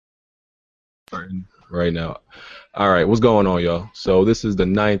starting right now. All right, what's going on, y'all? So this is the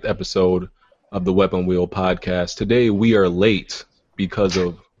 9th episode of the Weapon Wheel podcast. Today we are late because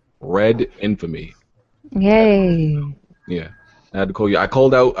of Red Infamy. Yay! Yeah, I had to call you. I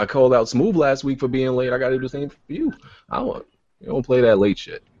called out Smooth last week for being late. I got to do the same for you. You don't play that late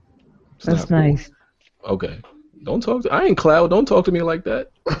shit. That's nice. Cool. Okay. Don't talk to I ain't Cloud. Don't talk to me like that.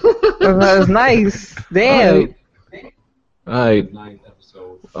 That was nice. Damn. All right. 9th episode.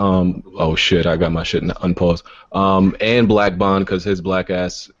 Oh shit! I got my shit unpaused. And Black Bond because his black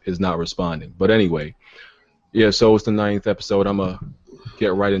ass is not responding. But anyway, yeah. So it's the 9th episode. I'm gonna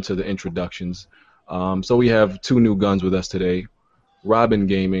get right into the introductions. So we have two new guns with us today, Robin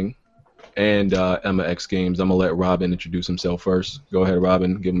Gaming and Emma X Games. I'm gonna let Robin introduce himself first. Go ahead,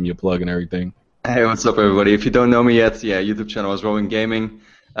 Robin. Give him your plug and everything. Hey, what's up, everybody? If you don't know me yet, yeah, YouTube channel is Robin Gaming.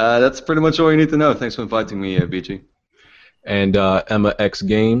 That's pretty much all you need to know. Thanks for inviting me, BG. And Emma X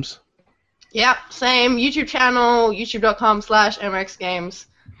Games. Yep, same YouTube channel, youtube.com/MXGames.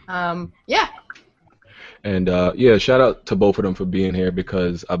 Yeah. And yeah, shout out to both of them for being here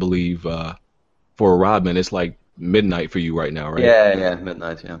because I believe for Robin it's like midnight for you right now, right? Yeah,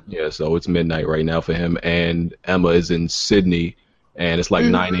 midnight, yeah. Yeah, so it's midnight right now for him, and Emma is in Sydney, and it's like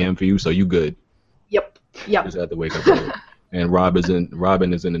 9 a.m. for you, so you good. Yep. Just have to wake up early. And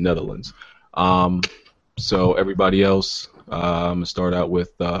Robin is in the Netherlands. So everybody else, I'm gonna start out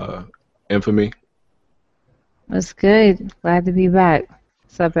with Infamy. That's good. Glad to be back.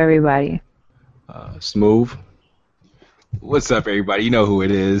 What's up, everybody? Smooth. What's up, everybody? You know who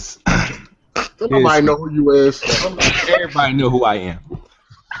it is. Nobody know who you is. Everybody know who I am.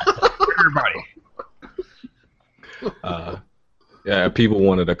 Everybody. Yeah, people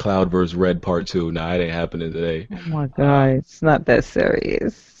wanted a Cloud vs. Red Part 2. Nah, it ain't happening today. Oh my God, it's not that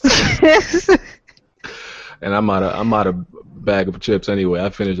serious. And I'm out of bag of chips anyway.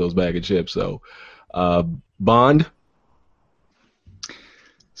 I finished those bag of chips. So, Bond.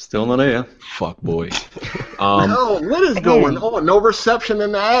 Still not here. Fuck boy. Yo, what is going on? No reception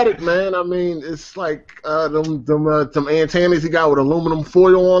in the attic, man. I mean, it's like them antennas he got with aluminum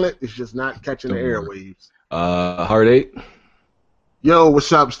foil on it. It's just not catching the airwaves. Heart 8. Yo,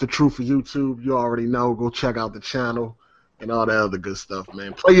 what's up? It's the Truth for YouTube. You already know. Go check out the channel and all that other good stuff,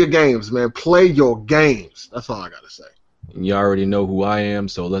 man. Play your games, man. Play your games. That's all I gotta say. You already know who I am,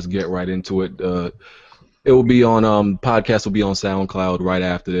 so let's get right into it. It will be on podcast will be on SoundCloud right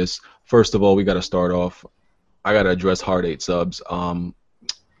after this. First of all, we got to start off. I got to address Heart 8 subs. Whoa!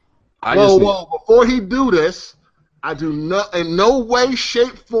 Before he do this, I do not, in no way,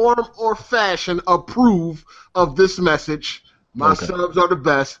 shape, form, or fashion approve of this message. My subs are the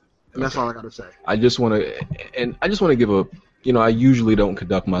best, and that's all I got to say. I just want to give a, I usually don't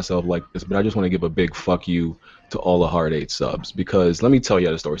conduct myself like this, but I just want to give a big fuck you to all the Heart 8 subs because let me tell you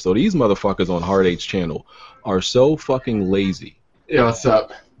the story. So these motherfuckers on Heart 8's channel are so fucking lazy. Yo, what's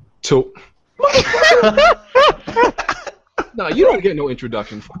up? No, you don't get no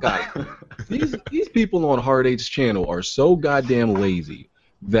introduction. Fuck out. These people on Heart 8's channel are so goddamn lazy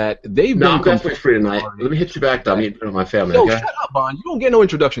that they've been. I'm definitely free tonight. Let me hit you back though. I'm eating with my family. Yo, okay? Shut up, Bond. You don't get no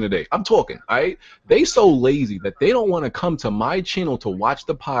introduction today. I'm talking. All right. They so lazy that they don't want to come to my channel to watch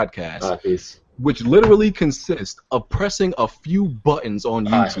the podcast. Peace. Which literally consists of pressing a few buttons on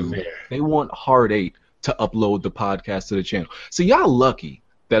YouTube. They want Heart 8 to upload the podcast to the channel. So y'all lucky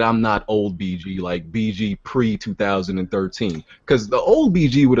that I'm not old BG, like BG pre-2013. Because the old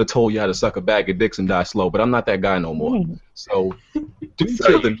BG would have told y'all to suck a bag of dicks and die slow, but I'm not that guy no more. So,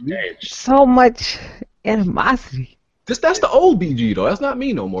 so much animosity. That's the old BG, though. That's not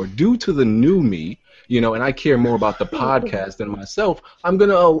me no more. Due to the new me, and I care more about the podcast than myself. I'm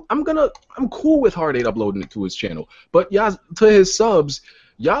cool with Heart 8 uploading it to his channel. But y'all, to his subs,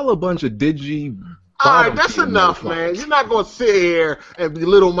 y'all a bunch of digi. All right, that's enough, man. You're not gonna sit here and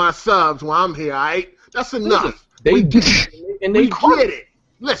belittle my subs while I'm here, all right? That's enough. We get it.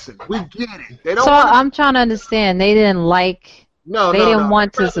 Listen, we get it. I'm trying to understand. They didn't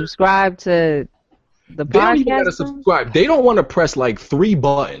want to subscribe to the podcast. They don't even gotta subscribe. They don't want to press like 3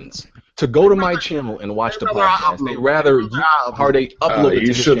 buttons to go to my channel and watch the podcast. They rather Heart 8 upload it to you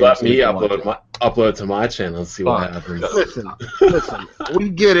his should channel let me upload to my channel and see what happens. Listen, we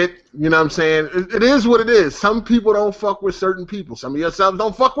get it. You know what I'm saying? It is what it is. Some people don't fuck with certain people. Some of your subs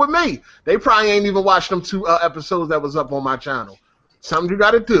don't fuck with me. They probably ain't even watched them 2 episodes that was up on my channel. Something you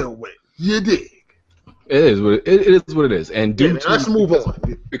got to deal with. You dig? It is what it is. And let's move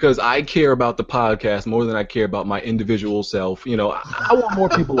on. Because I care about the podcast more than I care about my individual self. I want more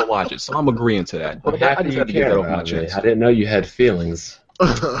people to watch it, so I'm agreeing to that. But I just have to get that off my chest. I didn't know you had feelings.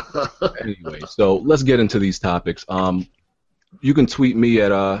 Anyway, so let's get into these topics. You can tweet me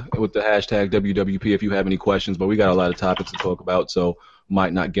at with the hashtag WWP if you have any questions. But we got a lot of topics to talk about, so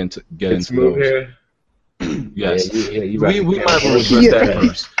might not get into those. Here. Yes, we might as well address that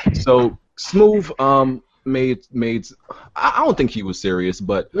first. So Smooth made I don't think he was serious,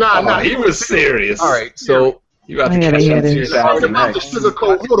 but nah, he was serious. All right, so you got to catch up to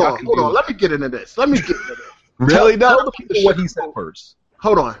Hold on. Let me get into this. Really? Tell the people what he said first.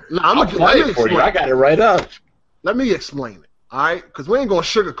 Hold on. I'll play it for you. I got it right up. Let me explain it. All right, because we ain't gonna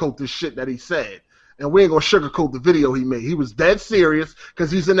sugarcoat this shit that he said, and we ain't gonna sugarcoat the video he made. He was dead serious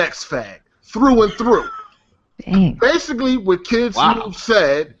because he's an ex-fag through and through. Dang. Basically, what Kid Smooth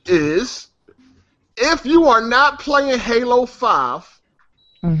said is, if you are not playing Halo 5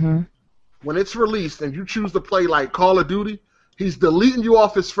 when it's released and you choose to play like Call of Duty, he's deleting you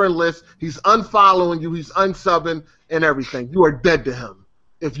off his friend list, he's unfollowing you, he's unsubbing and everything. You are dead to him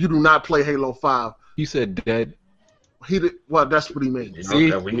if you do not play Halo 5. He said dead. He did, well, that's what he means.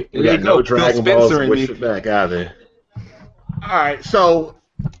 See, we got no Dragon Balls to push it back either. All right, so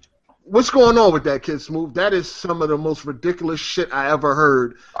what's going on with that, Kid Smooth? That is some of the most ridiculous shit I ever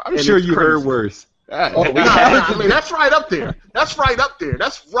heard. I'm sure you heard worse. I mean, that's right up there. That's right up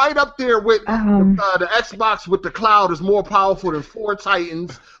there with the Xbox with the cloud is more powerful than 4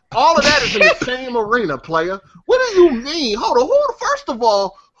 Titans. All of that is in the same arena, player. What do you mean? Hold on. First of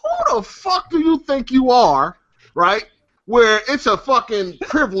all, who the fuck do you think you are, right? Where it's a fucking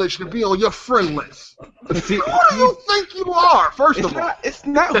privilege to be on your friend list. See, who do you think you are, first of all? It's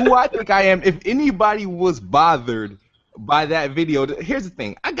not who I think I am. If anybody was bothered by that video, here's the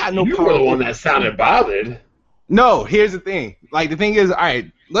thing. I got no problem. You were the one that sounded bothered. No, here's the thing. Like, the thing is, all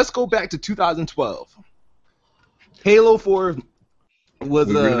right, let's go back to 2012. Halo 4 was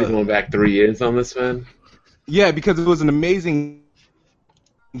we really going back 3 years on this, man? Yeah, because it was an amazing...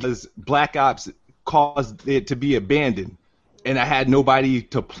 Because Black Ops caused it to be abandoned, and I had nobody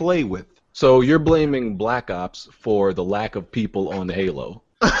to play with. So you're blaming Black Ops for the lack of people on Halo.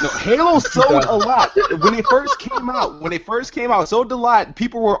 No, Halo sold a lot. When it first came out, sold a lot.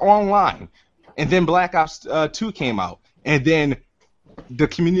 People were online. And then Black Ops 2 came out. And then the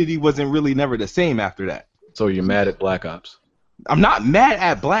community wasn't really never the same after that. So you're mad at Black Ops? I'm not mad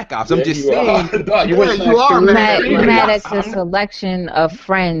at Black Ops. I'm just saying. You are mad at the selection of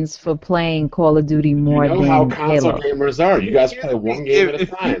friends for playing Call of Duty more than Halo. You know how console gamers are. You guys play one game at a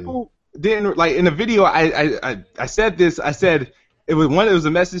time. People didn't, like, in the video, I said this. I said it was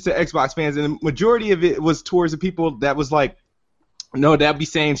a message to Xbox fans, and the majority of it was towards the people that was like, no, that'd be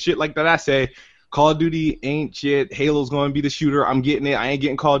saying shit like that. I say Call of Duty ain't shit. Halo's going to be the shooter. I'm getting it. I ain't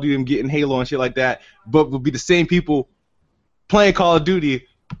getting Call of Duty. I'm getting Halo and shit like that. But would be the same people playing Call of Duty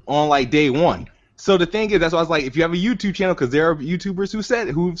on like day one. So the thing is, that's why I was like, if you have a YouTube channel, because there are YouTubers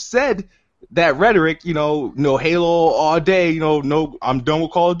who've said that rhetoric, no Halo all day, no, I'm done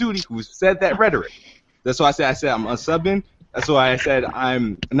with Call of Duty, who said that rhetoric. That's why I said I'm unsubbing. That's why I said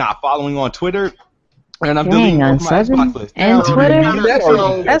I'm not following on Twitter. And I'm deleting my Xbox list. And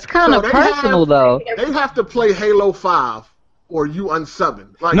Twitter? That's kind of personal, though. They have to play Halo 5 or you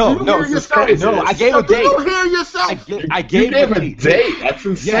unsubbing. Like, no, I gave a date. You hear yourself? I gave a date. That's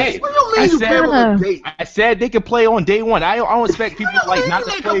insane. What do you mean you gave a date? I said they could play on day one. I don't expect people not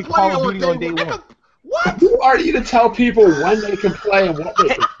to play Call of Duty on day one. What? Who are you to tell people when they can play and what they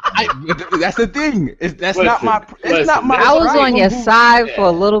can play? That's the thing. That's not my. I was on your side for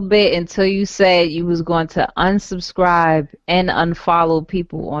a little bit until you said you was going to unsubscribe and unfollow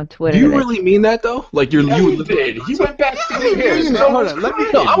people on Twitter. Do you really mean that though? Like you did. He went back 3 years. Hold on.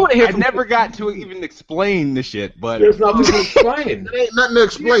 I want to hear. I never got to even explain the shit, but there's nothing to explain. There ain't nothing to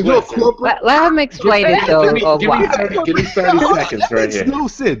explain. You're a corporate. Let him explain it though. Give me 30 seconds right here. No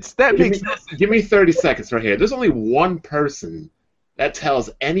sense. That makes no sense. Give me 30 seconds right here. There's only one person that tells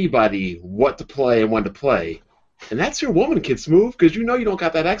anybody what to play and when to play, and that's your woman, Kid Smooth, because you don't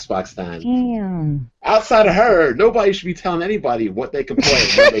got that Xbox time. Damn. Outside of her, nobody should be telling anybody what they can play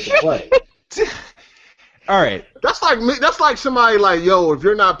and when they can play. All right. That's like me. That's like somebody like, yo, if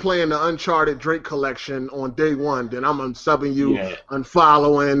you're not playing the Uncharted Drake collection on day one, then I'm unsubbing you,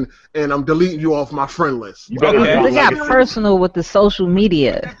 unfollowing, and I'm deleting you off my friend list. They got personal with the social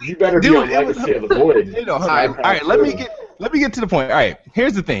media. You better be on Legacy of the Void. All right, let me get to the point. All right,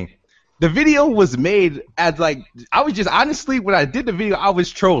 here's the thing. The video was made as like I was just honestly when I did the video I was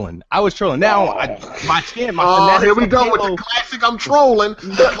trolling. Now my skin, my here we go with the classic. I'm trolling.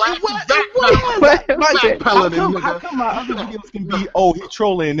 How come my other videos can be he's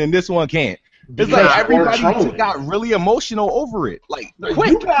trolling and this one can't? It's like everybody got really emotional over it. Like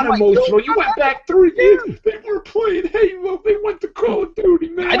you got emotional. You went back 3 years. They were playing Halo. They went to Call of Duty,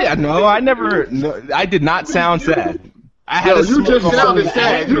 man. I did not sound sad. I had Yo, to you smoke just a whole sounded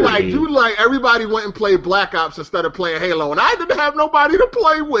sad. You angry. like everybody went and played Black Ops instead of playing Halo, and I didn't have nobody to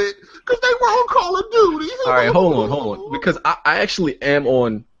play with because they were on Call of Duty. All right, hold on, because I actually am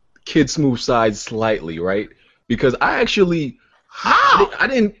on Kid Smooth side slightly, right? Because I actually How? I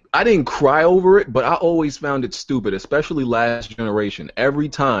didn't cry over it, but I always found it stupid, especially last generation. Every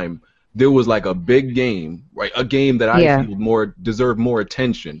time there was like a big game, right? A game that I feel deserved more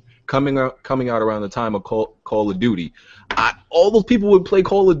attention coming out around the time of Call of Duty. All those people would play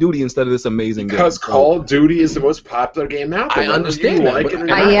Call of Duty instead of this amazing game. Because Call of Duty is the most popular game out there. I understand that, but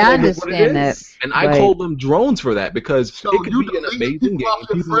I understand that. And I call them drones for that because So it could you be an delete amazing people game. off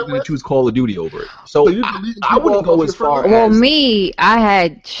your People are friend going to list? choose Call of Duty over it. So So you I deleting wouldn't people go off as your far friend Well, as me, I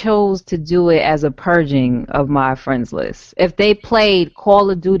had chose to do it as a purging of my friends list. If they played Call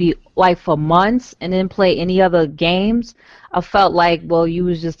of Duty like for months and didn't play any other games, I felt like, well, you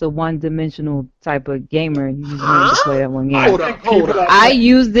was just a one-dimensional type of gamer and you just wanted to play that one game. Hold up. I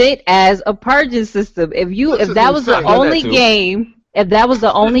used it as a purging system. If This is that was the insane. I did only that too. game, if that was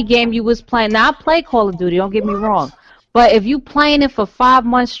the only game you was playing, now I play Call of Duty, don't get me wrong. But if you playing it for 5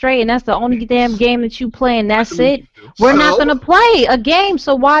 months straight and that's the only damn game that you play and that's it, we're not So? gonna play a game.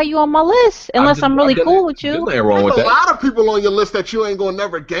 So why are you on my list? Unless I'm really cool with There's you. nothing wrong with There's a that. lot of people on your list that you ain't gonna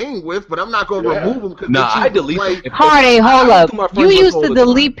never game with, but I'm not gonna remove them because Nah, I delete them. If- Hardy, I hold go up. through my You friends list used all to the time.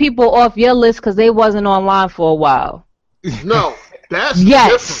 delete people off your list because they wasn't online for a while. No, that's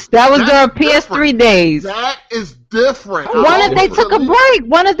Yes, different. that was That's during PS3 different. days. That is different. What I if they don't took a delete-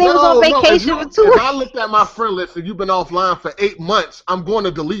 break? What if they was on No, vacation if for 2 If weeks? I looked at my friend list and you've been offline for 8 months, I'm going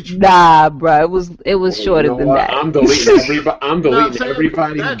to delete you. Nah, bro, it was shorter You know than what? that. I'm deleting everybody. I'm deleting saying?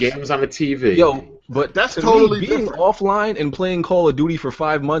 everybody who That's- games on the TV. Yo, but That's to totally me, being different. offline and playing Call of Duty for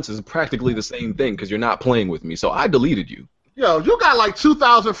 5 months is practically the same thing because you're not playing with me. So I deleted you. Yo, you got like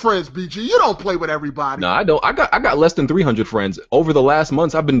 2,000 friends, BG. You don't play with everybody. No, I don't. I got less than 300 friends. Over the last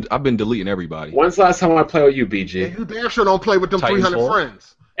months, I've been deleting everybody. When's the last time I played with you, And BG? you damn sure don't play with them 300 Titanfall?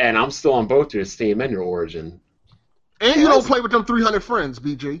 friends. And I'm still on both your Steam and your Origin. And you don't play with them 300 friends,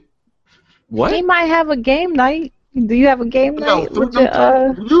 BG. What? He might have a game night. Do you have a game No, night with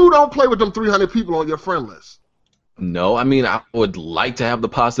your, you don't play with them 300 people on your friend list. No, I mean I would like to have the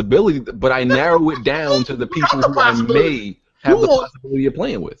possibility, but I narrow it down to the people who I may have the possibility of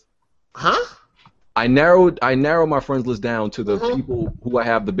playing with. Huh? I narrow my friends list down to the Mhm. people who I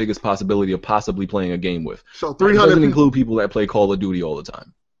have the biggest possibility of possibly playing a game with. So It 300 doesn't people. include people that play Call of Duty all the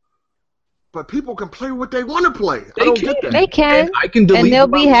time. But people can play what they want to play. I They don't can. get that. they can, And I can delete and they'll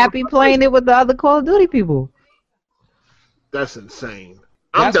them be out of happy my playing it with the other Call of Duty people. That's insane.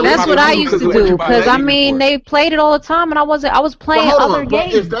 That's deleting That's what I you used to because do. everybody Because I hated mean, for it. they played it all the time, and I was But playing hold other on, but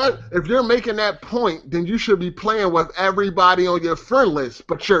games. if you're making that point, then you should be playing with everybody on your friend list,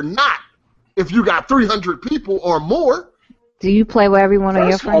 but you're not. If you got 300 people or more, Do you play with everyone on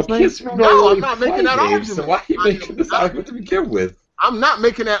your First of all, friends list? Kids don't No, really I'm not play making that games, argument. So why are you I making am this not. argument to begin with? I'm not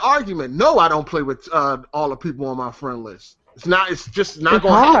making that argument. No, I don't play with all the people on my friend list. It's just not It's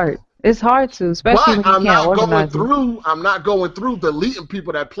going to happen. hard. It's hard to, especially But when I'm you can't not going organize it. through. I'm not going through deleting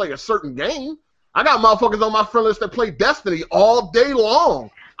people that play a certain game. I got motherfuckers on my friend list that play Destiny all day long.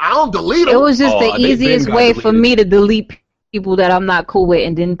 I don't delete them. It was just Oh, the they easiest got way for deleted. me to delete people that I'm not cool with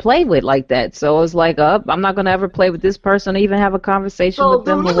and didn't play with like that. So it's like, I'm not gonna ever play with this person or even have a conversation with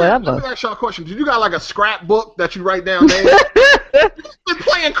them or let whatever. me ask y'all a question. Did you got like a scrapbook that you write down names? You've been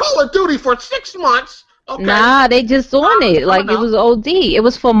playing Call of Duty for 6 months. Okay. Nah, they just on it. Like it was OD. It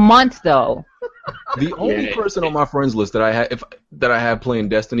was for months though. The only Yeah. person on my friends list that I have playing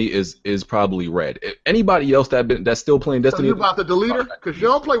Destiny is probably Red. If anybody else that's still playing So Destiny, you about to delete her? Because you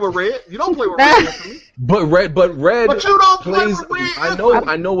don't play with Red. You don't play with Red. Anthony. but Red But you don't play plays. with Red.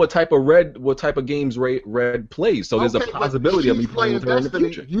 I know what type of games Red plays. So there's a Okay, but possibility of me she's playing with her in the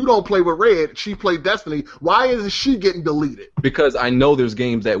Destiny. future. You don't play with Red. She played Destiny. Why isn't she getting deleted? Because I know there's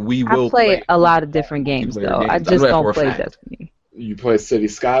games that we I will play a lot of different games Multiplayer though. games. I I just know that don't for a play fact. Destiny. You play City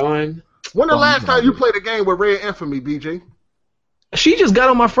Skyline? When the last time you played a game with Red Infamy, BG? She just got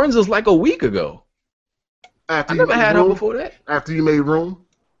on my friends list like a week ago. After I you never made had her room? before that. After you made room?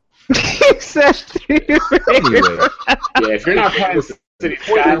 Anyway, Yeah, if you're not playing City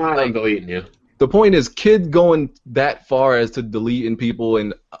Skyline, I'm deleting you. the point is, kids going that far as to deleting people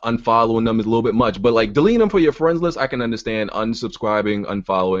and unfollowing them is a little bit much. But like deleting them for your friends list, I can understand. Unsubscribing,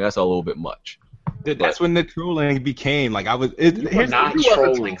 unfollowing, that's a little bit much. That's when the trolling became like I was. We're not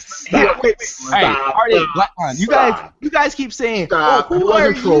trolling. Yeah, Stop. wait, Hey, Stop. Artie, Blackline, you guys keep saying, Stop. "Oh, It who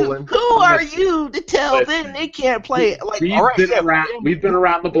wasn't are trolling. you? Who are you to tell Listen, them they can't play?" Like, We've all right, been yeah,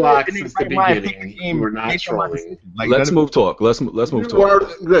 around the block and they since the write my beginning. pick game We're not based on my trolling. decision. Like, Let's let move talk. Let's move talk.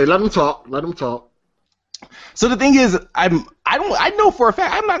 Hey, let them talk. Let them talk. So the thing is, I know for a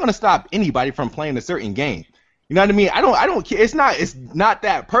fact I'm not gonna stop anybody from playing a certain game. You know what I mean? I don't care. It's not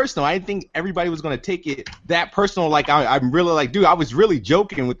that personal. I didn't think everybody was gonna take it that personal. Like I'm really like, dude, I was really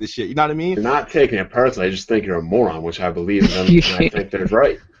joking with this shit. You know what I mean? You're not taking it personally. I just think you're a moron, which I believe, and I think they're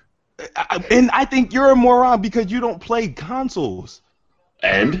right. And I think you're a moron because you don't play consoles.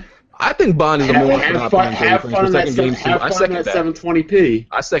 And I think Bond is a moron for not playing 30 frames per second games too. I second that. 720p.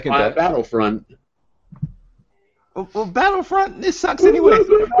 I second on that. Battlefront. Well, Battlefront, it sucks anyway.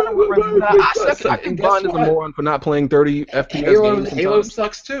 I think Bond is a moron for not playing 30 FPS games. Halo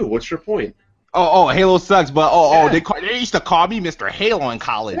sucks too. What's your point? Oh, Halo sucks, but they used to call me Mr. Halo in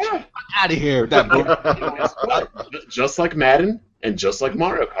college. Yeah. Out of here. Just like Madden and just like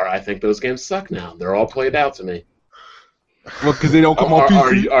Mario Kart, I think those games suck now. They're all played out to me. Well, because they don't come on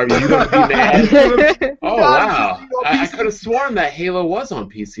PC. Are you going to be mad? Oh, wow. I could have sworn that Halo was on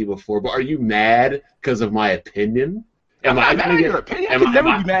PC before, but are you mad because of my opinion? Am I mad at your opinion? I can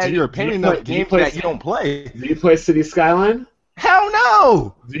never be mad at your opinion of games that you don't play. Do you play City Skyline? Hell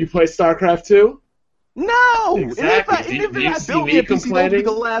no! Do you play StarCraft 2? No! Exactly. And if Do you I see built me me a PC, those complaining? will be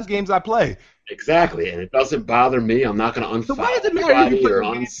the last games I play. Exactly, and it doesn't bother me. I'm not going to So unfollow why does it matter if you anybody play or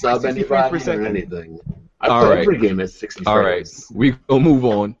the game unsub at 60 frames per anybody or second? anything. I All play right. every game at 60 frames. All right, we gonna move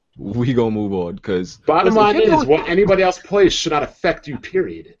on. We gonna move on because Bottom line is, what anybody else plays should not affect you,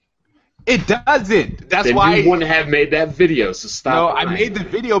 period. It doesn't. That's Then why. you wouldn't have made that video, so No, stop. I lying. made the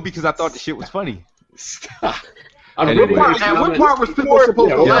video because I thought the shit was funny. Stop. Anyway. What part was people supposed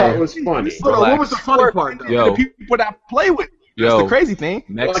to What laugh? part was funny? Hold on, what was the funny part, though? Yo. The people that I play with. That's Yo. the crazy thing.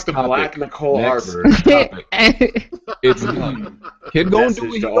 next Like the topic. Black Nicole Next Arbor. topic. It's done. Kid gonna do what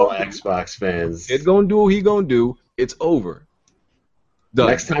Message he to all gonna do. Xbox fans. Kid gonna do what he gonna do. It's over. Done.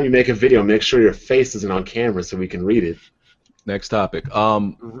 Next time you make a video, make sure your face isn't on camera so we can read it. Next topic.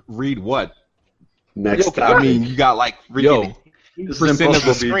 Read what? Next I topic. mean, you got like Yo. freaking This is percent of the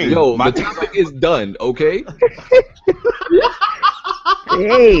impossible, screen. Yo, My the topic is done. Okay.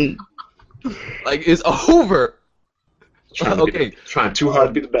 Hey. Like it's over. Okay. Trying too hard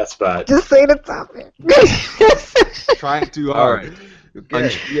to be the best spot. Just say the topic. trying to. All right. Okay.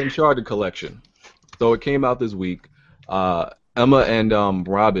 The Uncharted collection. So it came out this week. Emma and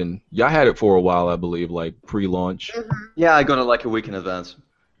Robin, y'all had it for a while, I believe, like pre-launch. Yeah, I got it like a week in advance.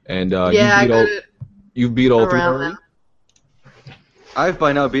 And Yeah, I got it you've beat all three around already? now. I've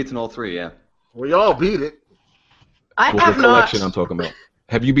by now beaten all three, yeah. We all beat it. I Well, have the not. collection I'm talking about.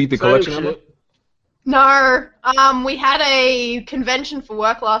 Have you beat the Same collection, shit. Emma? No, we had a convention for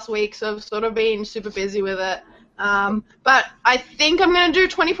work last week, so I've sort of been super busy with it. But I think I'm going to do a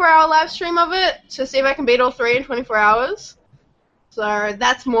 24-hour live stream of it to see if I can beat all three in 24 hours. So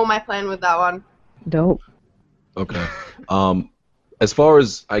that's more my plan with that one. Dope. Okay. As far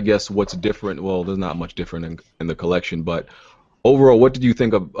as, I guess, what's different, well, there's not much different in the collection, but overall, what did you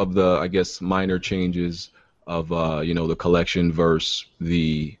think of the, I guess, minor changes of, the collection versus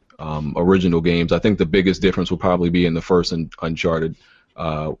the original games? I think the biggest difference will probably be in the first Uncharted.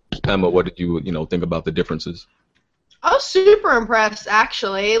 Emma, what did you, think about the differences? I was super impressed,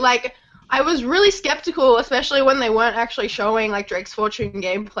 actually. Like, I was really skeptical, especially when they weren't actually showing, like, Drake's Fortune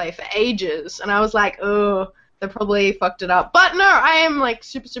gameplay for ages. And I was like, oh, they probably fucked it up. But no, I am, like,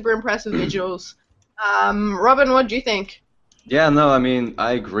 super, super impressed with visuals. Robin, what do you think? Yeah, no, I mean,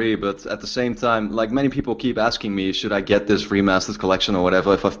 I agree, but at the same time, like, many people keep asking me, should I get this remastered collection or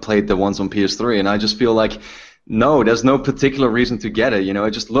whatever if I've played the ones on PS3, and I just feel like, no, there's no particular reason to get it,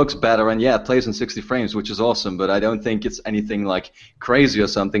 it just looks better, and yeah, it plays in 60 frames, which is awesome, but I don't think it's anything, like, crazy or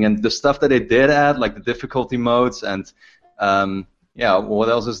something, and the stuff that they did add, like the difficulty modes, and, yeah, what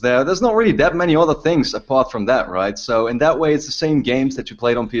else is there? There's not really that many other things apart from that, right? So in that way, it's the same games that you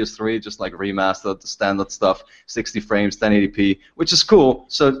played on PS3, just like remastered, the standard stuff, 60 frames, 1080p, which is cool.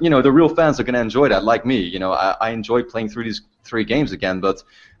 So, the real fans are going to enjoy that, like me. I enjoy playing through these three games again, but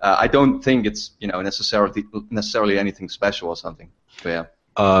I don't think it's, necessarily anything special or something. But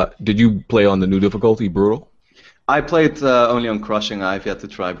yeah. Did you play on the new difficulty, Brutal? I played only on Crushing. I've yet to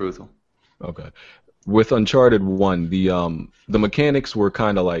try Brutal. Okay. With Uncharted 1, the mechanics were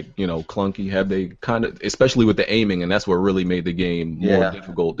kind of like, clunky. Have they kind of, especially with the aiming, and that's what really made the game more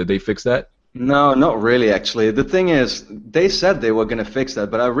difficult. Did they fix that? No, not really, actually. The thing is, they said they were going to fix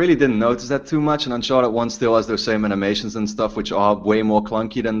that, but I really didn't notice that too much, and Uncharted 1 still has those same animations and stuff, which are way more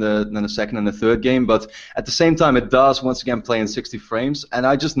clunky than the second and the third game, but at the same time, it does, once again, play in 60 frames, and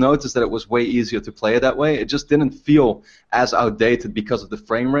I just noticed that it was way easier to play it that way. It just didn't feel as outdated because of the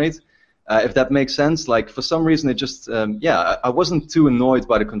frame rate. If that makes sense, like for some reason it just, I wasn't too annoyed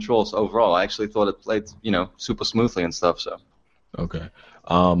by the controls overall. I actually thought it played, super smoothly and stuff. So. Okay.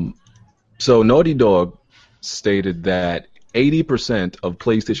 So Naughty Dog, stated that 80% of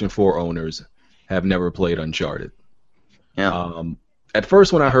PlayStation 4 owners have never played Uncharted. Yeah. At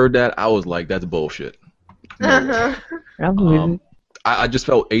first, when I heard that, I was like, "That's bullshit." I believe it. I just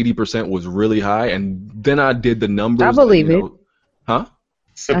felt 80% was really high, and then I did the numbers. I believe it. Huh?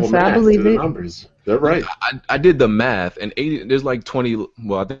 Simple I math. believe Do the it. numbers. They're right. I did the math, and there's like 20.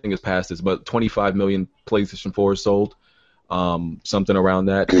 Well, I think it's past this, but 25 million PlayStation 4s sold, something around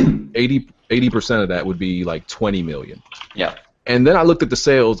that. 80% of that would be like 20 million. Yeah. And then I looked at the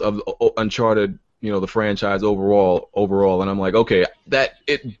sales of Uncharted, the franchise overall, and I'm like, okay, that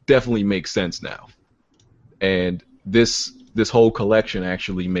it definitely makes sense now. And this whole collection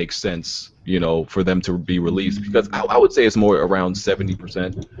actually makes sense, for them to be released, because I would say it's more around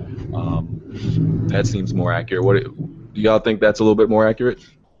 70%. That seems more accurate. Do y'all think that's a little bit more accurate?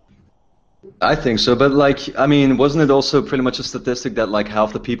 I think so, but wasn't it also pretty much a statistic that like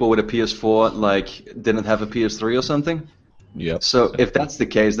half the people with a PS4 didn't have a PS3 or something? Yep. So if that's the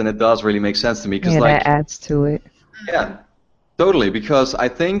case, then it does really make sense to me, because Yeah, that adds to it. yeah, totally, because I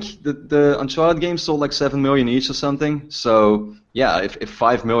think the Uncharted games sold like 7 million each or something. So yeah, if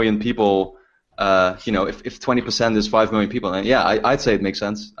 5 million people, if 20% is 5 million people, then yeah, I'd say it makes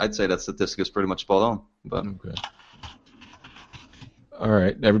sense. I'd say that statistic is pretty much spot on. But Okay. All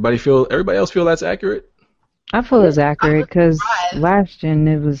right. Everybody else feel that's accurate? I feel it's accurate because last gen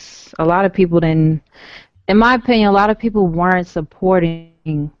it was a lot of people didn't. In my opinion, a lot of people weren't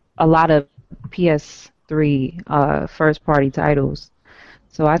supporting a lot of PS3 first-party titles.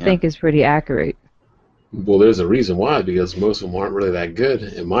 So I think it's pretty accurate. Well, there's a reason why, because most of them aren't really that good,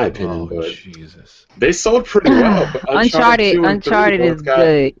 in my opinion. Oh, but Jesus. they sold pretty well. But Uncharted 2 and 3 is both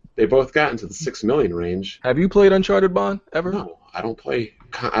good. They both got into the 6 million range. Have you played Uncharted, Bond, ever? No, I don't like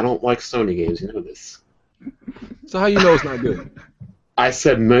Sony games. You know this. So how you know it's not good? I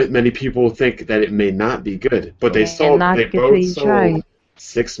said many people think that it may not be good, but they not They good till both you try. sold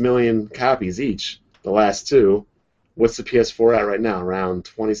 6 million copies each. The last two. What's the PS4 at right now? Around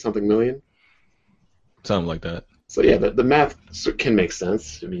 20-something million. Something like that. So yeah, the math can make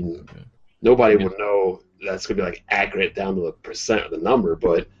sense. I mean, nobody will know that's gonna be like accurate down to the percent of the number,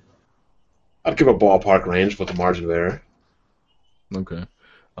 but I'd give a ballpark range with the margin of error. Okay.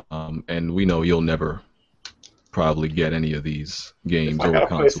 And we know you'll never probably get any of these games If I over got a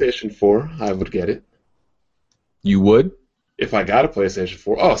console. PlayStation 4, I would get it. You would? If I got a PlayStation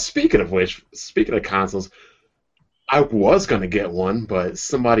 4. Oh, speaking of which, speaking of consoles, I was going to get one, but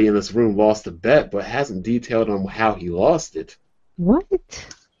somebody in this room lost a bet, but hasn't detailed on how he lost it. What?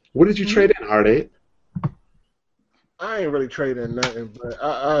 What did you trade in, Hard 8? I ain't really trading nothing, but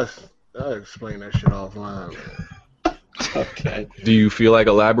I'll explain that shit offline. Okay. Do you feel like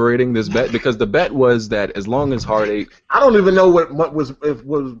elaborating this bet? Because the bet was that as long as Hard 8... I don't even know what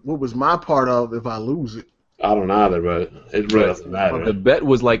was my part of if I lose it. I don't either, but it really doesn't The matter. bet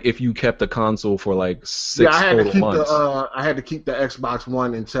was like if you kept the console for like 6 I had to total keep months. I had to keep the Xbox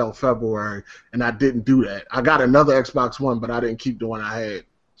One until February, and I didn't do that. I got another Xbox One, but I didn't keep the one I had.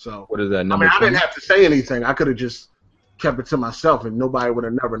 So What is that, I number mean, I 20? didn't have to say anything. I could have just kept it to myself, and nobody would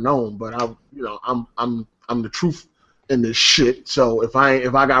have never known. But I'm the truth in this shit. So if I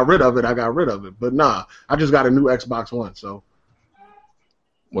got rid of it, I got rid of it. But nah, I just got a new Xbox One. So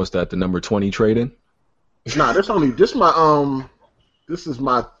What's that, the number 20 trade-in? nah, this is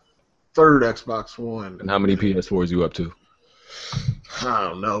my third Xbox One. And how many PS4s you up to? I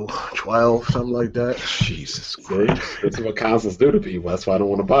don't know, 12, something like that. Jesus See? Christ. That's what consoles do to people. That's why I don't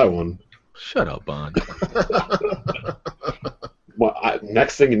want to buy one. Shut up, Bond. Well,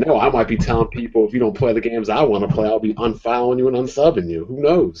 next thing you know, I might be telling people, if you don't play the games I want to play, I'll be unfollowing you and unsubbing you. Who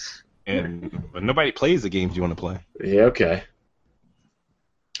knows? But nobody plays the games you want to play. Yeah, okay.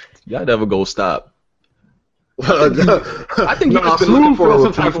 Y'all never go stop. I I think you've been looking for a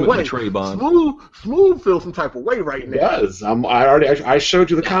replacement for way. Trey Bond. Smooth feels some type of way right It now. does. I showed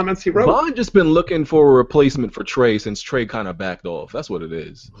you the comments he wrote. Bond just been looking for a replacement for Trey since Trey kind of backed off. That's what it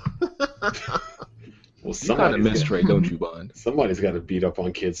is. Well, You kind of miss somebody's Trey, don't you, Bond? got to beat up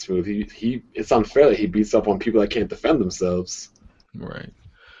on kids smooth. It's unfair that he beats up on people that can't defend themselves. Right.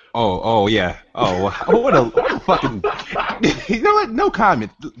 Oh yeah. Oh, what a fucking. You know what? No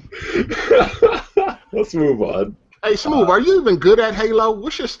comment. Let's move on. Hey, Smooth, are you even good at Halo?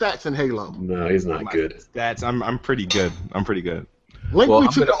 What's your stats in Halo? No, he's not good. Stats. I'm pretty good. Link Well, me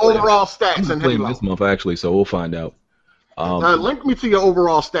I'm to the gonna play- overall I'm stats in playing Halo. this month, actually, so we'll find out. Link me to your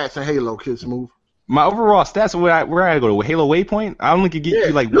overall stats in Halo, Kid Smooth. My overall stats. Where I go to Halo Waypoint. I only could get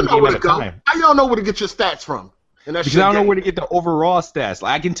you like you one know game where at to a go. time. How y'all know where to get your stats from? And that's Because I don't know where to get the overall stats.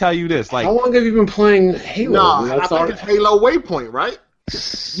 Like, I can tell you this. Like, How long have you been playing Halo? Nah, I That's think our- it's Halo Waypoint, right?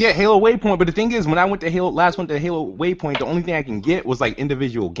 Yeah, Halo Waypoint. But the thing is, when I went to Halo Waypoint, the only thing I can get was like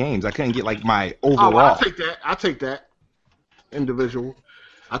individual games. I couldn't get like my overall. Oh, I'll take that. Individual.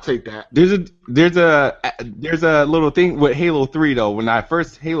 I'll take that. There's a little thing with Halo 3 though. When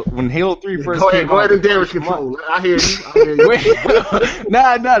Halo 3 first Go came ahead out, and damage control. I hear you. Wait,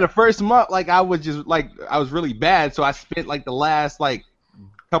 nah, the first month, like I was really bad, so I spent like the last like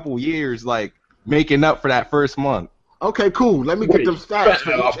couple years like making up for that first month. Okay, cool. Let me get them stats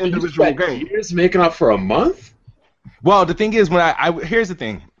for each individual game. Years making up for a month? Well, the thing is, here's the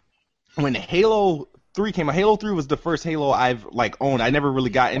thing. When Halo 3 came out, Halo 3 was the first Halo I've like owned. I never really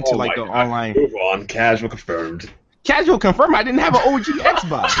got into the online. Move on. Casual confirmed. Casual confirmed. I didn't have an OG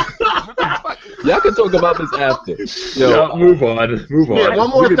Xbox. Y'all can talk about this after. Yeah, move on. Yeah, one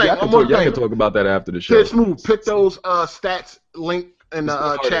more thing. Y'all can talk about that after the show. Pitch move. Pick those stats link in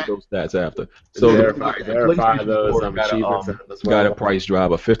the chat. Those stats after. So verify those achievements as well. Got a price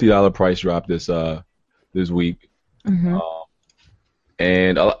drop, a $50 price drop this week. Mm-hmm.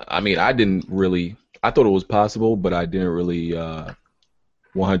 And I mean, I thought it was possible, but I didn't really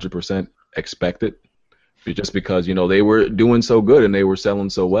 100% expect it, just because they were doing so good and they were selling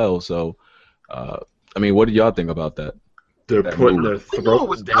so well. So, I mean, what do y'all think about that? They're putting their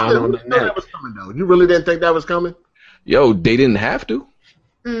throats down on the net. That was coming, though. You really didn't think that was coming? Yo, they didn't have to.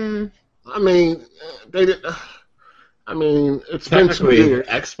 I mean, they did. I mean, it's been 2 years.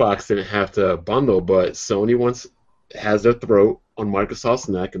 Xbox didn't have to bundle, but Sony has their throat on Microsoft's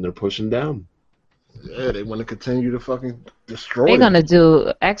neck, and they're pushing down. Yeah, they want to continue to fucking destroy.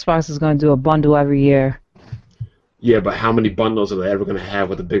 Xbox is gonna do a bundle every year. Yeah, but how many bundles are they ever gonna have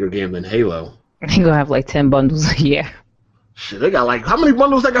with a bigger game than Halo? They're gonna have like 10 bundles a year. Shit, they got like how many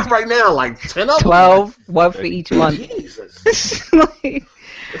bundles they got right now? Like 10 of them. 12, one for each month. Jesus. Like,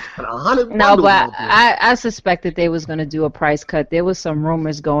 100 no, bundles but out there. I suspected they was gonna do a price cut. There was some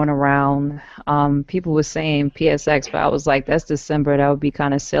rumors going around. People were saying PSX, but I was like, that's December. That would be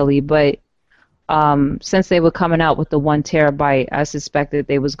kind of silly. But since they were coming out with the 1 terabyte, I suspected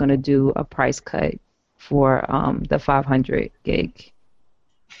they was gonna do a price cut for the 500 gig.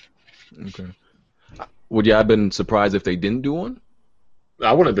 Okay. Would y'all have been surprised if they didn't do one?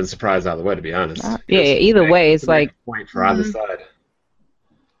 I wouldn't have been surprised either way, to be honest. Yeah, either way, it's like point for either side.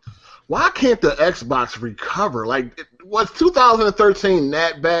 Why can't the Xbox recover? Like, was 2013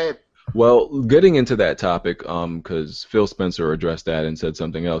 that bad? Well, getting into that topic, because Phil Spencer addressed that and said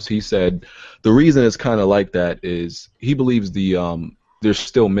something else. He said the reason it's kind of like that is he believes there's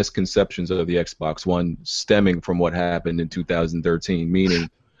still misconceptions of the Xbox One stemming from what happened in 2013, meaning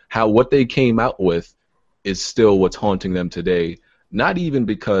what they came out with is still what's haunting them today. Not even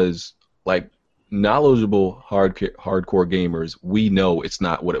because, like, knowledgeable hardcore gamers, we know it's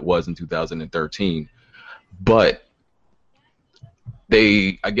not what it was in 2013, but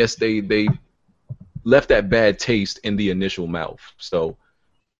I guess they left that bad taste in the initial mouth. So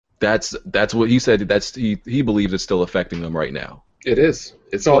that's what he said. He believes it's still affecting them right now. It is.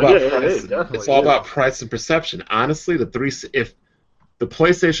 It's all about price. It's all about price and perception. Honestly, if the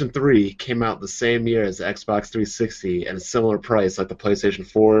PlayStation 3 came out the same year as the Xbox 360 at a similar price like the PlayStation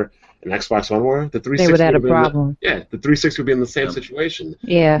 4 and Xbox One were, the 360 they would have a been problem. the 360 would be in the same situation.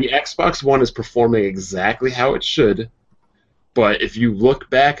 Yeah. The Xbox One is performing exactly how it should, but if you look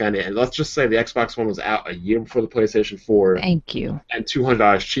back on it, and let's just say the Xbox One was out a year before the PlayStation 4 Thank you. and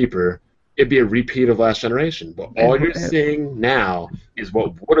 $200 cheaper, it'd be a repeat of last generation. But all you're seeing now is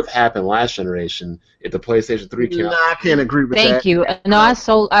what would have happened last generation if the PlayStation 3 came out. I can't agree with that. Thank you. No,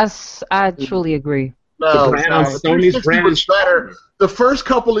 I truly agree. No, The brand- the Sony's 360 brand was is better. The first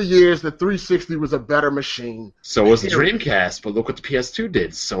couple of years, the 360 was a better machine. So was the Dreamcast, but look what the PS2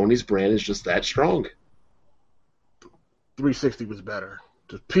 did. Sony's brand is just that strong. 360 was better.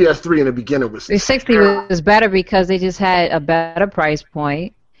 The PS3 in the beginning was 360 was better because they just had a better price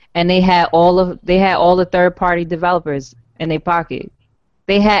point, and they had all the third-party developers in their pocket.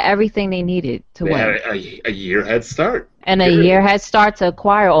 They had everything they needed to They win, had a year head start. and a year head start to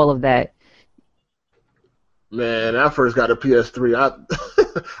acquire all of that. Man, I first got a PS3.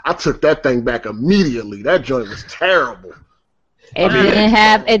 I took that thing back immediately. That joint was terrible. It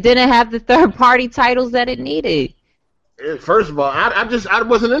didn't have the third-party titles that it needed. First of all, I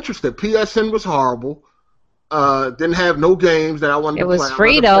wasn't interested. PSN was horrible. Didn't have no games that I wanted to play. It was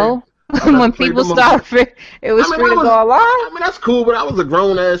free though. rather When play people them on- started, it was free to go online. I mean, that's cool, but I was a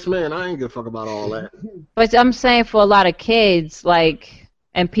grown ass man. I ain't give a fuck about all that. But I'm saying for a lot of kids,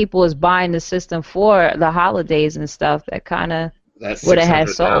 and people is buying the system for the holidays and stuff, that kind of That would have had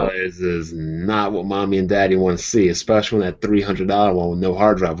sold. $600 is not what mommy and daddy want to see, especially when that $300 one with no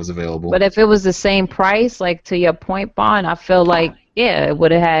hard drive was available. But if it was the same price, like to your point, Bond, I feel like yeah, it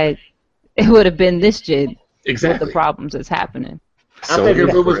would have been this gen with Exactly. the problems that's happening. I think if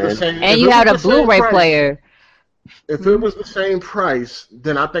Sony it was the brand. same, if And it you was had a the same Blu-ray price- player. If it was the same price,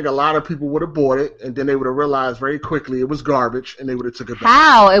 then I think a lot of people would have bought it, and then they would have realized very quickly it was garbage, and they would have took it back.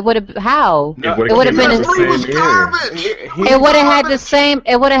 How? It would have how? It would It would've have been been a- It was the same year. garbage. It would have had the same.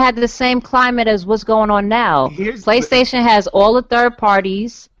 It would have had the same climate as what's going on now. Here's PlayStation has all the third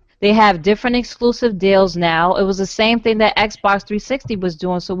parties. They have different exclusive deals now. It was the same thing that Xbox 360 was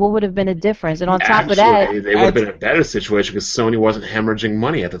doing. So what would have been a difference? And on top of that, Actually, they would have been in a better situation because Sony wasn't hemorrhaging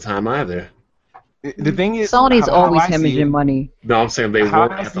money at the time either. the thing is, Sony's how always I see hemorrhaging it, money. No, I'm saying they How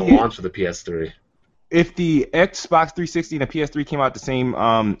weren't I at the see it- launch of the PS3. If the Xbox 360 and the PS3 came out at the same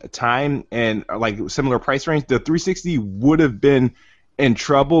time and like similar price range, the 360 would have been in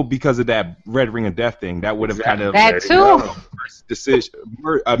trouble because of that Red Ring of Death thing. That would have kind of That There you too. go. decision,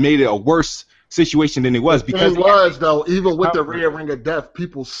 made it a worse situation than it was because It was though, even with the Red Ring of Death,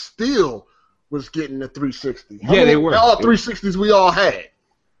 people still was getting the 360. How Yeah, many- they were. All 360s we all had.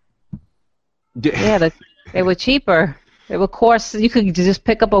 Yeah, they were cheaper. They were core. You could just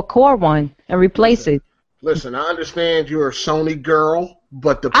pick up a core one and replace it. Listen, I understand you're a Sony girl,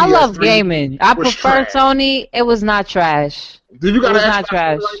 but the I PS3, love gaming. I was prefer trash. Sony. It was not trash. Do you got It was an not Xbox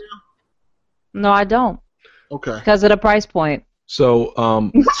trash. right No, I don't, now? Okay. because of the price point. So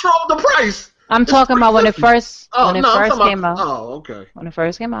What's wrong with the price? I'm talking about when it first Oh when it no, I'm first talking came about. out. Oh, okay. When it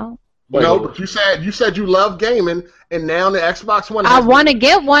first came out. No, but you said you love gaming, and now the Xbox One. I has want to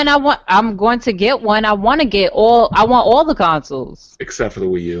get one. I'm going to get one. I want to get all. I want all the consoles. Except for the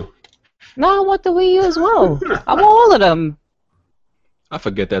Wii U. No, I want the Wii U as well. I want all of them. I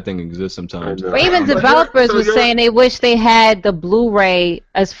forget that thing exists sometimes. I know. Or even But developers so were you're- saying they wish they had the Blu-ray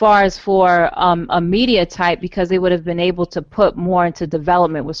as far as for a media type because they would have been able to put more into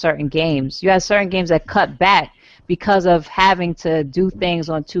development with certain games. You had certain games that cut back because of having to do things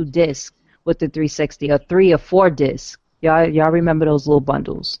on 2 discs with the 360 or 3 or 4 discs. Y'all remember those little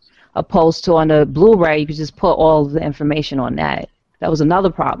bundles? Opposed to on the Blu-ray, you could just put all of the information on that. That was another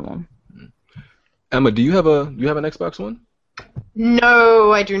problem. Emma, do you have an Xbox One?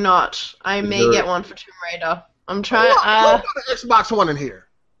 No, I do not. I may there- get one for Tomb Raider. I'm trying. Who got an Xbox One in here?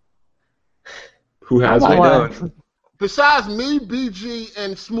 Who has I it? want don't. one. Besides me, BG,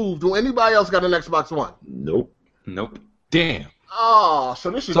 and Smooth, do anybody else got an Xbox One? Nope. Nope. damn. Oh,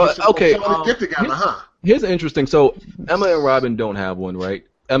 so this is So, just a okay, Sony get together, huh? Here's interesting. So Emma and Robin don't have one, right?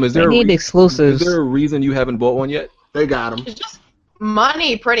 Emma, is They there need is exclusives. there a reason you haven't bought one yet? They got them. It's just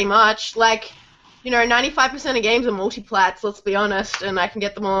money, pretty much. Like, 95% of games are multiplats, let's be honest, and I can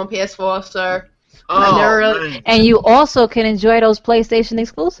get them all on PS4, so I never really. Man. And you also can enjoy those PlayStation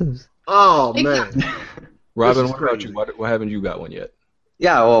exclusives. Oh man. Robin, is what about crazy. you? Why haven't you got one yet?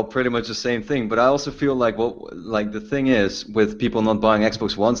 Yeah, well, pretty much the same thing. But I also feel like the thing is with people not buying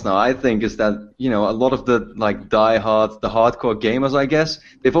Xbox Ones now, I think is that a lot of the the hardcore gamers, I guess,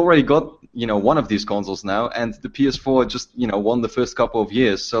 they've already got one of these consoles now, and the PS4 just won the first couple of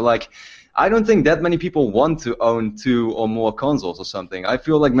years. So I don't think that many people want to own 2 or more consoles or something. I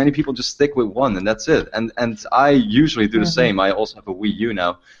feel like many people just stick with one and that's it. And I usually do the same. I also have a Wii U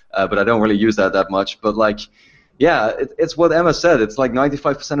now, but I don't really use that much. But yeah, it's what Emma said. It's like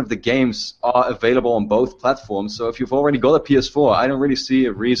 95% of the games are available on both platforms. So if you've already got a PS4, I don't really see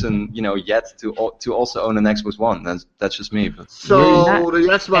a reason, yet to also own an Xbox One. That's just me. But So not- the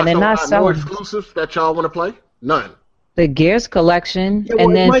Xbox and they're don't not got no selling. exclusives that y'all want to play? None. The Gears collection, Yeah, well,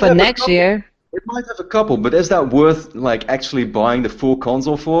 and it then might for have a next couple. year, it might have a couple, but is that worth actually buying the full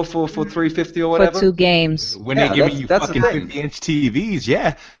console for $350 or for whatever? 2 games. When Yeah, they giving you that's the fucking thing. 50-inch TVs,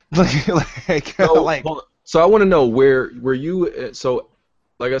 yeah. like, So, like hold on. So I want to know where you. So,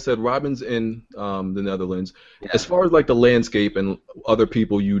 like I said, Robin's in the Netherlands. Yeah. As far as the landscape and other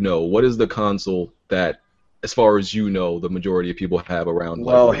people what is the console that, as far as the majority of people have around?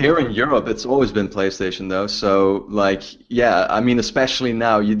 Well, here in Europe, it's always been PlayStation, though. So, yeah, I mean, especially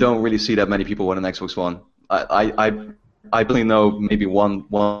now, you don't really see that many people with an Xbox One. I only know maybe one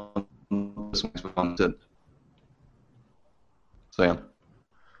Xbox One. That's it. So yeah.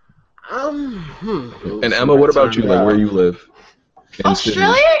 And Emma, what about you? Where you live? In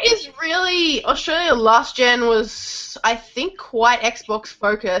Sydney? Australia last gen was, I think, quite Xbox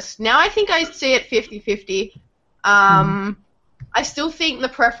focused. Now I think I see it 50-50. I still think the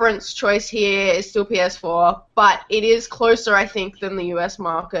preference choice here is still PS4, but it is closer, I think, than the US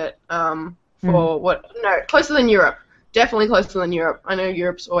market. Closer than Europe. Definitely closer than Europe. I know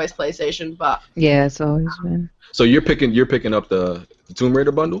Europe's always PlayStation, but Yeah, it's always been. So you're picking up the Tomb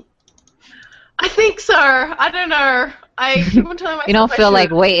Raider bundle? I think so. I don't know. I keep on telling myself You don't I feel like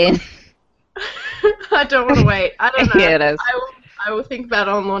should. waiting. I don't want to wait. I don't know. Yeah, that's. I will think about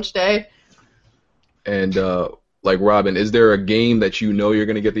it on launch day. And like Robin, is there a game that you know you're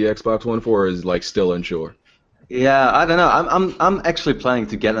gonna get the Xbox One for, or is like still unsure? Yeah, I don't know. I'm actually planning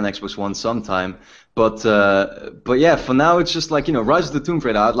to get an Xbox One sometime, but yeah, for now it's just like, Rise of the Tomb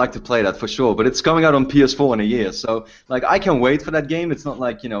Raider. I'd like to play that for sure, but it's coming out on PS4 in a year, so like I can wait for that game. It's not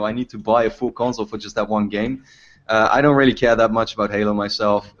like I need to buy a full console for just that one game. I don't really care that much about Halo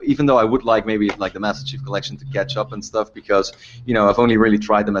myself, even though I would like maybe like the Master Chief Collection to catch up and stuff, because I've only really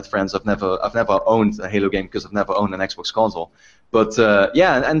tried them at friends. I've never owned a Halo game because I've never owned an Xbox console. But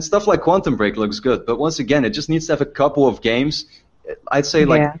yeah, and stuff like Quantum Break looks good. But once again, it just needs to have a couple of games. I'd say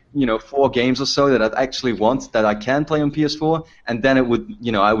like 4 games or so that I'd actually want that I can play on PS4, and then it would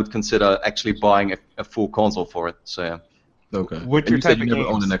I would consider actually buying a full console for it. So yeah. Okay. What's And your you said type you of never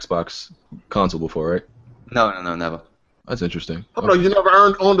games? owned an Xbox console before, right? No, never. That's interesting. Oh, no, you never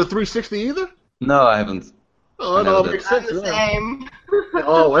earned on the 360 either? No, I haven't. Oh, it I all never makes I'm sense the now. same.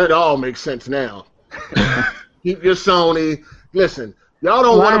 Oh, it all makes sense now. Keep your Sony. Listen, y'all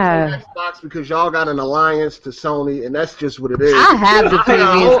don't want to play Xbox because y'all got an alliance to Sony, and that's just what it is. I have the previous.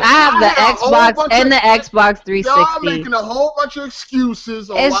 I have the Xbox and the Xbox Y'all 360. making a whole bunch of excuses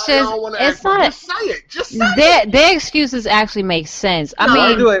on It's why just- y'all want to it's Xbox. not- Just say it. Just say it. Their excuses actually make sense. I Why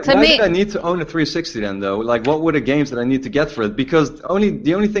mean, do to why me, do I need to own a 360 then, though? Like, what were the games that I need to get for it? Because the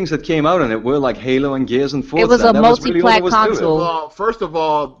only things that came out on it were like Halo and Gears and Forza. it was a and that was really all there multi-plat was to it. console. Well, first of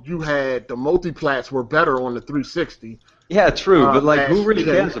all, you had the multiplats were better on the 360. Yeah, true, but like, who really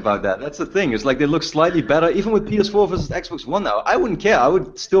yeah. cares about that? That's the thing. It's like they look slightly better, even with PS4 versus Xbox One now. I wouldn't care. I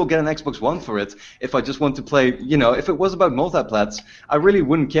would still get an Xbox One for it if I just want to play. If it was about multiplats, I really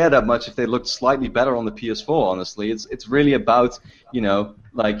wouldn't care that much if they looked slightly better on the PS4. Honestly, it's really about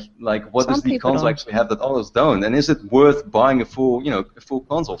like what Some does the people console don't. actually have that others don't, and is it worth buying a full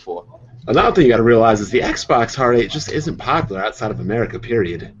console for? Another thing you got to realize is the Xbox hard eight just isn't popular outside of America.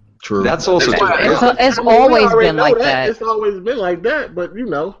 Period. True. That's also true. It's I mean, we always already been know like that. It's always been like that, but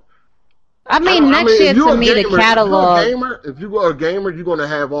I mean, next year if you're to a me the gamer, catalog. If you're a gamer, you're gonna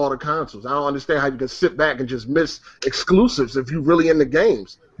have all the consoles. I don't understand how you can sit back and just miss exclusives if you're really into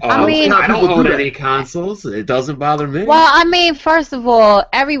games. I mean- I don't People own do that. any consoles. It doesn't bother me. Well, I mean, first of all,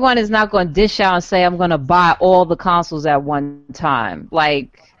 everyone is not going to dish out and say, I'm going to buy all the consoles at one time.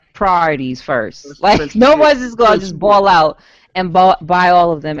 Like, priorities first. Like, no one's just going to just ball out and buy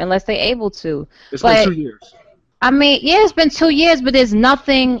all of them unless they're able to. It's But- been 2 years. I mean, yeah, it's been 2 years, but there's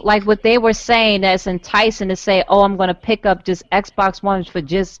nothing like what they were saying that's enticing to say, oh, I'm going to pick up just Xbox One for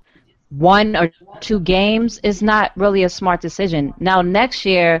just 1 or 2 games. It's not really a smart decision. Now, next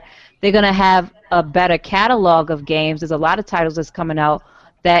year, they're going to have a better catalog of games. There's a lot of titles that's coming out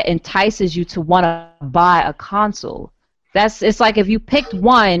that entices you to want to buy a console. It's like if you picked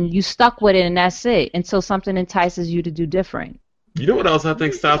one, you stuck with it, and that's it, until something entices you to do different. You know what else I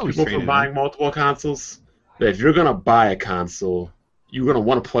think stops always people traded from buying multiple consoles? That if you're gonna buy a console, you're gonna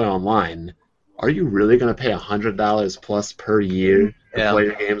want to play online. Are you really gonna pay $100 plus per year to Yeah. play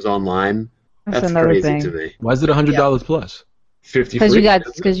your games online? That's another crazy thing. to me. Why is it $100 plus? 50 Because free?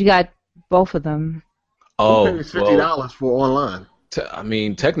 you got both of them. Oh, Who pays $50 well, for online? I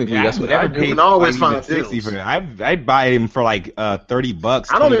mean, technically, Yeah, that's I've what never I paid do. You can always for like find even 60 deals. for that. I'd buy him for like $30.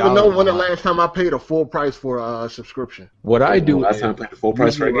 I don't even know $20 when the online. last time I paid a full price for a subscription. What I do Last is time I played the full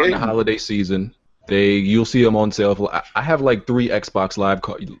price for a usually around the game. holiday season, you'll see them on sale. I have like 3 Xbox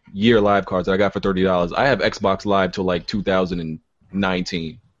year live cards that I got for $30. I have Xbox Live till like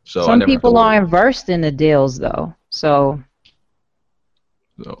 2019. So I Some never have to people worry. aren't versed in the deals, though. So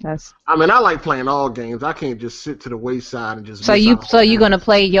that's I mean, I like playing all games. I can't just sit to the wayside and just. so miss you out. so you're gonna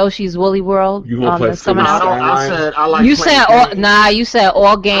play Yoshi's Woolly World? You gonna play that's coming Finish I, out? don't, I said I like. You playing said all. games. Nah, you said all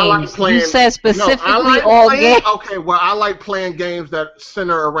I like games. playing, You said specifically no, I like all playing, games. Okay, well, I like playing games that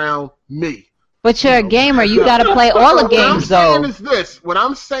center around me. But you're a gamer. You gotta play all the games though. What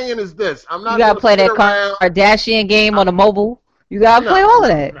I'm saying is this. I'm not. You gotta gonna play that sit around- Kardashian game on the mobile. You gotta play all of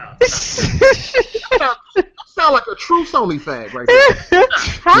that. Sound like a true Sony fag right there.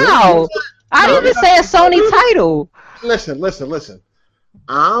 How? I didn't even say a Sony title. Listen.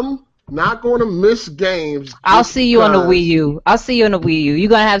 I'm not going to miss games. I'll just see you on the because- Wii U. I'll see you on the Wii U. You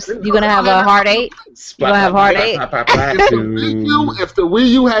gonna have a Heart 8? You gonna have Heart 8? If the Wii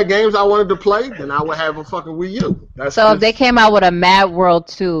U had games I wanted to play, then I would have a fucking Wii U. That's So if just- they came out with a Mad World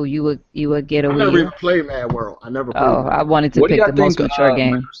 2, you would get a I Wii never U. even played Mad World. I never played. Oh, it. I wanted to What do pick y'all the most think mature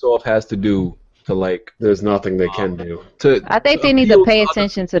game. Microsoft has to do to like There's nothing they can do. to? I think to they need to appeal pay other-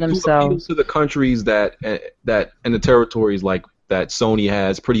 attention to to appeal themselves. to the countries that and the territories like that Sony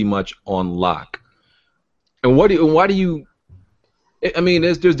has pretty much on lock. And why do you I mean,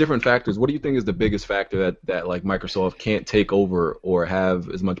 there's different factors. What do you think is the biggest factor that like Microsoft can't take over or have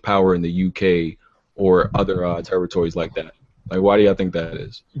as much power in the UK or other territories like that? Like, why do y'all think that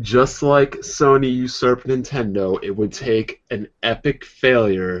is? Just like Sony usurped Nintendo, it would take an epic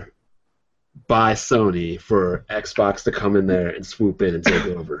failure by Sony for Xbox to come in there and swoop in and take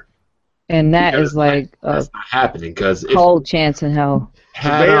over. And that Because is like a that's not happening because cold chance in hell.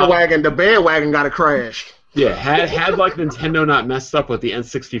 The bandwagon got to crash. Had like Nintendo not messed up with the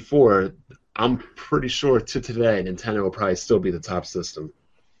N64, I'm pretty sure to today Nintendo will probably still be the top system.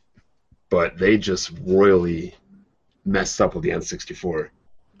 But they just royally messed up with the N64.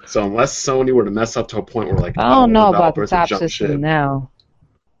 So unless Sony were to mess up to a point where like I don't know about the developers top jump system ship, now.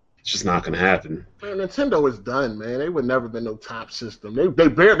 it's just not going to happen. Man, Nintendo is done, man. They would never been no top system.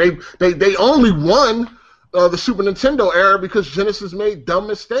 They only won the Super Nintendo era because Genesis made dumb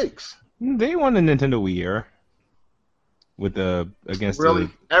mistakes. They won the Nintendo Wii era with against Really,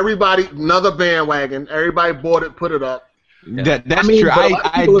 everybody, another bandwagon. Everybody bought it, put it up. That's I mean, true. but a lot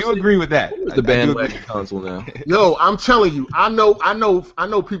of I people do agree with that. Who's the bandwagon console now? Yo, I'm telling you, I know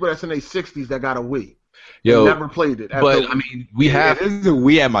people that's in their 60s that got a Wii. Yo, They never played it. but I mean, we have. This is a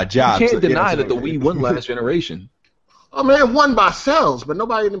Wii at my job. You so, can't deny yeah, that the Wii won last generation. Oh man, it won by sales, but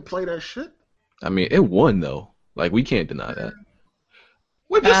nobody didn't play that shit. I mean, it won though. Like, we can't deny that.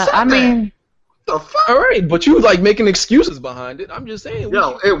 What just said I mean, that? The fuck? All right, but you like making excuses behind it. I'm just saying.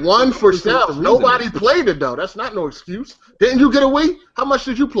 Yo, it won for sales. Nobody played it though. That's not no excuse. Didn't you get a Wii? How much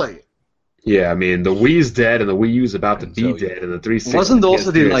did you play it? Yeah, I mean, the Wii's dead and the Wii U's about to I be tell you. dead, and the 360 Wasn't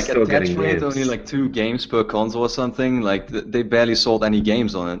also the PS2 is like still attach getting rate games. only like 2 games per console or something? Like they barely sold any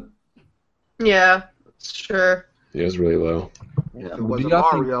games on it. Yeah, sure. Yeah, it was really low. Yeah. It wasn't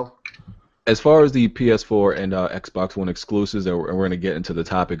y'all think- Mario. As far as the PS4 and Xbox One exclusives, and we're going to get into the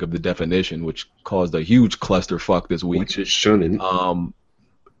topic of the definition, which caused a huge clusterfuck this week. Which it shouldn't.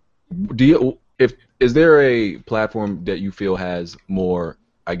 Is there a platform that you feel has more,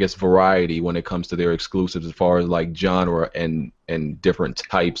 I guess, variety when it comes to their exclusives as far as like genre and different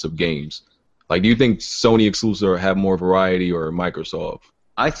types of games? Like, do you think Sony exclusives have more variety or Microsoft?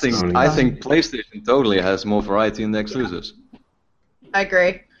 I think PlayStation totally has more variety in the exclusives. I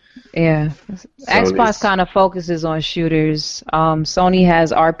agree. yeah. Sony's- Xbox kind of focuses on shooters. Sony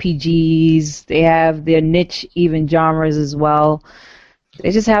has RPGs. They have their niche even genres as well. They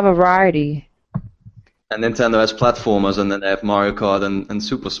just have a variety. And Nintendo has platformers, and then they have Mario Kart and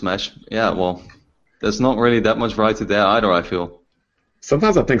Super Smash. Yeah, well, there's not really that much variety there either, I feel.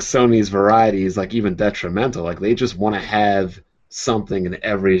 Sometimes I think Sony's variety is like even detrimental. Like they just want to have something in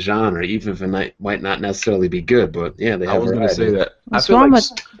every genre, even if it might not necessarily be good. But yeah, they I have was going to variety. say that. What's I feel wrong like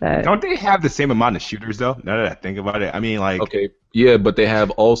with that? Don't they have the same amount of shooters though? Now that I think about it, I mean, like, okay, yeah, but they have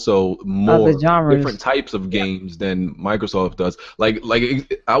also more Other genres. different types of games than Microsoft does. Like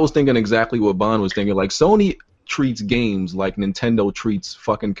I was thinking exactly what Bond was thinking. Like, Sony treats games like Nintendo treats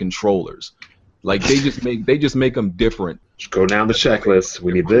fucking controllers. Like they just make them different. Just go down the checklist.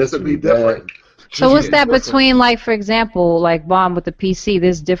 We need this. To We be need that. different. So what's that Different. between, like, for example, like Bomb with the PC,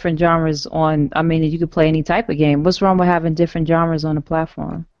 there's different genres on, I mean, you could play any type of game. What's wrong with having different genres on the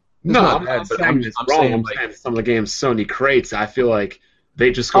platform? No, not I'm bad, not but saying I'm it's wrong. saying, I'm like- saying some of the games Sony creates, I feel like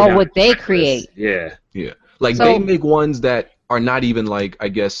they just go Oh, down what the they checklist. create. Yeah. Yeah. Like, So- they make ones that are not even, like, I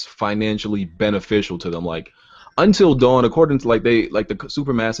guess, financially beneficial to them. Like, Until Dawn, according to, like, the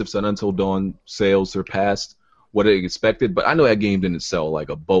Supermassive said Until Dawn sales surpassed what they expected, but I know that game didn't sell, like,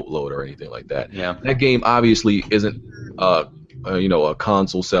 a boatload or anything like that. Yeah. That game obviously isn't, a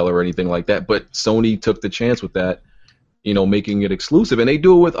console seller or anything like that, but Sony took the chance with that, making it exclusive, and they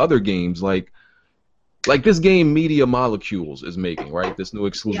do it with other games, like this game Media Molecules is making, right? This new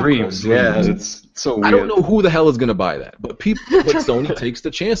exclusive. Dreams, yeah, it's so weird. I don't know who the hell is gonna buy that, but Sony takes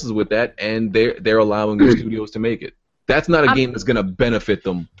the chances with that, and they're allowing the studios to make it. That's not a game that's gonna benefit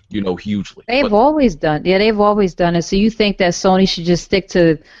them, hugely. They've But always done it. So you think that Sony should just stick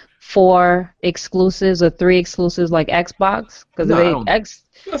to 4 exclusives or 3 exclusives like Xbox? Because No, I don't-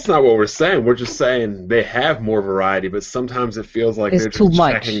 That's not what we're saying. We're just saying they have more variety, but sometimes it feels like It's they're too just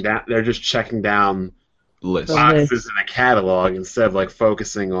much. checking down. They're just checking down list. So- boxes in a catalog instead of like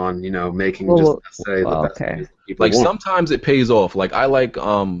focusing on making Well, just necessarily well, the best okay. games that people Like want. sometimes it pays off. Like I like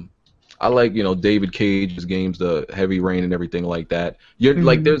David Cage's games, the Heavy Rain and everything like that. You're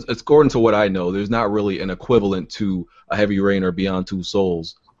like there's according to what I know, there's not really an equivalent to a Heavy Rain or Beyond Two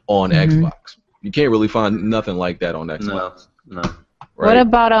Souls on Xbox. You can't really find nothing like that on Xbox. No. Right? What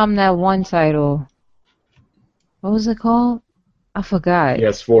about that one title? What was it called? I forgot.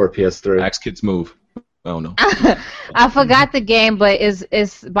 PS4, PS3. Axe Kids Move. I don't know. I forgot the game, but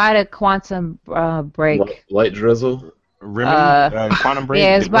it's by the Quantum Break. Light Drizzle. Remedy, Quantum Break.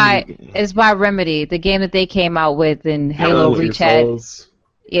 Yeah, Remedy- it's by Remedy, the game that they came out with, and Halo Halo Reach Souls.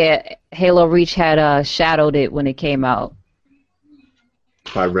 Halo Reach had shadowed it when it came out.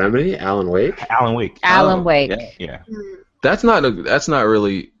 By Remedy, Alan Wake. Alan Wake. Alan Wake. Yeah. Yeah. That's not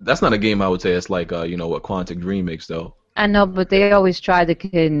a game I would say it's like what Quantic Dream makes though. I know, but they always tried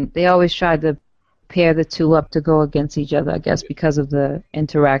to pair the two up to go against each other, I guess, because of the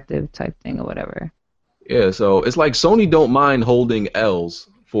interactive type thing or whatever. Yeah, so it's like Sony don't mind holding L's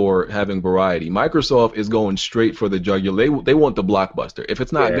for having variety. Microsoft is going straight for the jugular. They want the blockbuster. If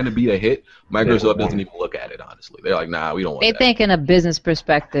it's not going to be a hit, Microsoft doesn't even look at it, honestly. They're like, nah, we don't want They that. think in a business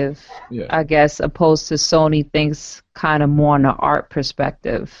perspective, Yeah. I guess, opposed to Sony thinks kind of more on the art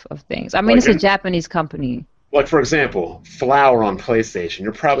perspective of things. I mean, Like it's a in- Japanese company. Like, for example, Flower on PlayStation.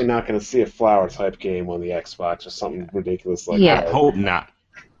 You're probably not going to see a Flower type game on the Xbox or something ridiculous like Yeah. that. Hope not.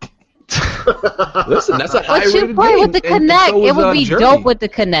 Listen, that's a But high you rated play game. with the and Kinect. so It is, would be Journey. dope with the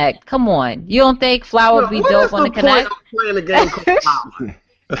Kinect. Come on. You don't think Flower would be What dope is on the point Kinect? of playing a game called Flower?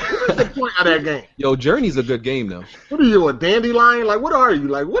 What's the point of that game? Yo, Journey's a good game though. What are you, a dandelion? Like, what are you?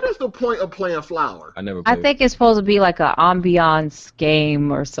 Like, what is the point of playing Flower? I never I played. think it's supposed to be like an ambiance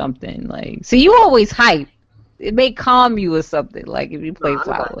game or something. Like, so you always hype. It may calm you or something. Like if you play Nah,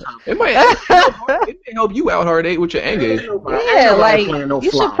 Flower. It might help you out, Hard 8, with your Ain't engage. nobody- ain't Yeah, nobody like playing no you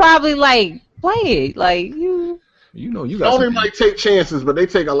Flower. should probably like play it. Like you. You know, you got Sony some. might take chances, but they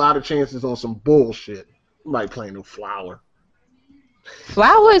take a lot of chances on some bullshit. Like playing no Flower.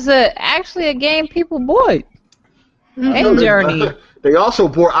 Flower is actually a game people bought. And Journey. They also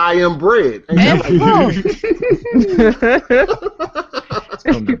bought I Am Bread. Ain't And that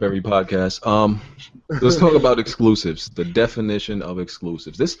Flow. Comes up every podcast. Let's talk about exclusives. The definition of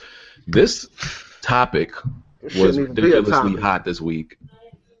exclusives. This topic It was shouldn't even be a ridiculously topic. hot this week.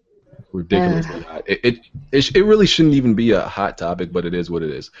 Ridiculously hot. It really shouldn't even be a hot topic, but it is what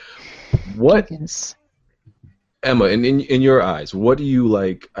it is. What, Yes. Emma, in your eyes, what do you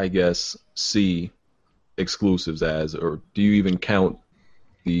like? I guess see exclusives as, or do you even count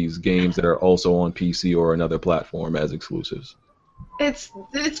these games that are also on PC or another platform as exclusives? It's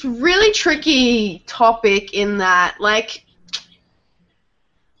really tricky topic in that, like,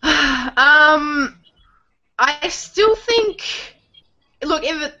 I still think, look,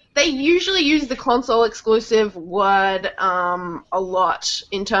 they usually use the console exclusive word a lot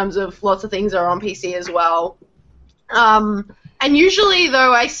in terms of lots of things are on PC as well. And usually,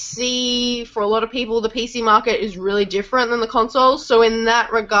 though, I see for a lot of people the PC market is really different than the console. So in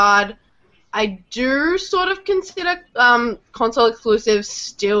that regard, I do sort of consider console exclusives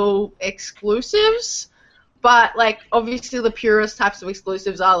still exclusives. But, like, obviously the purest types of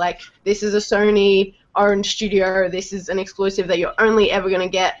exclusives are, like, this is a Sony-owned studio, this is an exclusive that you're only ever going to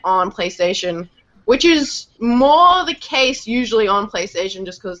get on PlayStation, which is more the case usually on PlayStation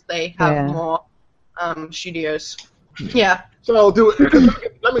just because they have more studios. Yeah. So,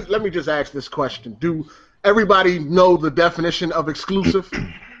 let me just ask this question: do everybody know the definition of exclusive?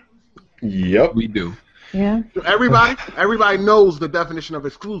 Yep. We do. Yeah. Everybody knows the definition of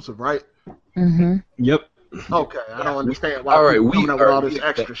exclusive, right? Mm-hmm. Yep. Okay, I don't understand why All right, people we coming up with all are. this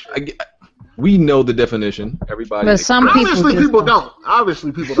extra shit. We know the definition. Everybody. But some people Obviously, just people don't.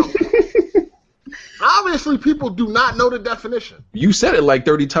 Obviously, people don't. Obviously, people do not know the definition, You said it like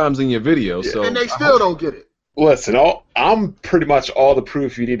 30 times in your video, so and they still don't get it. Listen, I'm pretty much all the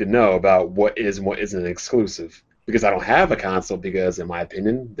proof you need to know about what is and what isn't exclusive. Because I don't have a console because, in my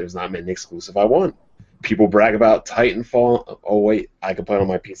opinion, there's not many exclusive I want. People brag about Titanfall. Oh, wait, I can play it on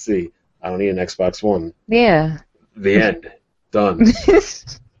my PC. I don't need an Xbox One. Yeah. The end. Done.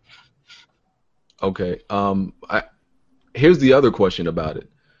 Okay. Here's the other question about it.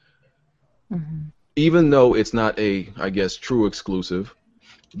 Mhm. Even though it's not a, I guess, true exclusive,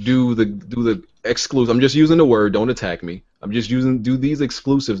 do the exclusive? I'm just using the word. Don't attack me. I'm just using. Do these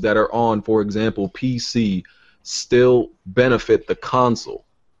exclusives that are on, for example, PC, still benefit the console?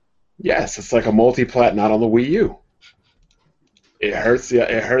 Yes, it's like a multi-plat not on the Wii U. It hurts the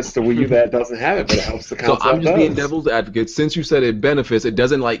Wii U that doesn't have it, but it helps the So console. I'm just that being does. devil's advocate. Since you said it benefits,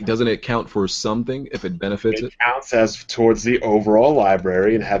 doesn't it count for something if it benefits it? It counts as towards the overall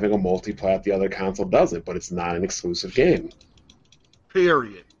library, and having a multi-plat, the other console doesn't, but it's not an exclusive game.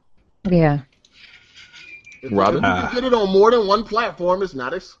 Period. Yeah. If Robin? you can get it on more than one platform, it's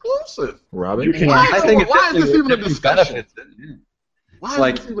not exclusive. Robin? You can. Why I think why is this even a discussion? benefits. Why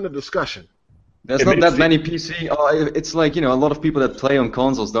like- is this even a discussion? There's It not makes that many PC. It's like, a lot of people that play on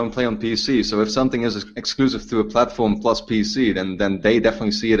consoles don't play on PC. So if something is exclusive to a platform plus PC, then they definitely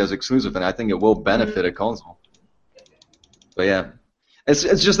see it as exclusive, and I think it will benefit a console. But yeah, It's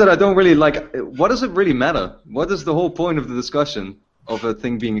just that I don't really like. What does it really matter? What is the whole point of the discussion of a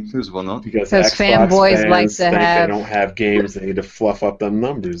thing being exclusive or not? Because Because Xbox fanboys fans like to think have- they don't have games. They need to fluff up them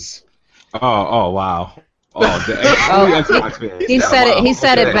numbers. Oh, wow. Oh, the Xbox fans. He said it. He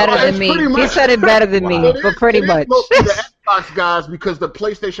said it Okay. better than It's me. pretty He much- said it better than me, Wow. but pretty It is much. mostly the Xbox guys because the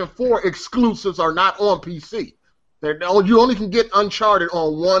PlayStation 4 exclusives are not on PC. You only can get Uncharted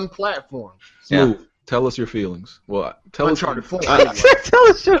on one platform. Smooth. Tell us your feelings. Well, tell Uncharted 4. Tell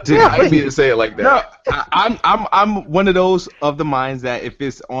us your us. I didn't mean feelings. to say it like that. No, I'm one of those of the minds that if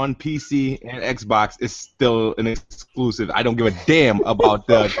it's on PC and Xbox, it's still an exclusive. I don't give a damn about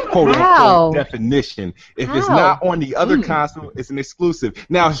the quote How? unquote definition. If it's How? not on the other console, it's an exclusive.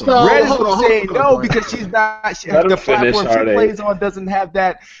 Now, So, Red is hold on, saying hold on, no Brian. because she's not. Let The him finish, platform she Artie. plays on doesn't have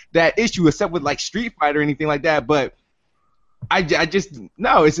that issue, except with like Street Fighter or anything like that. But I just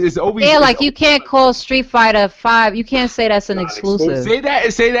no, it's always Yeah, it's like you can't call Street Fighter 5. You can't say that's an exclusive. Say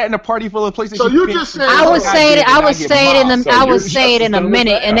that in a party full of PlayStation. So you fans. just said- I would say it. I would I get say it in mobbed. a. So I you're would say it in a just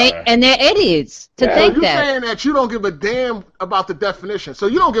minute, and they're idiots to Yeah. So think you're that. saying that you don't give a damn about the definition. So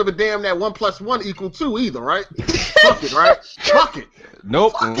you don't give a damn that 1 + 1 = 2 either, right? Fuck it, right? Fuck it.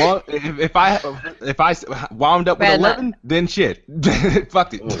 Nope. Well, if I wound up with Bad luck. 11, then shit.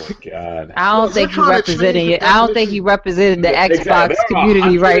 Fuck it. Oh my god. I don't Well, think they're you trying to representing change it. the I don't think you representing the Exactly. Xbox There are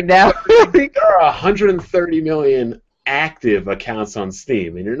community 100 right now. I think there are 130 million active accounts on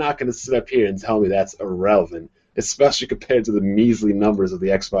Steam, and you're not going to sit up here and tell me that's irrelevant, especially compared to the measly numbers of the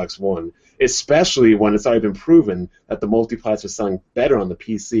Xbox One, especially when it's already been proven that the multiplats are selling better on the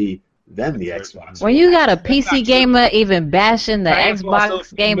PC than the Xbox. When you got a PC gamer even bashing the Titanfall Xbox sold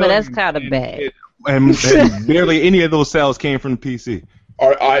gamer, that's millions, kind of bad. And barely any of those sales came from the PC.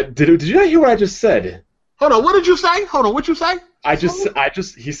 Did you not hear what I just said? Hold on, what did you say? Hold on, what you say?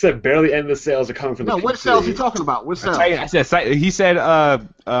 He said barely any of the sales are coming from the No, PC. what sales you talking about? What sales? I said he said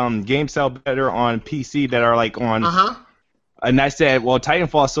games sell better on PC that are like on. And I said, well,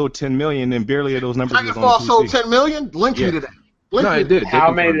 Titanfall sold 10 million, and barely of those numbers was on Titanfall the PC. sold 10 million? Link me to that. Link No, me it to did. that.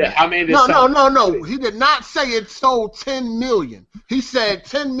 How many did it No, sell? no. He did not say it sold 10 million. He said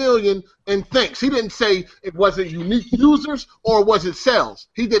 10 million in thinks. He didn't say it was it unique users or was it sales.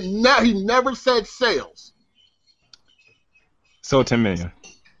 He did not. He never said sales. Sold 10 million.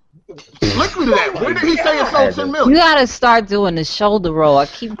 Link me to that. Where did he say it sold 10 You million? gotta start doing the shoulder roll. I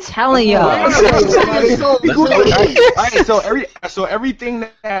keep telling y'all. Where did he say it sold 10 million? All right, so everything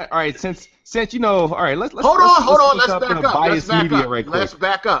that all right, since you know, all right, let's Hold on. look Let's up in back a up. biased media right quick. Let's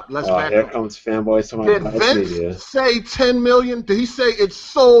back up. Let's Oh, back here up. comes fanboys to my Did biased media. Vince say 10 million? Did he say it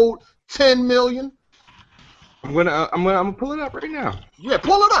sold 10 million? I'm gonna pull it up right now. Yeah,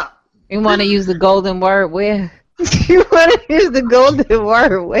 pull it up. You want to use the golden word? Where? You want to use the golden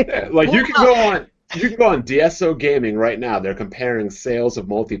word? Where? Yeah, like you can go on DSO Gaming right now. They're comparing sales of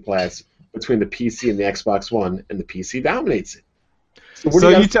multiplats between the PC and the Xbox One, and the PC dominates it. So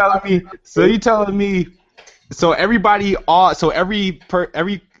you telling me? So everybody, every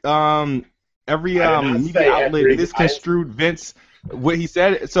not media say outlet every- misconstrued Vince what he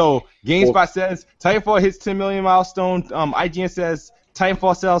said. So GameSpot says Titanfall hits 10 million milestone. IGN says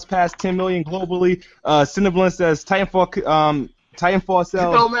Titanfall sales past 10 million globally. Cineblend says Titanfall It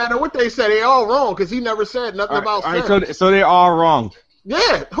sales. don't matter what they say. They all wrong because he never said nothing about All right, sales. so they're all wrong. Yeah,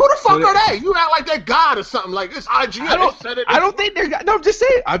 who the fuck So are they? You act like they're God or something. Like it's IGN. I don't think they're. No, I'm just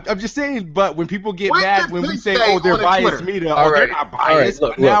saying. I'm just saying. But when people get What mad did when we Vince say, say "Oh, they're on the biased Twitter? media," All they're right, not all right. biased.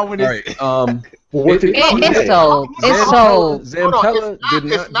 Look, But now look, when all it's right. What did he It's say? sold. It's sold. Zampella did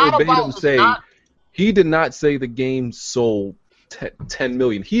it's not not verbatim about- it's say. not- He did not say the game sold 10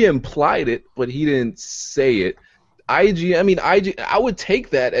 million. He implied it, but he didn't say it. IG. I would take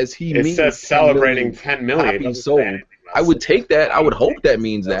that as he It means says 10 celebrating million 10 million. It copies doesn't sold. say anything about I would it. take that. I would hope that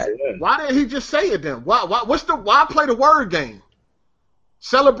means that. Why didn't he just say it then? Why play the word game?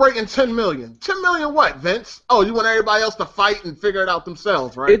 Celebrating 10 million. 10 million what, Vince? Oh, you want everybody else to fight and figure it out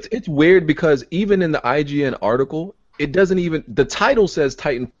themselves, right? It's weird because even in the IGN article, it doesn't even the title says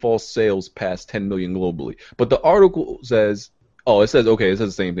Titanfall sales past 10 million globally, but the article says it says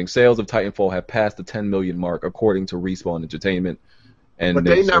the same thing. Sales of Titanfall have passed the 10 million mark according to Respawn Entertainment. And But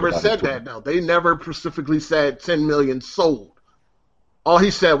they said never about it said too. that, though. They never specifically said 10 million sold. All he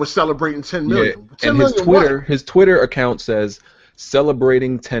said was celebrating 10 Yeah, million. 10 and his million His Twitter account says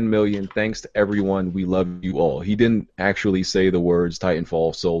celebrating 10 million. Thanks to everyone. We love you all. He didn't actually say the words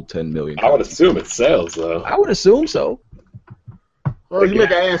Titanfall sold 10 million. I would assume it's sales, though. I would assume so. what? Well, you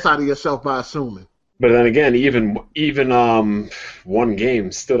make an ass out of yourself by assuming. But then again, even one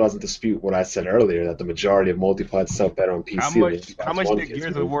game still doesn't dispute what I said earlier, that the majority of multiplats sell better on PC. How than much Xbox did One Gears kids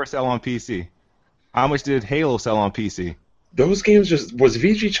of do. War sell on PC? How much did Halo sell on PC? those games was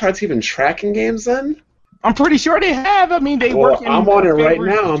VG Charts even tracking games then? I'm pretty sure they have. I mean, they work. I'm on it right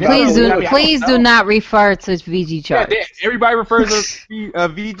now. Please do not refer to VG Charts. Yeah, everybody refers to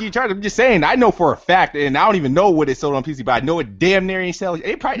VG Charts. I'm just saying. I know for a fact, and I don't even know what it sold on PC, but I know it damn near ain't selling.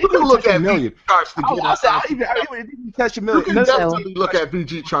 It probably You can look at million. VG charts to get I even touch a You million. can definitely look at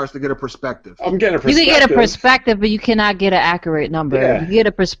VG charts to get a perspective. I'm getting a You perspective. can get a perspective, but you cannot get an accurate number. Yeah. You get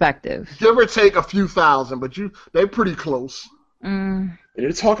a perspective. Give or take a few thousand, but they're pretty close. Mm. And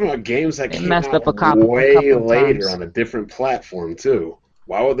you're talking about games that They came messed out up a couple later times. on a different platform too.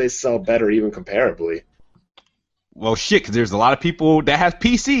 Why would they sell better even comparably? Well, shit, because there's a lot of people that have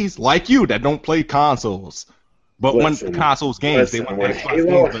PCs like you that don't play consoles. But Listen, when consoles games, Listen, they when want Xbox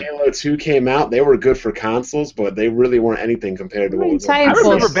Halo games. and Halo 2 came out, they were good for consoles, but they really weren't anything compared to what was on I I Bullshit.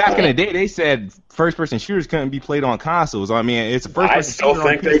 remember back in the day, they said first-person shooters couldn't be played on consoles. I mean, it's a first-person I still shooter on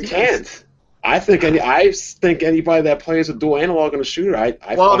think they PCs. can't. I think anybody that plays a dual analog in a shooter, Well,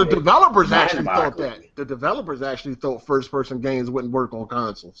 the find it developers actually thought mind-boggling. that. The developers actually thought first-person games wouldn't work on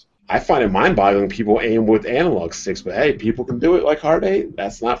consoles. I find it mind-boggling people aim with analog sticks, but hey, people can do it like Hard 8.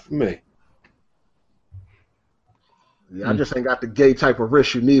 That's not for me. Yeah, I just ain't got the gay type of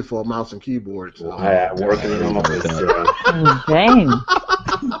wrist you need for a mouse and keyboard. So. I work in an office. Dang.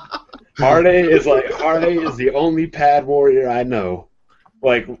 Hard 8 is the only pad warrior I know.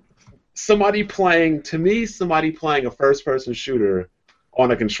 Like somebody playing a first-person shooter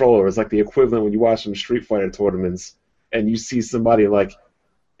on a controller is like the equivalent when you watch some Street Fighter tournaments and you see somebody like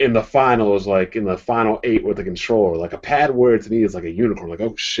in the finals, like in the final 8 with a controller. Like a pad warrior to me is like a unicorn. Like,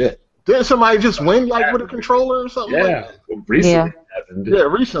 oh shit. Didn't somebody just win like with a controller or something? Yeah, Like recently it happened. that? Yeah,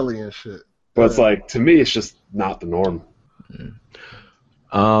 recently and shit. But it's like to me, it's just not the norm.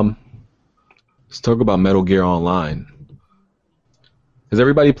 Let's talk about Metal Gear Online. Has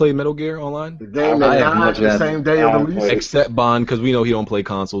everybody played Metal Gear Online? The game I that have died not the yet. same day I of haven't release. played. Except Bond, because we know he don't play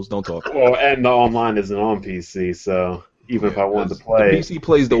consoles. Don't talk. Well, and the online isn't on PC, so even if I wanted to The play, PC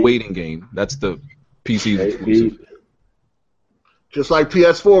plays the waiting game. That's the PC exclusive. Just like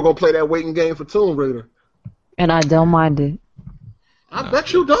PS4 gonna play that waiting game for Tomb Raider. And I don't mind it. I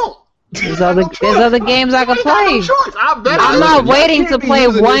bet you don't. There's other games I can You ain't got play. no choice. I bet I'm you not don't. waiting to can't be play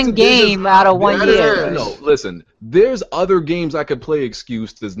using one this- game out of 1 Yeah, year. it is. No, listen. There's other games I could play.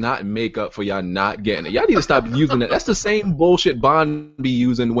 Excuse does not make up for y'all not getting it. Y'all need to stop using that. That's the same bullshit Bond be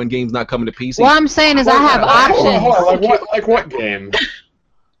using when games not coming to PC. What I'm saying is I have options. Like what game?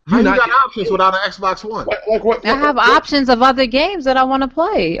 How you not got get- options without an Xbox One? Like what? I have options of other games that I want to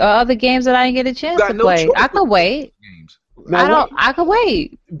play, or other games that I didn't get a chance got to no play. choice. I could wait. games. Now, I could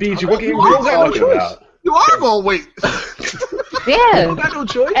wait. BG, what game You are you don't got no talking choice. about? You are gonna wait. Yeah. Got no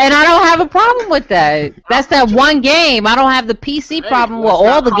choice. And I don't have a problem with that. That's that one game. I don't have the PC problem with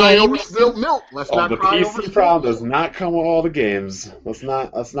all the games. Spilled milk. Let's Oh, not the cry over PC spilled problem milk. does not come with all the games. Let's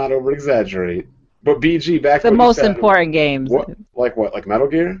not over exaggerate. But BG, back to The what you most said. important games. What? Like Metal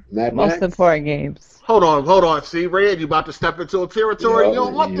Gear? Mad Most Max? important games. Hold on. See, Red, you about to step into a territory. You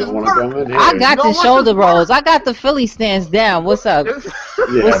don't want you this don't want to work. come in here. I got You the know what? shoulder rolls. I got the Philly stance down. What's up?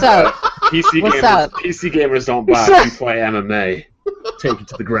 Yeah, What's up? but PC What's gamers, up? PC gamers don't buy. What's up? You play MMA. Take it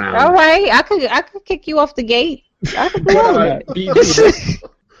to the ground. All right, I could kick you off the gate. I could do all that. BG,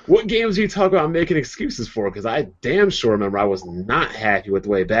 what games are you talking about making excuses for? Because I damn sure remember I was not happy with the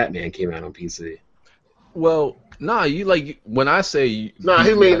way Batman came out on PC. Well, nah. You like when I say Nah, he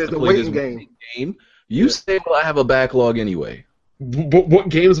you mean have it's to a play waiting this game. You say, well, I have a backlog anyway. What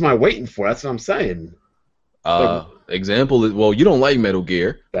games am I waiting for? That's what I'm saying. Example is, well, you don't like Metal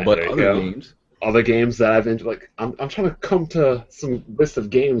Gear, There but you other go. games. Other games that I've enjoyed, like I'm trying to come to some list of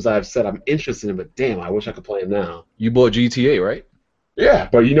games I've said I'm interested in, but damn, I wish I could play them now. You bought GTA, right? Yeah,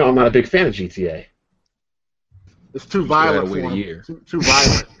 but you know I'm not a big fan of GTA. It's too You still gotta violent for wait a him. year. Too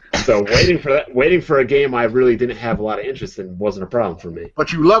violent. So waiting for a game I really didn't have a lot of interest in wasn't a problem for me.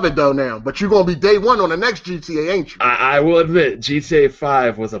 But you love it though now. But you're gonna be day one on the next GTA, ain't you? I will admit, GTA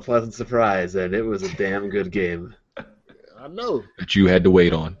 5 was a pleasant surprise, and it was a damn good game. I know. That you had to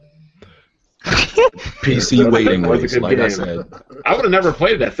wait on. PC waiting It was a race, good like I game. said. I would have never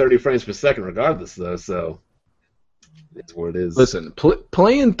played it at 30 frames per second regardless, though, so it's what it is. Listen,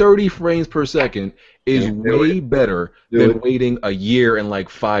 playing 30 frames per second is Yeah, do way better Do than it. waiting a year and like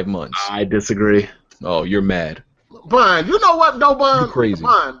 5 months. I disagree. Oh, you're mad. Bond, you know what though, Bond? You crazy.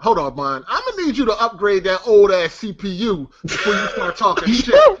 Bond, hold on, Bond. I'm gonna need you to upgrade that old ass CPU before you start talking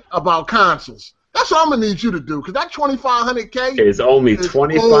shit about consoles. That's what I'm gonna need you to do, cause that 2500K. It is only It's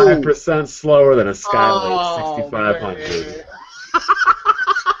 25% slower than a Skylake Oh, 6500. man.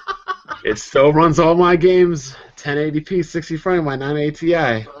 It still runs all my games 1080p 60 frame by 980 Ti.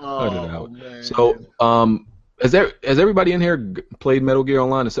 Oh, Cut it out. man. So, Has everybody in here played Metal Gear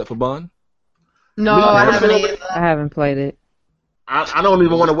Online except for Bond? No, Yeah, I haven't absolutely. either. I haven't played it. I don't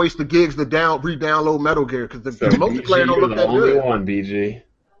even want to waste the gigs to re-download Metal Gear because the So multiplayer BG, don't you're look the that only good. one, BG.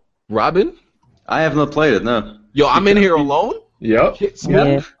 Robin? I have not played it. No. Yo, I'm in here alone? Yep.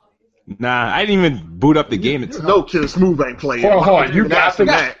 Yeah. Nah, I didn't even boot up the game itself. No, Kid Smooth ain't played. Hold on, Why hold would on, you even got ask him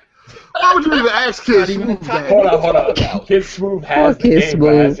the- that? Why would you even ask Kid Smooth that? Hold on. Kid Smooth has the Kid game, Smooth.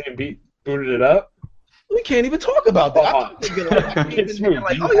 but hasn't booted it up. We can't even talk about that. Hold on. Kid Smooth,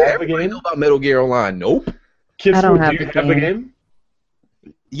 Like, do you oh yeah, have the everybody game? know about Metal Gear Online. Nope. Kid I don't Smooth, have do you the have the game. game?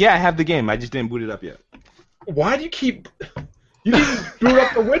 Yeah, I have the game. I just didn't boot it up yet. Why do you keep... You didn't boot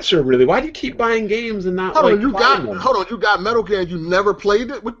up The Witcher, really. Why do you keep buying games and not, Hold like, on, you buying them? got Metal Gear and you never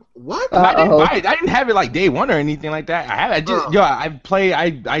played it? What? I didn't Uh-oh. buy it. I didn't have it like day one or anything like that.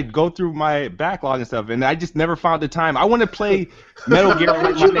 I go through my backlog and stuff, and I just never found the time. I want to play Metal Gear on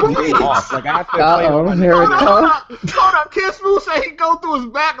my next day off. Like I have to play it on my Here we Hold go. Hold up, Kid Smooth said he'd go through his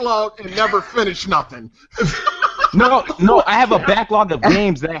backlog and never finish nothing. No, I have a backlog of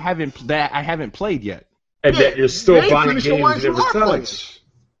games that I haven't played yet. And Yeah, that you're still you ain't buying finished the games ones you every are time. playing.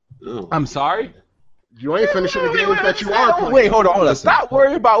 Oh. I'm sorry. You ain't finishing the games that you are playing. Wait, hold on. Stop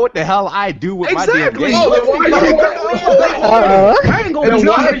worrying about what the hell I do with my damn Exactly. game. Oh, then why are you- I ain't gonna And do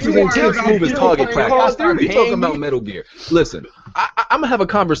why nothing are to you the worried Kid about Smooth is people target playing practice. Call of I started Duty? talking about Metal Gear. Listen, I'm gonna have a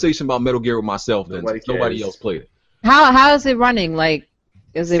conversation about Metal Gear with myself then. Nobody Since nobody cares. else played it. How is it running? Like,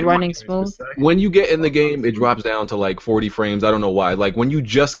 is it running smooth? When you get in the game, it drops down to like 40 frames. I don't know why. Like when you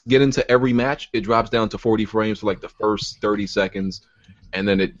just get into every match, it drops down to 40 frames for like the first 30 seconds, and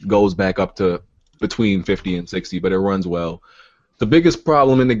then it goes back up to between 50 and 60. But it runs well. The biggest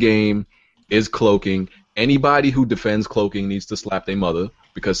problem in the game is cloaking. Anybody who defends cloaking needs to slap their mother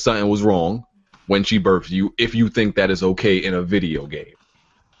because something was wrong when she birthed you. If you think that is okay in a video game,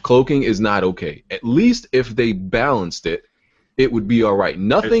 cloaking is not okay. At least if they balanced it, it would be all right.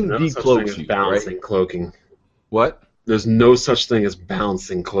 Nothing There's no such thing decloaks as you, balancing right? cloaking. What? There's no such thing as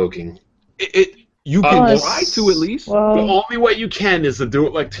balancing cloaking. You can Oh, try to at least. The Well, only way you can is to do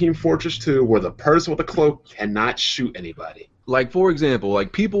it like Team Fortress 2, where the person with the cloak cannot shoot anybody. Like for example,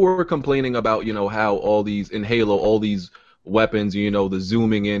 like people were complaining about, you know, how all these in Halo, all these weapons, you know, the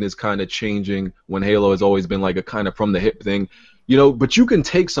zooming in is kind of changing when Halo has always been like a kind of from the hip thing, you know, but you can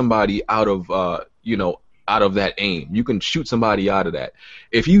take somebody out of, you know, out of that aim. You can shoot somebody out of that.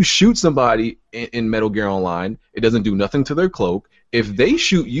 If you shoot somebody in Metal Gear Online, it doesn't do nothing to their cloak. If they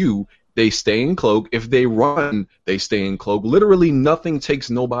shoot you, they stay in cloak. If they run, they stay in cloak. Literally nothing takes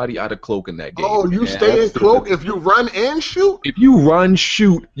nobody out of cloak in that game. Oh, you And stay in that's the- cloak if you run and shoot? If you run,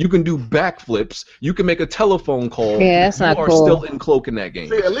 shoot, you can do backflips. You can make a telephone call. Yeah, that's you not are cool. still in cloak in that game.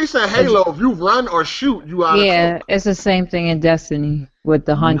 See, at least in Halo, if you run or shoot, you out of yeah, cloak. it's the same thing in Destiny with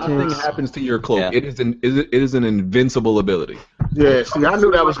the Nothing hunters. happens to your cloak. Yeah. It is an invincible ability. Yeah, see, I knew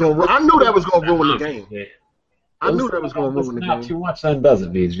that was gonna ruin the game. Yeah. I knew that was gonna ruin the Not game. too much, then does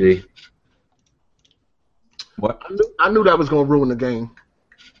it, BG? What? I knew that was gonna ruin the game.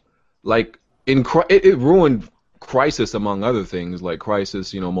 Like it ruined Crysis among other things, like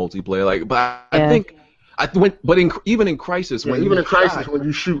Crysis, you know, multiplayer. Like, but I Yeah. think even in Crysis, Yeah, when even you in Crisis, die, when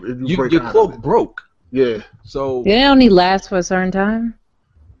you shoot, you break your out of cloak it. broke. Yeah. So Did it only last for a certain time?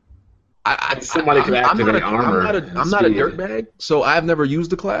 Somebody could activate armor. I'm not a Speed. dirtbag, so I've never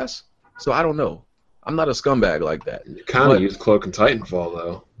used the class, so I don't know. I'm not a scumbag like that. You kind But- of use Cloak and Titanfall,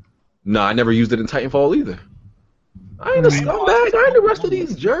 though. No, I never used it in Titanfall either. I ain't a scumbag. I ain't the rest of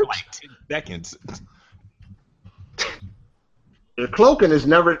these jerks. Like 10 seconds. Yeah, cloaking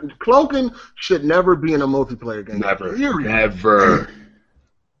should never be in a multiplayer game. Never. Period. Never.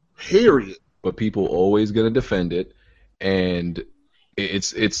 Period. But people always gonna defend it, and it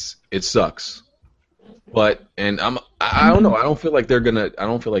sucks. But I don't know. I don't feel like they're gonna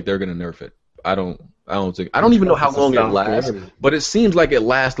nerf it. I don't even know how long it lasts. But it seems like it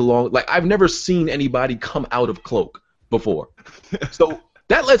lasts a long. Like I've never seen anybody come out of cloak before, so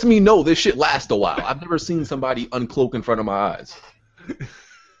that lets me know this shit lasts a while. I've never seen somebody uncloak in front of my eyes.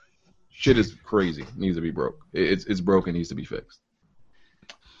 Shit is crazy. It needs to be broke. It's broken. Needs to be fixed.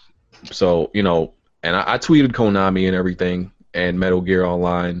 So you know, and I tweeted Konami and everything and Metal Gear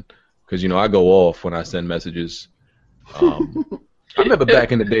Online because you know I go off when I send messages. I remember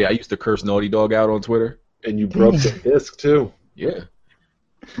back in the day I used to curse Naughty Dog out on Twitter. And you broke the disc, too. Yeah,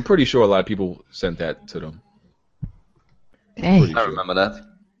 I'm pretty sure a lot of people sent that to them. Dang. Pretty I sure. remember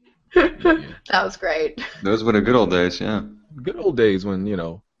that. That was great. Those were the good old days, yeah. Good old days when you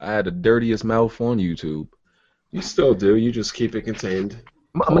know I had the dirtiest mouth on YouTube. You still do. You just keep it contained.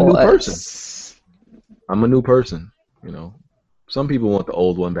 I'm a new person. I'm a new person. You know, some people want the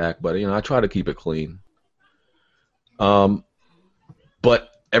old one back, but you know I try to keep it clean. But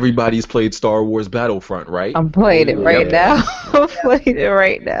everybody's played Star Wars Battlefront, right? I'm playing it right now. I'm playing it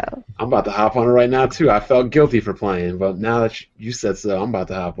right now. I'm about to hop on it right now too. I felt guilty for playing, but now that you said so, I'm about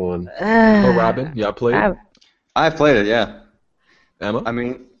to hop on. Oh, Robin, y'all played it? I've played it, yeah. Emma, I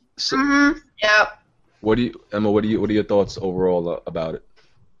mean, so, Yeah. Emma, what are your thoughts overall about it?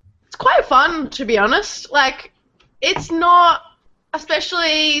 It's quite fun, to be honest. Like, it's not,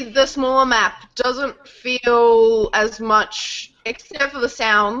 especially the smaller map, doesn't feel as much, except for the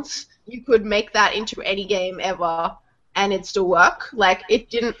sounds. You could make that into any game ever, and it'd still work. Like, it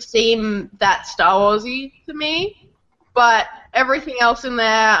didn't seem that Star Warsy to me, but everything else in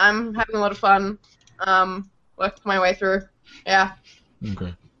there, I'm having a lot of fun. Worked my way through. Yeah.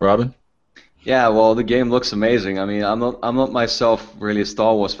 Okay. Robin? yeah, well, the game looks amazing. I mean, I'm not myself really a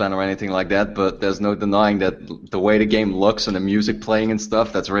Star Wars fan or anything like that, but there's no denying that the way the game looks and the music playing and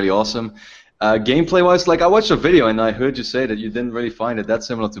stuff, that's really awesome. Gameplay-wise, like I watched a video and I heard you say that you didn't really find it that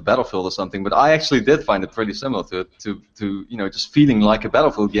similar to Battlefield or something, but I actually did find it pretty similar to you know, just feeling like a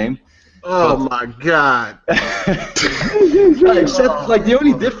Battlefield game. Oh my god. Except, like, the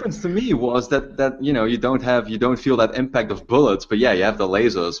only difference to me was that you know, you don't feel that impact of bullets, but yeah, you have the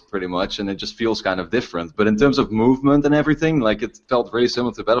lasers pretty much, and it just feels kind of different. But in terms of movement and everything, like, it felt very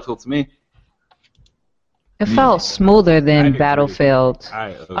similar to Battlefield to me. It felt smoother I than agree. Battlefield. I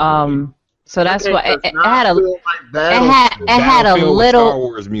agree. So that's That why game it does not had a feel like it Battlefield. had a Battlefield with little. Star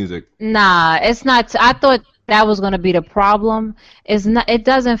Wars music. Nah, it's not. I thought that was going to be the problem. It's not. It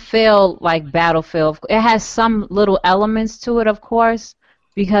doesn't feel like Battlefield. It has some little elements to it, of course,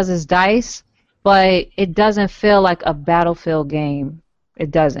 because it's DICE, but it doesn't feel like a Battlefield game.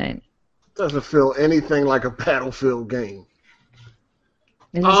 It doesn't. Doesn't feel anything like a Battlefield game.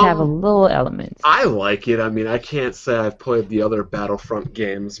 They just have a little elements. I like it. I mean, I can't say I've played the other Battlefront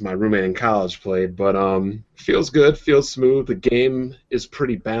games my roommate in college played, but feels good, feels smooth. The game is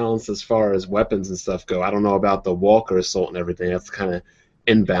pretty balanced as far as weapons and stuff go. I don't know about the Walker Assault and everything. That's kind of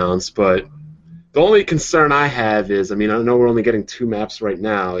imbalanced, but the only concern I have is, I mean, I know we're only getting 2 maps right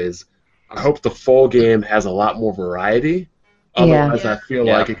now, is I hope the fall game has a lot more variety. Otherwise, I feel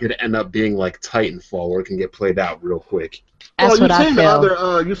like it could end up being like Titanfall, where it can get played out real quick. That's what I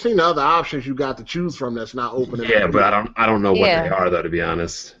feel. You've seen the other options you got to choose from that's not open. Yeah, but I don't know what they are though, to be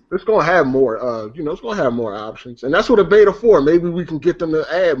honest. It's gonna have more. It's gonna have more options, and that's what a beta for. Maybe we can get them to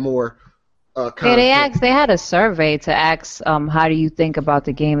add more. Content. They had a survey to ask how do you think about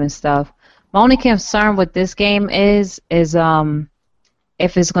the game and stuff. My only concern with this game is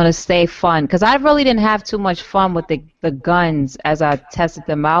if it's going to stay fun, because I really didn't have too much fun with the guns as I tested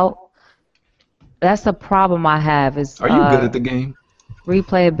them out. That's the problem I have. Is Are you good at the game?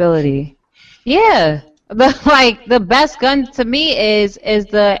 replayability? Yeah, the best gun to me is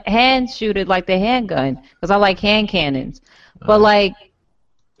the hand shooter, like the handgun, because I like hand cannons. But like,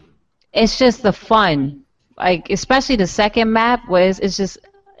 it's just the fun, like especially the second map, where it's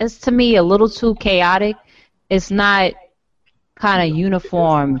to me a little too chaotic. It's not kind of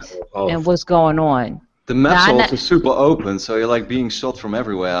uniformed in what's going on. The maps are also super open, so you're like being shot from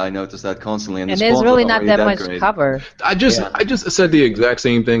everywhere. I noticed that constantly. And there's really not that much cover. I just said the exact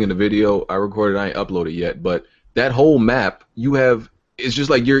same thing in the video I recorded. I ain't uploaded yet, but that whole map it's just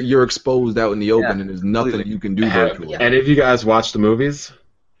like you're exposed out in the open, and there's nothing you can do virtually. And if you guys watch the movies,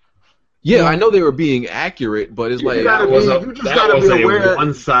 I know they were being accurate, but it's like that was a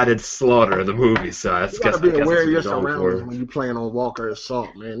one-sided slaughter of the movie. So that's you gotta be aware of your surroundings when you're playing on Walker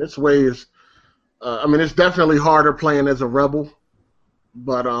Assault, man. This way is. I mean, it's definitely harder playing as a rebel,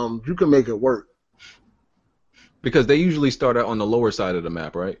 but you can make it work. Because they usually start out on the lower side of the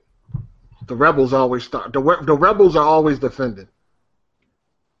map, right? The rebels always start. The rebels are always defending.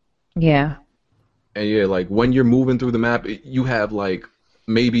 Yeah. And like when you're moving through the map, you have like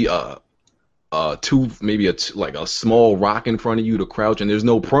maybe a small rock in front of you to crouch, and there's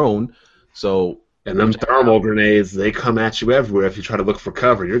no prone, so. And them thermal grenades, they come at you everywhere. If you try to look for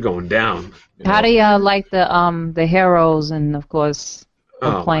cover, you're going down. How do y'all like the heroes and of course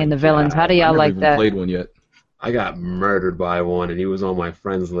playing the villains? How do y'all like that? I haven't played one yet. I got murdered by one, and he was on my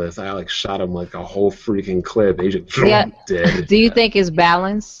friends list. I like shot him like a whole freaking clip. He just dead. Do you think it's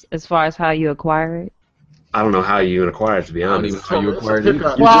balanced as far as how you acquire it? I don't know how you acquire it, to be honest. How you acquire it?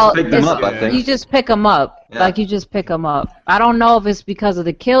 Well, you just pick them up, I think. You just pick them up. Yeah. Like, you just pick them up. I don't know if it's because of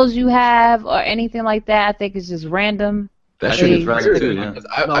the kills you have or anything like that. I think it's just random. That shit is random, too. Yeah.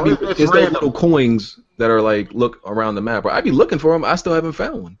 I mean, it's those little coins that are, like, look around the map. I'd be looking for them. I still haven't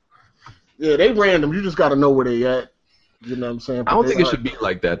found one. Yeah, they random. You just got to know where they at. You know what I'm saying? I don't think it should be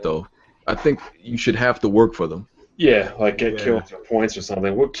like that, though. I think you should have to work for them. Yeah, like get killed for points or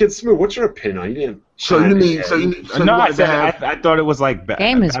something. What, Kid Smooth, what's your opinion on it? You didn't. So you need. So you No, I wanted to said have- I thought it was like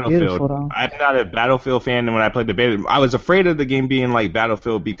Game is Battlefield. beautiful, though. I'm not a Battlefield fan, and when I played the beta, I was afraid of the game being like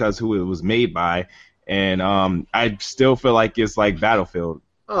Battlefield because who it was made by, and I still feel like it's like Battlefield.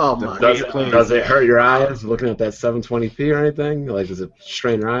 Oh my Does god. does it hurt your eyes looking at that 720p or anything? Like, does it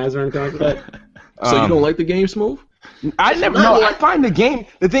strain your eyes or anything like that? So you don't like the game, Smooth? I never not know. like- I find the game.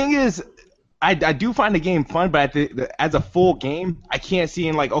 The thing is, I do find the game fun, but as a full game, I can't see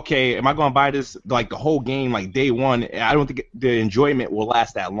in like, okay, am I going to buy this like the whole game like day one? I don't think the enjoyment will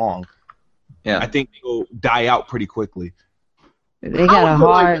last that long. Yeah. I think it will die out pretty quickly. They got a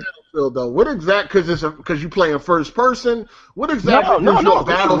hard. Battlefield though. What exact? Because you play in first person. What exactly No, gives no, you a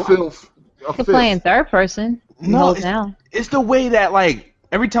Battlefield? You can play in third person. No, Hold it's- down. It's the way that like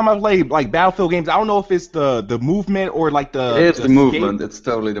every time I play like Battlefield games, I don't know if it's the movement or like the. It's the escape. movement. It's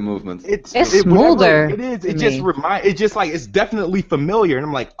totally the movement. It's whatever smoother It is. to It just me. It's just like it's definitely familiar, and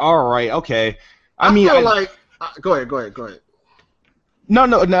I'm like, all right, okay. I feel like. Go ahead. No.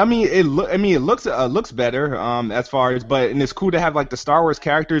 I mean, it looks better. As far as, and it's cool to have like the Star Wars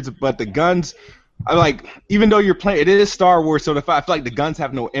characters, but the guns. I like, even though you're playing, it is Star Wars, so I feel like the guns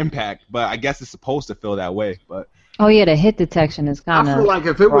have no impact. But I guess it's supposed to feel that way. But Oh yeah, the hit detection is I kind feel of. like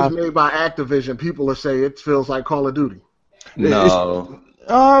if it was made by Activision, people would say it feels like Call of Duty. No.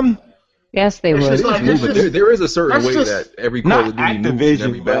 Yes, they It's would. just like- Movement. There is a certain that's way just- that every Call not of Duty moves, and Activision,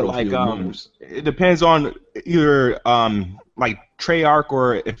 every but Battlefield like moves. it depends on either like Treyarch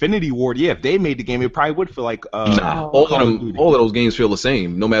or Infinity Ward. Yeah, if they made the game, it probably would feel like Nah, all Call of of them, Duty. all of those games feel the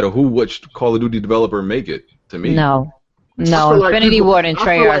same, no matter which Call of Duty developer make it. To me, No, I feel like Infinity people- Ward and I feel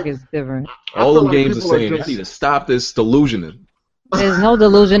Treyarch like- is different. I all feel them like games are people are saying just- you need to stop this delusioning. There's no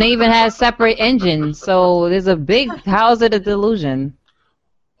delusion. They even have separate engines, so there's a big. How is it a delusion?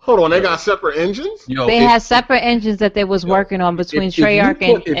 Hold on, they got separate engines? Yo, They if- had separate engines that they was working on between if you Treyarch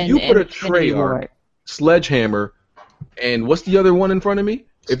put- if and you put a Infinity Treyarch- Ward. Sledgehammer, and what's the other one in front of me?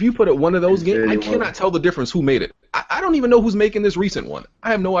 If you put it one of those games, I Infinity Ward. cannot tell the difference who made it. I don't even know who's making this recent one.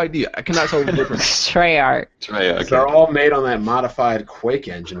 I have no idea. I cannot tell the difference. Treyarch. Right, okay. They're all made on that modified Quake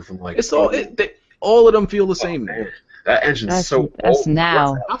engine from like. It's all all of them feel the same. Man, that engine's That's so that's old.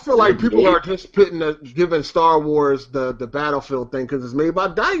 now. I feel like people are just giving Star Wars the Battlefield thing because it's made by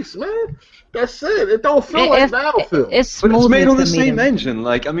DICE, man. That's it. It don't feel like Battlefield. It's But smoother it's made on to the me same than- engine.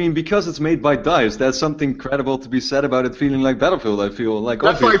 Like, I mean, because it's made by DICE, there's something credible to be said about it feeling like Battlefield, I feel. Like,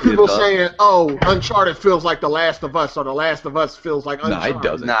 That's like obviously people it does. saying, "Oh, Uncharted feels like The Last of Us," or "The Last of Us feels like Nah, Uncharted." it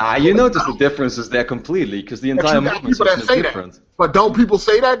doesn't. Nah, you notice the differences there completely, because the But entire you got movement people that system say is that. different. But don't people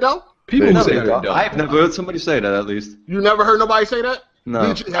say that though? People No, say that. dumb. I've never heard somebody say that, at least. You never heard nobody say that? No.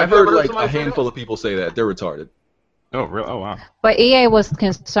 Did you- have I've you heard ever like somebody a say that? handful of people say that they're retarded. Oh, real? Oh, wow. But EA was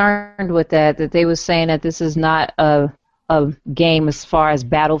concerned with that they was saying that this is not a game as far as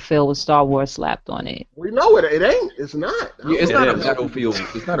Battlefield with Star Wars slapped on it. We know it. It ain't. It's not. Yeah, it's It not a is. Battlefield.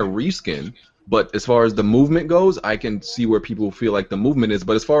 It's not a reskin. But as far as the movement goes, I can see where people feel like the movement is.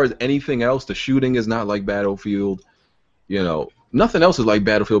 But as far as anything else, the shooting is not like Battlefield. You know, nothing else is like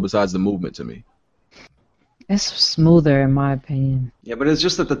Battlefield besides the movement to me. It's smoother in my opinion. Yeah, but it's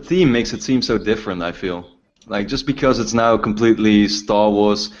just that the theme makes it seem so different, I feel. Like, just because it's now completely Star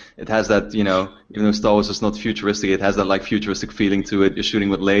Wars, it has that, you know, even though Star Wars is not futuristic, it has that, like, futuristic feeling to it. You're shooting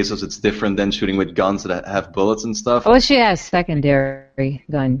with lasers, it's different than shooting with guns that have bullets and stuff. I wish you had a secondary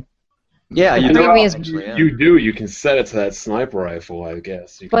gun. Yeah, you The do. previous- Actually, yeah. You do. You can set it to that sniper rifle, I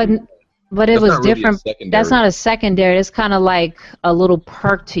guess. You can But it That's was not really a different. secondary. That's not a secondary. It's kind of like a little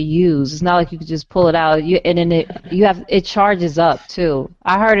perk to use. It's not like you could just pull it out. And then it charges up too.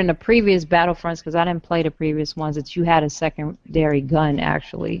 I heard in the previous Battlefronts, because I didn't play the previous ones, that you had a secondary gun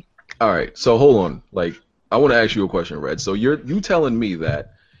actually. All right, so hold on. Like, I want to ask you a question, Red. So you telling me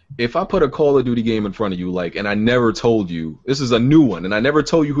that if I put a Call of Duty game in front of you, like, and I never told you this is a new one, and I never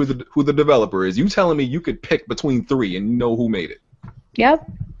told you who the developer is, you telling me you could pick between 3 and you know who made it? Yep.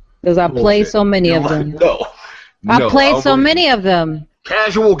 Because I played Bullshit. so many of them. No. I No, played don't so believe many of them.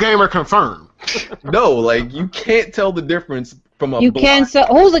 Casual gamer confirmed. No, like you can't tell the difference from a You block. can. So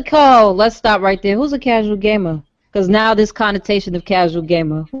who's a call? Let's stop right there. Who's a casual gamer? Because now this connotation of casual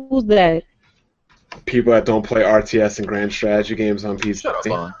gamer. Who's that? people that don't play RTS and grand strategy games on PC. Shut up,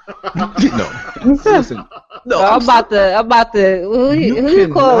 Vaughn. No. Listen. No, I'm about to. Who you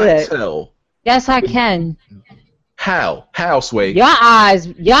cannot call that? tell. Yes, I can. How, Sway? Your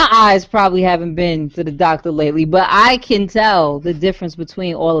eyes probably haven't been to the doctor lately, but I can tell the difference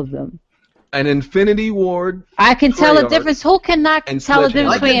between all of them. An Infinity Ward. I can tell the Treyarch difference. Who cannot and tell the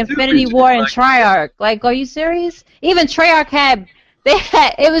Sledgehammer. difference between I can too, Infinity because War and like- Treyarch? Like, are you serious? Even Treyarch had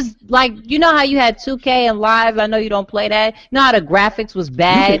It was like, you know how you had 2K and Live? I know you don't play that. You know how the graphics was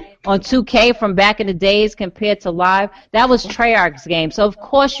bad on 2K from back in the days compared to Live? That was Treyarch's game. So, of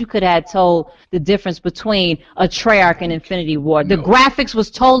course, you could have told the difference between a Treyarch and Infinity Ward. The graphics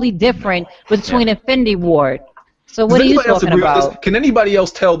was totally different between Infinity Ward. So what are you talking about? Can anybody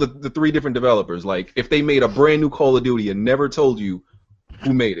else tell the three different developers, like, if they made a brand new Call of Duty and never told you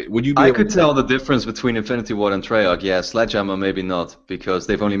who made it? Would you be I able could to tell the difference between Infinity Ward and Treyarch. Yeah, Sledgehammer maybe not, because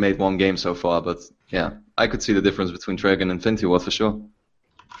they've only made one game so far. But yeah, I could see the difference between Treyarch and Infinity Ward for sure.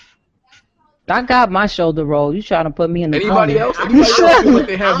 I got my shoulder roll. You trying to put me in the Anybody corner. else? Anybody else feel like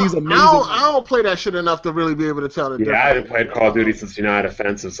they have these amazing? I don't play that shit enough to really be able to tell the difference. Yeah, I haven't played Call of Duty since United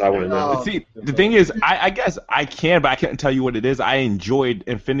Offensive, so I wouldn't know. See, the thing is, I guess I can, but I can't tell you what it is. I enjoyed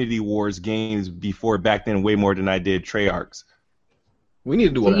Infinity Wars games before back then way more than I did Treyarch's. We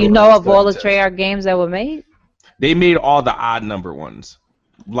need to do. You know of all the Treyarch games that were made? They made all the odd number ones.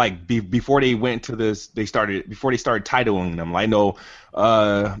 Like before they went to this, before they started titling them. I know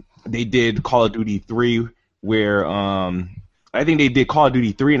they did Call of Duty 3, where I think they did Call of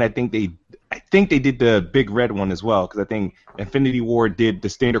Duty 3, and I think they did the Big Red one as well, because I think Infinity Ward did the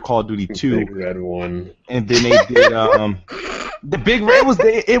standard Call of Duty 2. Big Red one. And then they did the Big Red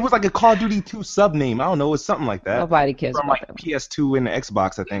it was like a Call of Duty 2 sub name. I don't know, it was something like that. Nobody cares From about like that. PS2 and the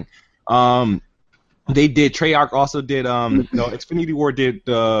Xbox, I think. They did. Treyarch also did. Xfinity Ward did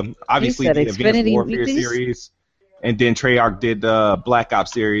obviously said the Advanced Xfinity Warfare VPs? series, and then Treyarch did Black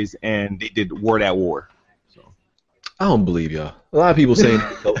Ops series, and they did Word at War. I don't believe y'all. A lot of people saying,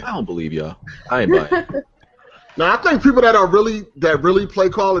 I don't believe y'all. I ain't buying it. Now I think people that really play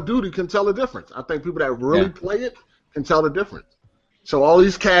Call of Duty can tell the difference. I think people that really play it can tell the difference. So all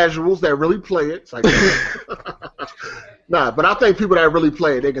these casuals that really play it, it's like, nah. But I think people that really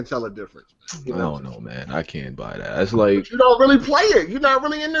play it, they can tell the difference. You know? I don't know, man. I can't buy that. It's like, You don't really play it. You're not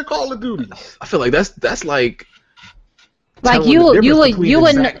really in there Call of Duty. I feel like that's like. Like telling you the difference would between you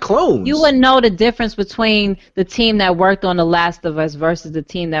would exact clones. you would know the difference between the team that worked on The Last of Us versus the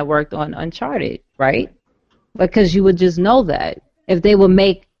team that worked on Uncharted, right? Because you would just know that if they would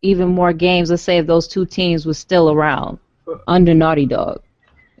make even more games. Let's say if those two teams were still around under Naughty Dog,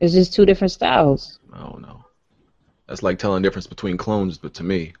 it's just two different styles. I don't know. That's like telling the difference between clones, but to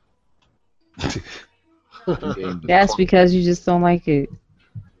me. That's because you just don't like it.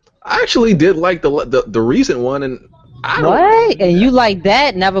 I actually did like the recent one, and I don't. What? And you like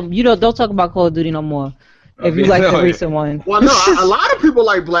that? Never. You don't talk about Call of Duty no more. If you like the recent one. Well, no, a lot of people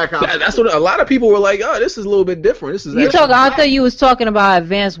like Black Ops. That's what a lot of people were like. Oh, this is a little bit different. This is. You talk. I thought you was talking about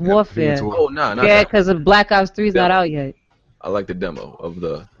Advanced Warfare. Oh no, not Yeah, that. because Black Ops 3 is not out yet. I like the demo of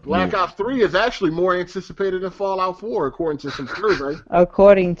the. Black new- Ops 3 is actually more anticipated than Fallout 4, according to some survey.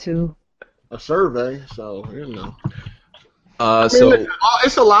 According to. A survey, so you know. So Listen,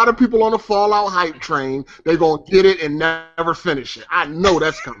 it's a lot of people on the Fallout hype train. They're gonna get it and never finish it. I know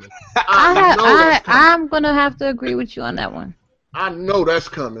that's coming. I know that's coming. I'm gonna have to agree with you on that one. I know that's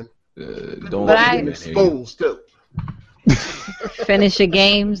coming. don't. But let I- me get in here. Exposed too. Finish your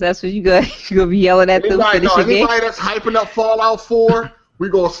games. That's what you gonna be yelling at them. Finish your game. Anybody that's hyping up Fallout 4, we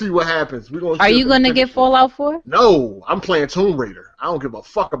gonna see what happens. We gonna. Are see you if they gonna finish get it. Fallout 4? No, I'm playing Tomb Raider. I don't give a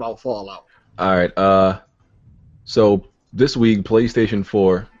fuck about Fallout. All right. So this week, PlayStation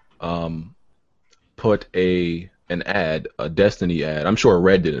 4 put an ad, a Destiny ad. I'm sure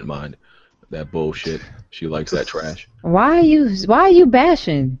Red didn't mind that bullshit. She likes that trash. Why are you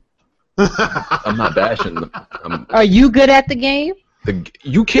bashing? I'm not bashing them. Are you good at the game?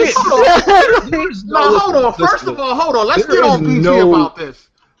 You can't. No, hold on. First of all, hold on. Let's There get on is BG no- about this.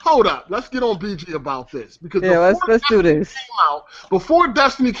 Hold up. Let's get on BG about this. Because Yeah, before let's do this. Before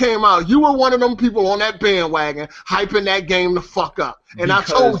Destiny came out, you were one of them people on that bandwagon hyping that game the fuck up. And I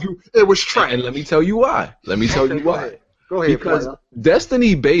told you it was trash. And let me tell you why. Let me tell you why. Go ahead, Because player.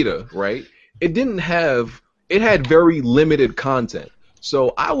 Destiny beta, right? It had very limited content.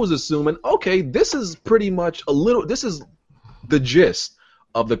 So I was assuming, okay, this is pretty much this is the gist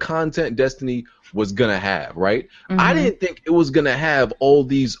of the content Destiny was gonna have, right? I didn't think it was gonna have all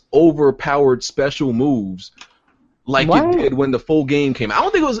these overpowered special moves like What? it did when the full game came out. I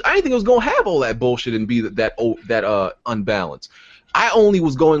didn't think it was gonna have all that bullshit and be that unbalanced. I only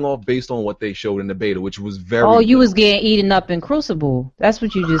was going off based on what they showed in the beta, which was very. Oh, you was getting eaten up in Crucible. That's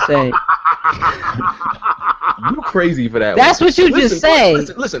what you just said. You crazy for that. That's one. what you just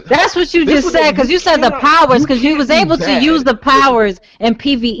said. Listen. That's what you This just was- said, because you said the cannot- powers, because you was can't able be to bad. use the powers in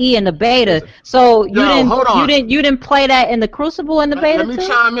PvE in the beta. So you hold on. you didn't play that in the Crucible in the beta Let me too?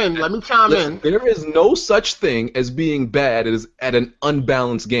 chime in. Listen, there is no such thing as being bad at an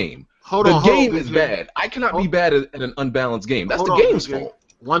unbalanced game. Hold The on, game hold on, is BG. bad. I cannot be bad at an unbalanced game. That's Hold the on, game's BG. fault.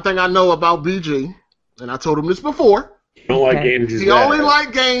 One thing I know about BG, and I told him this before, You don't like Okay. games he's he bad only at.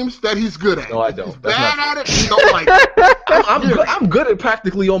 like games that he's good at. No, I don't. He's That's bad not at it. He don't like it. I'm good at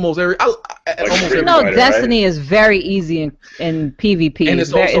practically almost every. Almost Street You every. know, Fighter, Destiny is very easy in PvP. And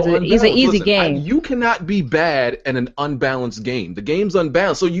it's also it's an unbalanced. easy Listen, game. you cannot be bad at an unbalanced game. The game's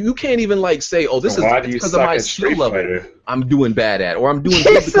unbalanced, so you can't even like say, "Oh, this So is why do you because of suck my at skill Street level Fighter? I'm doing bad at, or I'm doing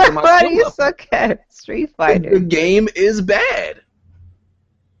good because of my Why do skill you level." suck at Street The Fighter? game is bad.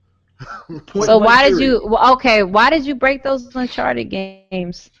 Point So blank why did period. you? Well, okay, why did you break those Uncharted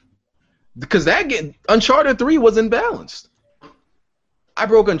games? Because that game, Uncharted 3 wasn't balanced. I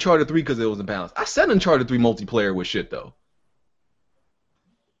broke Uncharted 3 because it wasn't balanced. I said Uncharted 3 multiplayer was shit though.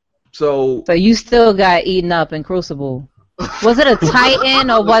 So So you still got eaten up in Crucible. Was it a Titan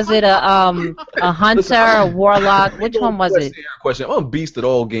or was it a hunter, a warlock? Which one was it? Question. I'm a beast at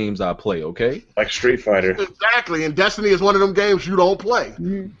all games I play. Okay. Like Street Fighter. Exactly, and Destiny is one of them games you don't play.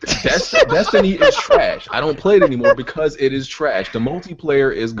 Destiny is trash. I don't play it anymore because it is trash. The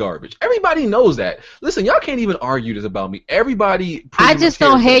multiplayer is garbage. Everybody knows that. Listen, y'all can't even argue this about me. Everybody. I pretty just much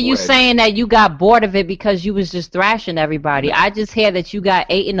don't cares hear that you way. saying that you got bored of it because you was just thrashing everybody. I just hear that you got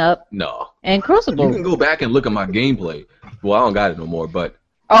eaten up No. in You Crucible. can go back and look at my gameplay. Well, I don't got it no more, but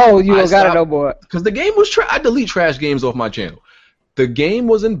Oh, you I don't got it stopped- no more. because the game was trash. I delete trash games off my channel. The game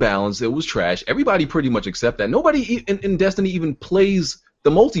was imbalanced. It was trash. Everybody pretty much accept that. Nobody in Destiny even plays the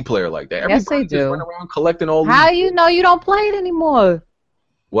multiplayer like that. Yes, Everybody they just do. run around collecting all How these. you know you don't play it anymore?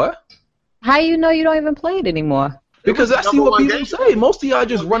 What? How you know you don't even play it anymore? Because I see number what one people game. say. Most of y'all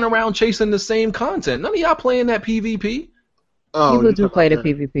just run around chasing the same content. None of y'all playing that PvP. Oh, People you do talking play the about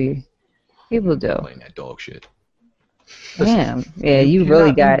that. PvP. People do. Playing that dog shit. Damn. Yeah, you cannot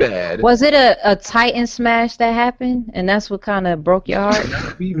really be got it. bad. Was it a Titan smash that happened, and that's what kind of broke your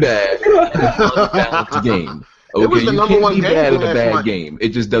heart? Be bad in an unbalanced game. It was Okay, the you number can't one be game bad at a last bad month. game. It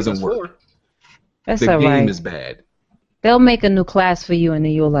just doesn't work. PS4. That's The all game right. is bad. They'll make a new class for you, and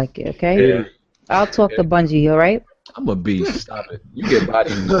then you'll like it. Okay? Yeah. I'll talk to Bungie. All right? I'm a beast. Stop it. You get body.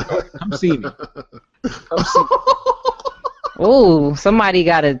 Come see me. Come see me. Ooh, somebody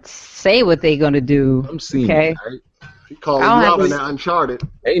gotta say what they gonna do. Come see Okay. me. All right? He called I you don't have out to- in that Uncharted.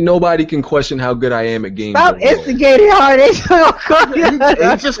 Ain't nobody can question how good I am at games. Stop overall. instigating heartache.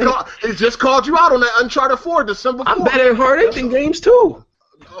 He just called you out on that Uncharted 4 December 4th. I'm better at heartache than games too.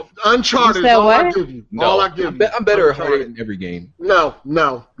 Uncharted You is said all I what? give you. No, All I give you. I'm better at Uncharted. heartache in every game. No.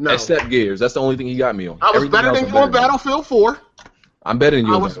 Except Gears. That's the only thing he got me on. I was Everything better else than I'm you on better than Battlefield 4. I'm better than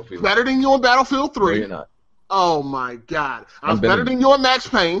you I on was Battlefield. better than you on Battlefield No, 3. you're not. Oh my God. I I'm was better better than than you on Max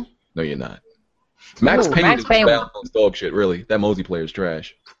Payne. No, you're not. Max Ooh, Payne Max is Payne- balanced dog shit. Really, that multiplayer is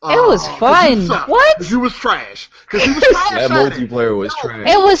trash. It was 'Cause fun. you suck. What? 'Cause you was trash. Because he was trash That at it. multiplayer was No. trash.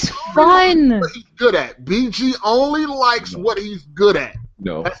 It was fun. What he's good at. BG only likes what he's good at.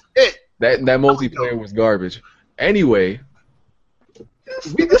 No, That's it. that multiplayer was garbage. Anyway,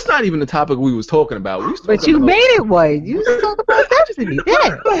 that's not even the topic we was talking about. We was But talking you about made it one. You was talking about Destiny. Yeah.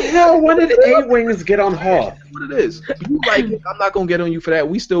 What the hell? When did A-Wings get on Hoth? what it is. You like it, I'm not gonna get on you for that.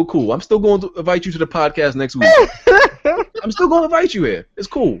 We still cool. I'm still going to invite you to the podcast next week. I'm still gonna invite you here. It's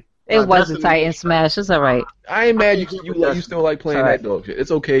cool. It was a Destiny. Titan smash. It's all right. I ain't mad. You Destiny. still like playing Alright. that dog shit.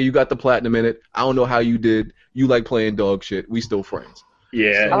 It's okay. You got the platinum in it. I don't know how you did. You like playing dog shit. We still friends.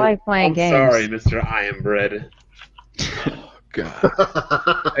 Yeah. I like playing I'm games. sorry, Mr. I Am Bread. God.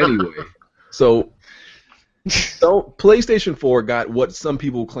 Anyway, so PlayStation 4 got what some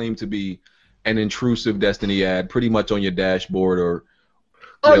people claim to be an intrusive Destiny ad, pretty much on your dashboard or.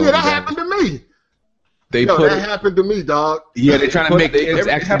 Oh, you know, yeah, that happened to me. They Yo, put that happened to me, dog. Yeah, they're trying to make they, kids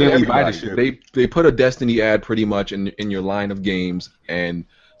every- accidentally buy the everybody. shit. They put a Destiny ad pretty much in your line of games, and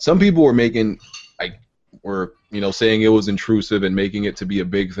some people were making saying it was intrusive and making it to be a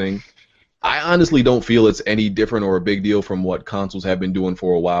big thing. I honestly don't feel it's any different or a big deal from what consoles have been doing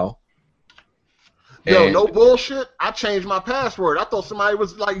for a while. Yo, And- no bullshit. I changed my password. I thought somebody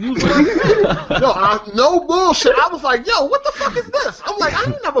was like using it. No bullshit. I was like, yo, what the fuck is this? I'm like,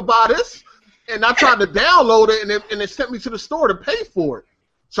 I ain't never buy this. And I tried to download it, and it sent me to the store to pay for it.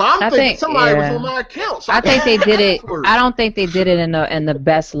 So I'm I thinking think- somebody was yeah. on my account. So I think they changed did my it. password. I don't think they did it in the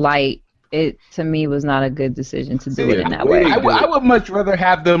best light. It to me was not a good decision to do it in that way. I would much rather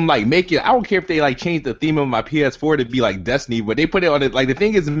have them like make it. I don't care if they like change the theme of my PS4 to be like Destiny, but they put it on it. Like the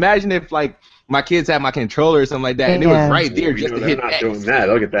thing is, imagine if like my kids had my controller or something like that, and it Yeah. was right there You just know, to they're hit not X. doing that.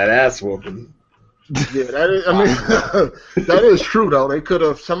 They'll get that ass whooping. Yeah, that is. I mean, that is true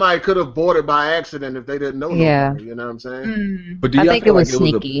though. Somebody could have bought it by accident if they didn't know. Yeah. You know what I'm saying? But do I y'all think it feel was like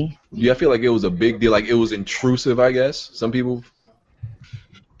sneaky. do y'all feel like it was a big deal? Like it was intrusive, I guess. Some people.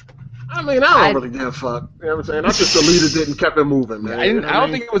 I mean, I don't really give a fuck. You know what I'm saying? I just deleted it and kept it moving, man. I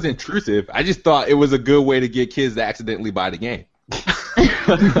don't think it was intrusive. I just thought it was a good way to get kids to accidentally buy the game. That's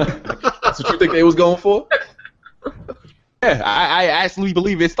what you think they was going for? Yeah, I actually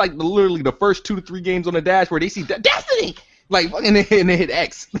believe it's like literally the first 2 to 3 games on the dashboard. They see Destiny, like, and they hit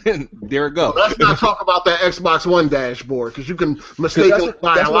X. There it goes. Well, let's not talk about that Xbox One dashboard because you can mistakenly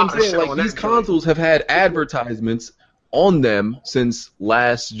buy That's a what I'm lot of saying. shit Like on these that consoles have had advertisements on them since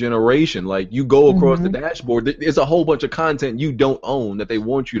last generation. Like you go across the dashboard, there's a whole bunch of content you don't own that they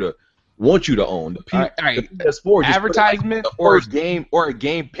want you to own. The PS4 just advertisement or a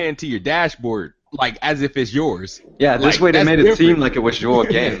game pinned to your dashboard, like as if it's yours. Yeah, this Like, way they that's made it different. seem like it was your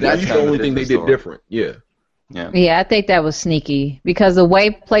game. That's the kind of only thing they did story. different. Yeah. Yeah, I think that was sneaky because the way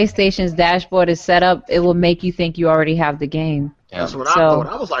PlayStation's dashboard is set up, it will make you think you already have the game. That's what So- I thought.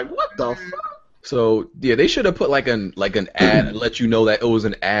 I was like, what the fuck? So yeah, they should have put like an ad and let you know that it was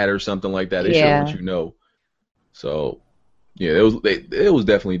an ad or something like that. They should have let you know. So yeah, it was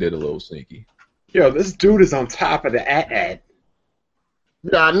definitely did a little sneaky. Yo, this dude is on top of the ad.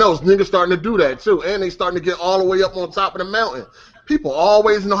 Yeah, I know. Niggas starting to do that, too. And they starting to get all the way up on top of the mountain. People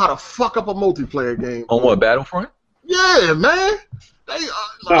always know how to fuck up a multiplayer game. On what, Battlefront? Yeah, man. They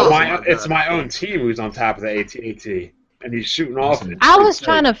No, it's my own team who's on top of the AT&T, and he's shooting off. I was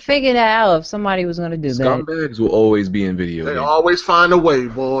trying to figure that out if somebody was going to do that. Scumbags will always be in video They games. always find a way,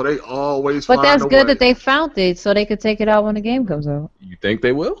 boy. They always But find that's a good way. that they found it so they could take it out when the game comes out. You think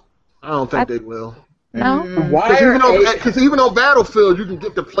they will? I don't think they will. No? Why Because even on Battlefield, you can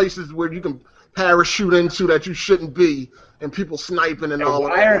get to places where you can parachute into that you shouldn't be, and people sniping and all of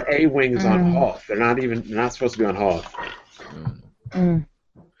why are that. A-wings on Hoth? They're not supposed to be on Hoth.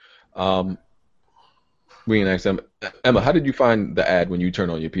 We can ask them. Emma, how did you find the ad when you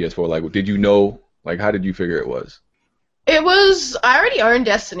turned on your PS4? Like, did you know? Like, how did you figure it was? It was, I already owned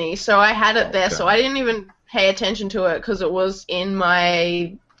Destiny, so I had it there, so I didn't even pay attention to it because it was in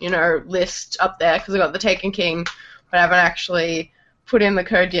my, list up there because I got the Taken King, but I haven't actually put in the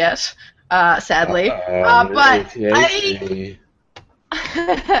code yet, sadly. But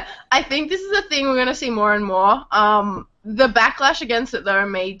I think this is a thing we're going to see more and more. The backlash against it, though,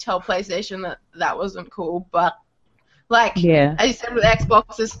 may tell PlayStation that wasn't cool, but, as you said with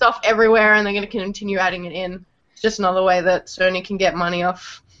Xbox, there's stuff everywhere, and they're going to continue adding it in. It's just another way that Sony can get money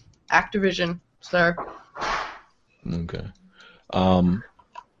off Activision. So. Okay.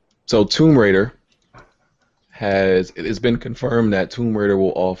 So Tomb Raider it's been confirmed that Tomb Raider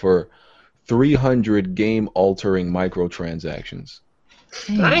will offer 300 game-altering microtransactions.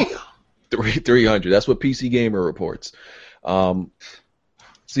 Damn. 300. That's what PC Gamer reports.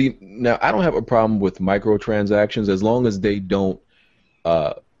 See, now I don't have a problem with microtransactions as long as they don't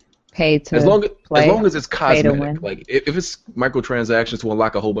pay to as long play, as it's pay to win. cosmetic. Like if it's microtransactions to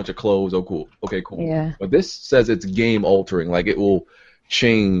unlock a whole bunch of clothes, oh cool. Okay, cool. Yeah. But this says it's game altering, like it will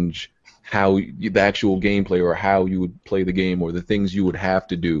change how the actual gameplay or how you would play the game or the things you would have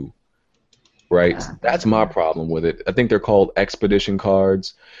to do. Right? So that's my problem with it. I think they're called Expedition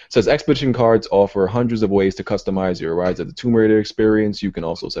cards. It says Expedition cards offer hundreds of ways to customize your Rise of the Tomb Raider experience. You can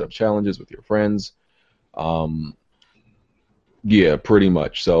also set up challenges with your friends. Yeah, pretty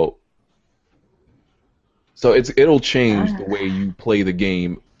much. So it'll change the way you play the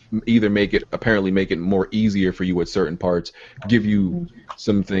game. Either make it more easier for you at certain parts, give you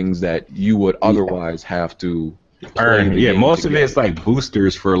some things that you would otherwise have to earn. Yeah, most of it's like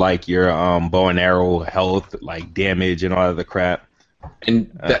boosters for like your bow and arrow health, like damage and all of the crap. And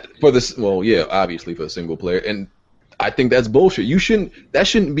that for this, well, yeah, obviously for a single player, and I think that's bullshit. That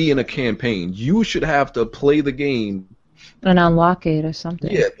shouldn't be in a campaign. You should have to play the game and unlock it or something.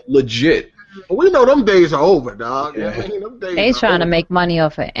 Yeah, legit. We know them days are over, dog. Yeah. I mean, them days They are trying to over. make money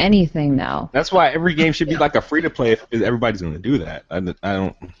off of anything now. That's why every game should be like a free to play because everybody's going to do that. I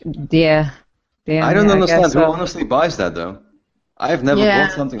don't. Yeah. I don't guess understand who so. honestly buys that though. I've never Yeah.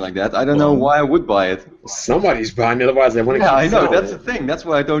 bought something like that. I don't know why I would buy it. Somebody's buying it, otherwise they want to Yeah, I keep know. selling That's it. the thing. That's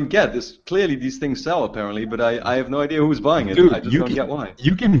what I don't get. Clearly these things sell apparently, but I have no idea who's buying it. Dude, I just you don't can- get why.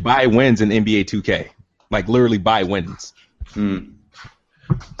 You can buy wins in NBA 2K, like literally buy wins.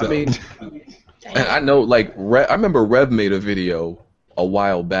 I mean, and I know, like, I remember Rev made a video a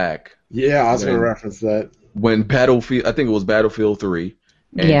while back Yeah, I was going to When- reference that. when Battlefield, I think it was Battlefield 3,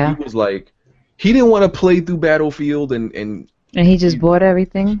 and Yeah. he was like, he didn't want to play through Battlefield, and And he just bought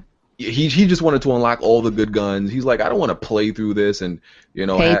everything? he just wanted to unlock all the good guns. He's like, I don't want to play through this, and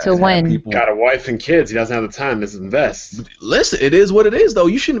Pay to win. people. Got a wife and kids. He doesn't have the time to invest. Listen, it is what it is, though.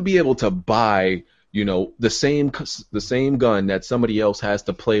 You shouldn't be able to buy, the same gun that somebody else has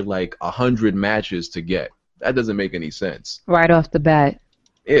to play like 100 matches to get. That doesn't make any sense. Right off the bat.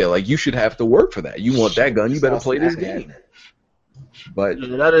 Yeah, like you should have to work for that. You want that gun, you better play this game. But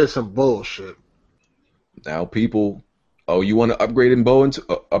Yeah, that is some bullshit. now people, oh, you want to upgrade in bow and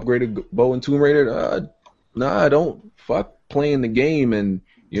Tomb Raider? Nah, don't fuck playing the game and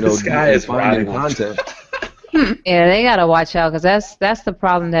This guy is finding rotting. content. Yeah, they gotta watch out because that's the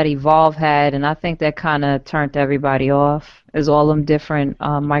problem that Evolve had, and I think that kind of turned everybody off. Is all them different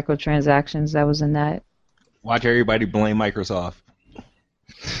microtransactions that was in that. Watch everybody blame Microsoft.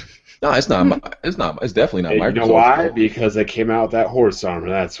 No, it's not. It's not. It's definitely not And Microsoft. you know why? Because they came out with that horse armor.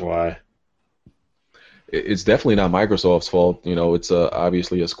 That's why. It's definitely not Microsoft's fault. You know, it's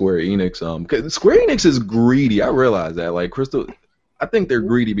obviously a Square Enix. 'Cause Square Enix is greedy. I realize that. Like Crystal, I think they're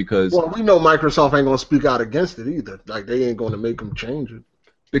greedy because Well, we know Microsoft ain't gonna speak out against it either. Like they ain't gonna make them change it.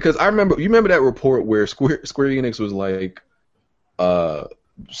 I remember that report where Square Enix was like,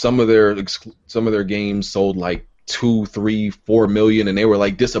 some of their games sold like 2, 3, 4 million, and they were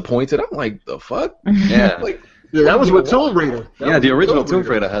like disappointed. I'm like, the fuck? Yeah. Like, Yeah, that was with Tomb Raider. Yeah, the original Tomb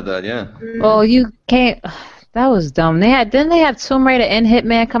Raider had that, yeah. Well, you can't. That was dumb. Didn't they have Tomb Raider and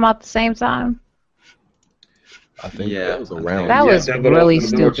Hitman come out the same time? I think Yeah. that was around. That was the really the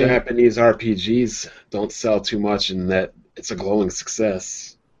stupid. Japanese RPGs don't sell too much, and that it's a glowing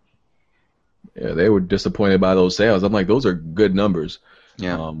success. Yeah, they were disappointed by those sales. I'm like, those are good numbers.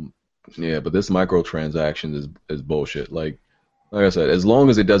 Yeah. Yeah, but this microtransaction is bullshit. Like I said, as long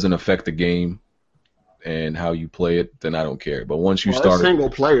as it doesn't affect the game and how you play it, then I don't care. But once you Well, start it's single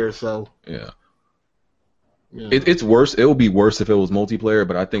player, so yeah. yeah. It's worse. It would be worse if it was multiplayer,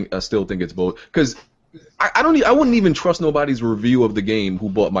 but I still think it's both. Because I wouldn't even trust nobody's review of the game who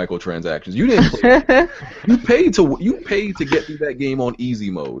bought microtransactions. You didn't play it. You paid to get through that game on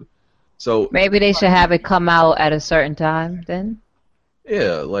easy mode. So Maybe they should have it come out at a certain time then.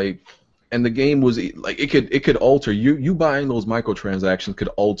 yeah, like, and the game was like it could alter you buying those microtransactions could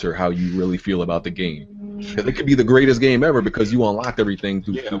alter how you really feel about the game. 'Cause it could be the greatest game ever because you unlocked everything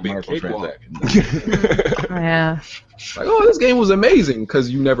through microtransactions. Yeah. Like, oh, this game was amazing because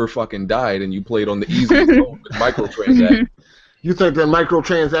you never fucking died and you played on the easy mode with microtransactions. You think that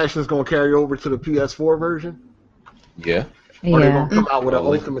microtransaction is gonna carry over to the PS4 version? Yeah. Or they Yeah. gonna come out with an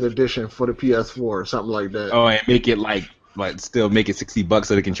Ultimate Edition for the PS4 or something like that? Oh, and make it like still make it $60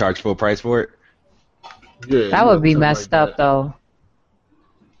 so they can charge full price for it. Yeah, That would be something messed like up that. though.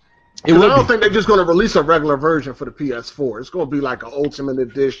 It I would don't be. think they're just gonna release a regular version for the PS4. It's gonna be like an Ultimate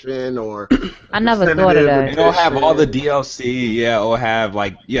Edition or. I never thought of that. It'll have all the DLC. Yeah, it'll have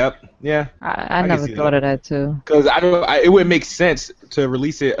like yeah. I can never see thought that. of that too. Because it wouldn't make sense to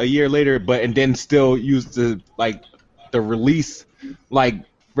release it a year later, and then still use the release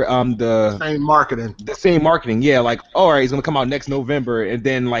the Same marketing. same marketing. Yeah, like all right, it's gonna come out next November, and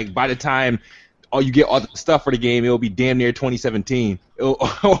then like by the time you get all the stuff for the game, it'll be damn near 2017,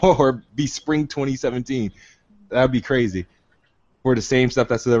 or be spring 2017. That'd be crazy for the same stuff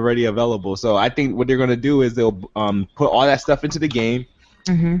that's already available. So I think what they're gonna do is they'll put all that stuff into the game,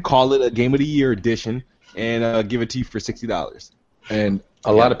 call it a Game of the Year edition, and give it to you for $60. And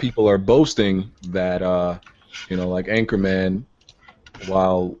a lot of people are boasting that like Anchorman,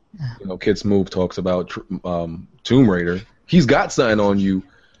 while Kids Move talks about Tomb Raider, he's got something on you.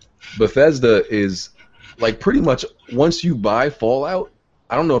 Bethesda is like pretty much once you buy Fallout,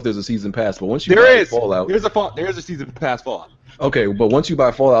 I don't know if there's a season pass, but once you buy Fallout, There's a season pass Fallout. okay, but once you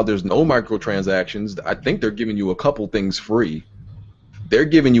buy Fallout, there's no microtransactions. I think they're giving you a couple things free. They're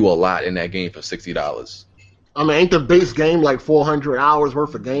giving you a lot in that game for $60. I mean, ain't the base game like 400 hours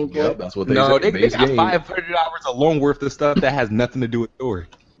worth of gameplay? Yep, that's what they No, said. they Base got game. 500 hours alone worth of stuff that has nothing to do with story.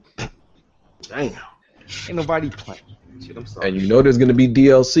 Damn. Ain't nobody playing. Shit, I'm sorry. And you know there's going to be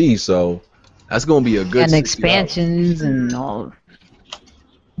DLC, so that's going to be a good And $60. expansions and all.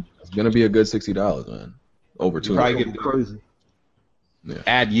 It's going to be a good $60, man. Over two. Probably That'd be crazy.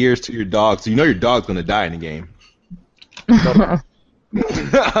 Add years to your dog, so you know your dog's gonna die in the game. I'm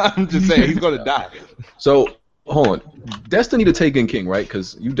just saying he's gonna die. So hold on, Destiny to Taken King, right?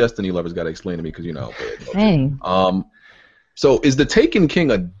 Because you Destiny lovers got to explain to me because you know. Dang. So is the Taken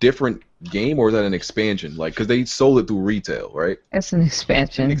King a different game or is that an expansion? Like, because they sold it through retail, right? It's an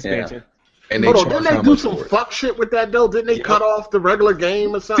expansion. Expansion. And Hold on, charge didn't they how do much some for it? fuck shit with that though? Didn't they cut off the regular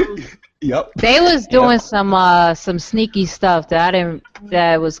game or something? Yep. They was doing some sneaky stuff that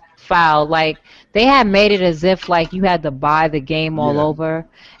was foul. Like they had made it as if like you had to buy the game all over,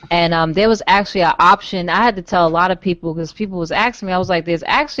 and there was actually an option. I had to tell a lot of people because people was asking me. I was like, "There's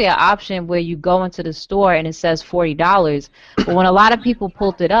actually an option where you go into the store and it says $40, but when a lot of people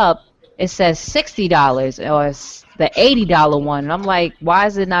pulled it up, it says $60 or the $80 one. And I'm like, why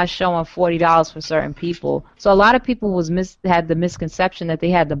is it not showing $40 for certain people? So a lot of people had the misconception that they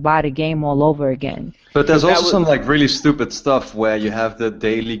had to buy the game all over again. But there's But that also was- some like really stupid stuff where you have the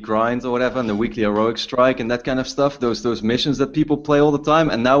daily grind or whatever and the weekly heroic strike and that kind of stuff. Those missions that people play all the time.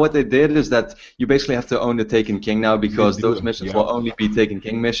 And now what they did is that you basically have to own the Taken King now because do, those missions yeah. will only be Taken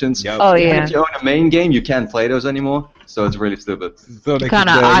King missions. Yep. Oh, Even yeah. if you own a main game, you can't play those anymore. So it's really stupid. So they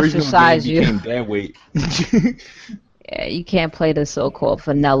Kinda the original ostracize game you. became that weight. Yeah, you can't play the so-called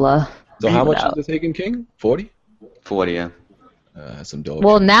vanilla. So how much No. is the Taken King? 40? 40, yeah. That's some dope.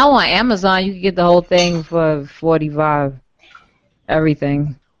 Well, now on Amazon, you can get the whole thing for $45.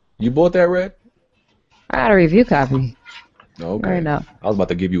 Everything. You bought that, Red? I got a review copy Okay. right now. I was about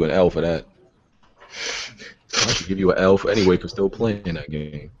to give you an L for that. I was to give you an L anyway for still playing that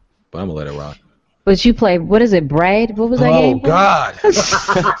game, but I'm gonna let it rock. But you played, what is it, Braid? What was that Oh game? God!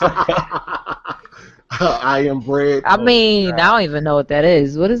 I am bread. I mean, I don't even know what that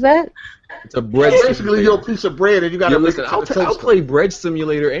is. What is that? It's a bread Basically, simulator. you're a piece of bread and you gotta Yeah, make listen, it to I'll, the t- I'll toaster. play Bread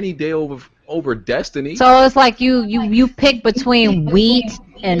Simulator any day over Destiny. So it's like you pick between wheat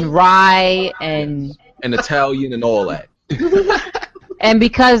and rye and Italian and all that.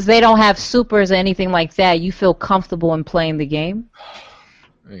 because they don't have supers or anything like that, you feel comfortable in playing the game.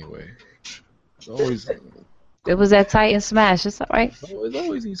 Anyway, it's always It was that Titan Smash. It's all right.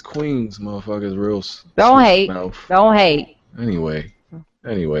 always these queens, motherfuckers, real. Don't sweet hate. mouth. Don't hate.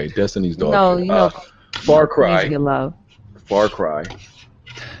 Anyway, Destiny's dog. No, you know, Far please Cry. get love. Far Cry.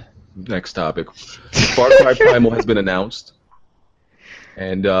 Next topic. Far Cry Primal has been announced,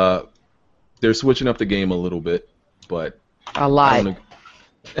 and they're switching up the game a little bit, but A I lot. don't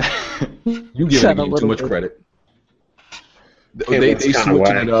you giving Said the a game too little much bit. credit. Yeah, They that's kinda switching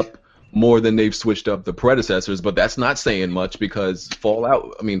whack. it up more than they've switched up the predecessors, but that's not saying much because Far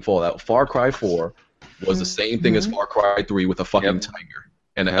Cry 4 was the same thing as Far Cry 3 with a fucking Yep. tiger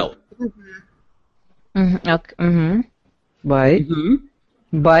and a helmet. Mm-hmm. Okay. Mm-hmm.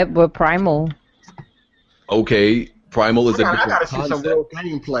 But Primal. Okay, Primal is a I different gotta see some concept. real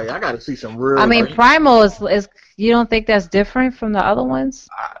gameplay. I gotta see some real. I mean, Primal is you don't think that's different from the other ones?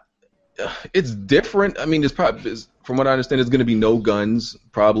 It's different. I mean, from what I understand, it's going to be no guns.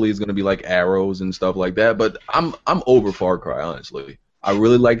 Probably it's going to be like arrows and stuff like that. But I'm over Far Cry, honestly. I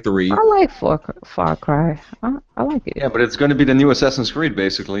really like 3. I like Far Cry. I like it. Yeah, but it's going to be the new Assassin's Creed,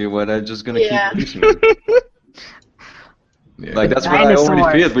 basically, where they're just going to Yeah. keep releasing it. Yeah. Like, that's what I already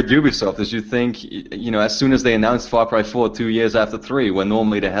Dinosaurs. feared with Ubisoft, is you think, as soon as they announced Far Cry 4 2 years after 3, when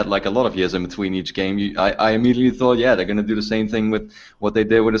normally they had, like, a lot of years in between each game, I immediately thought, yeah, they're going to do the same thing with what they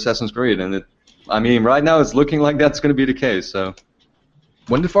did with Assassin's Creed. And right now it's looking like that's going to be the case, so...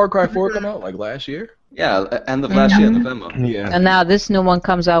 When did Far Cry 4 come out? Like last year? Yeah, end of last year, November. Yeah. And now this new one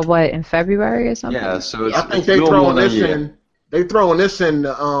comes out in February or something? Yeah, so it's, I think it's they a little more throwing than a this year. in. They throwing this in.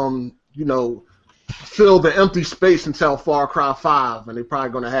 Fill the empty space until Far Cry 5, and they're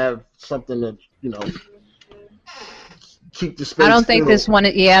probably gonna have something that keep the space. I don't think filled. this one.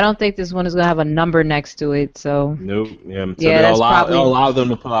 Yeah, I don't think this one is gonna have a number next to it. So Nope. Yeah. So Yeah, they'll that's allow, probably- they'll allow them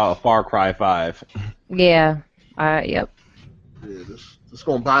to pull out a Far Cry 5. yeah, yep. Yeah, it's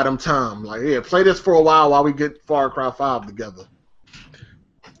gonna buy them time. Like, yeah, play this for a while we get Far Cry 5 together.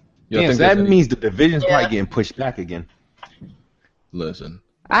 Yeah, I Yeah, think so that that's- means the division's Yeah. probably getting pushed back again. Listen.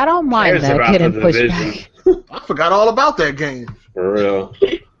 I don't mind Cares that about getting the pushed division. back. I forgot all about that game. For real.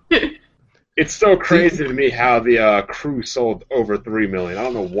 It's so crazy to me how the crew sold over 3 million. I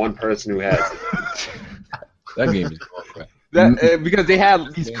don't know one person who has it. That game is crap. Because they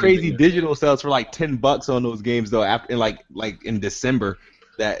had these Yeah, crazy yeah. digital sales for like $10 on those games though. After like in December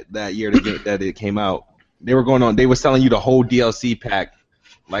that year that it came out, they were selling you the whole DLC pack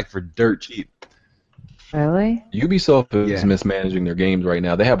like for dirt cheap. Really? Ubisoft is Yeah. mismanaging their games right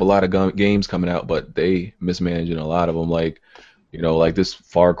now. They have a lot of games coming out, but they mismanaging a lot of them. Like, like this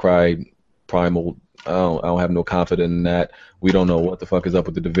Far Cry Primal. I don't have no confidence in that. We don't know what the fuck is up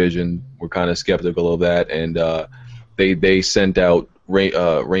with the Division. We're kind of skeptical of that, and they sent out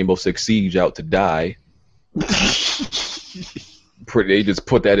Rainbow Six Siege out to die. They just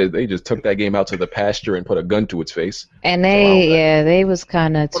took that game out to the pasture and put a gun to its face. And they was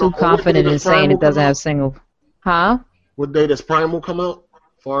kind of too What confident did in saying Primal it doesn't come have out? single. Huh? What day does Primal come out?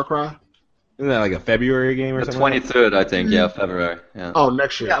 Far Cry? Isn't that like a February game or The something? 23rd, I think, yeah, February. Yeah. Oh,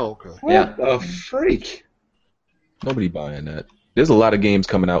 next year. Yeah. Oh, okay. Yeah. What the freak? Nobody buying that. There's a lot of games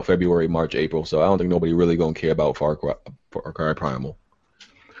coming out February, March, April, so I don't think nobody really gonna care about Far Cry Primal.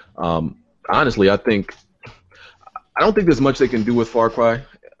 Honestly, I don't think there's much they can do with Far Cry.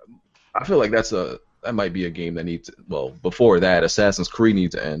 I feel like that might be a game that needs. Well, before that, Assassin's Creed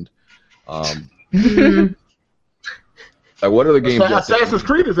needs to end. Like, what other games? Assassin's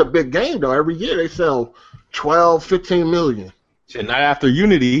Creed is a big game though. Every year they sell 12, 15 million. Shit, not after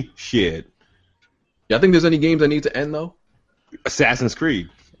Unity. Shit. Y'all think there's any games that need to end though? Assassin's Creed.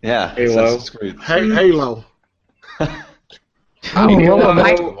 Yeah, Halo. Assassin's Creed. Halo. What will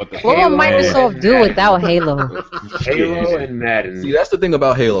Halo. Microsoft do without Halo? Halo and Madden. See, that's the thing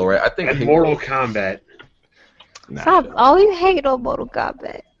about Halo, right? I think And Halo, Mortal Kombat. Stop! Oh, you hate on Mortal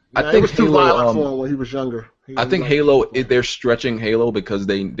Kombat. I It think was too Halo, violent for him when he was younger. I think Halo, they're stretching Halo because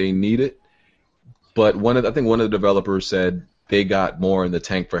they need it. But I think one of the developers said they got more in the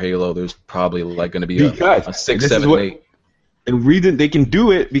tank for Halo. There's probably like going to be a 6, 7, 8. And reason they can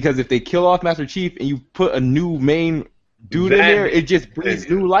do it because if they kill off Master Chief and you put a new main dude in there, it just breathes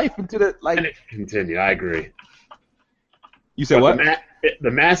new life into the like. And it can continue. I agree. You said But what?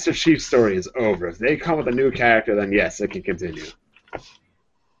 The Master Chief story is over. If they come with a new character, then yes, it can continue.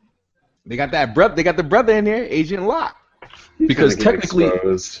 They got that brother. They got the brother in there, Agent Locke. Because Gonna get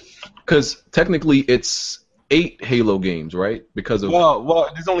technically it's 8 Halo games, right? Because of Well,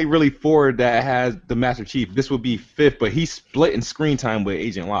 there's only really 4 that has the Master Chief. This would be 5th, but he's split in screen time with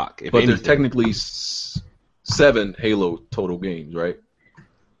Agent Locke. but there's technically 7 Halo total games, right?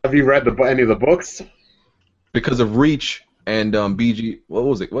 Have you read any of the books? Because of Reach and BG. What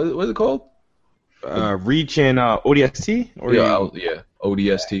was it? What was it called? Reach and ODST.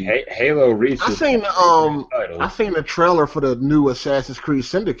 ODST. Halo Reach. I seen the trailer for the new Assassin's Creed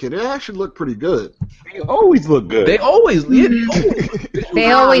Syndicate. It actually looked pretty good. They always look good. They always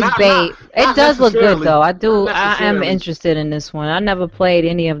They always bait. It not does look good necessarily. though. I Not am necessarily. interested in this one. I never played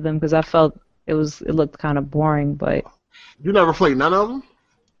any of them because I felt it looked kind of boring. But You never played none of them?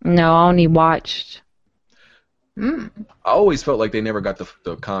 no, I only watched. I always felt like they never got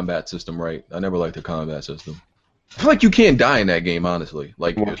the combat system right. I never liked the combat system. I feel like you can't die in that game, honestly.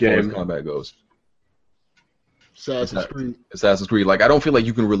 Like What as far as game? combat goes, Assassin's Creed. Assassin's Creed. Like I don't feel like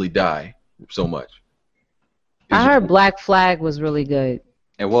you can really die so much. I heard Black Flag was really good.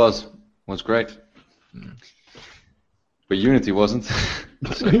 It was great. But Unity wasn't.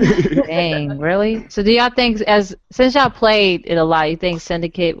 Dang, really? So do y'all think, since y'all played it a lot, you think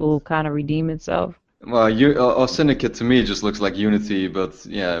Syndicate will kind of redeem itself? Well, Syndicate to me just looks like Unity, but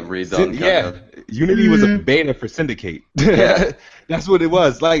yeah, redone. Kinda. Unity was a banner for Syndicate. Yeah. That's what it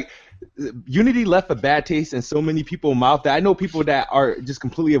was. Like, Unity left a bad taste in so many people's mouth that I know people that are just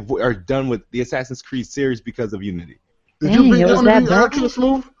completely are done with the Assassin's Creed series because of Unity. Did Dang, you beat it was that Unity, bad? King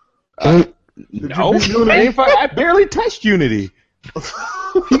Smooth? No, beat Unity? I barely touched Unity.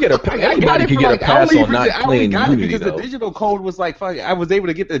 You get anybody could get a pass on not I only playing got it Unity because though. the digital code was like fuck. I was able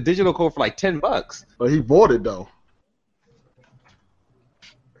to get the digital code for like $10. But he bought it though.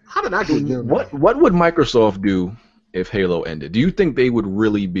 How did I get Unity? What would Microsoft do if Halo ended? Do you think they would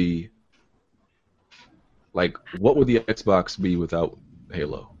really be like? What would the Xbox be without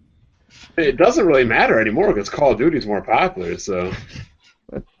Halo? It doesn't really matter anymore because Call of Duty's more popular. So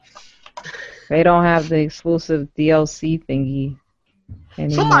They don't have the exclusive DLC thingy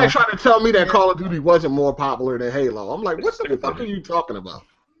anymore. Somebody tried to tell me that Call of Duty wasn't more popular than Halo. I'm like, what the fuck are you talking about?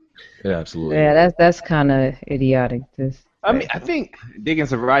 Yeah, absolutely. Yeah, that's kind of idiotic. I mean, I think they can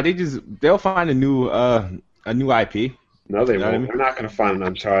survive. They'll find a new IP. no, they You know what I won't. mean? They're not going to find an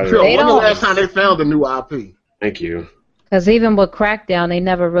Uncharted. Phil, They when the don't- last time they found a new IP? Thank you. Because even with Crackdown, they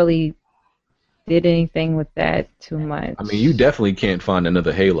never really did anything with that too much. I mean, you definitely can't find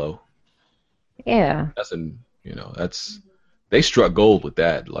another Halo. Yeah. They struck gold with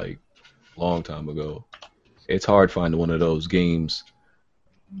that like long time ago. It's hard finding one of those games.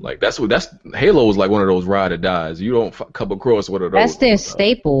 Like that's Halo is like one of those ride or dies. You don't come across one of those. That's their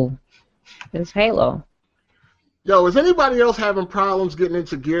staple. It's Halo. Yo, is anybody else having problems getting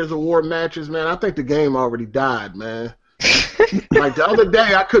into Gears of War matches, man? I think the game already died, man. Like the other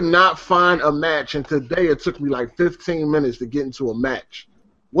day, I could not find a match, and today it took me like 15 minutes to get into a match.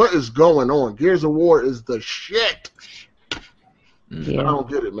 What is going on? Gears of War is the shit. I Yeah. don't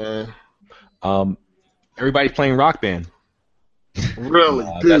get it, man. Everybody's playing Rock Band. Really,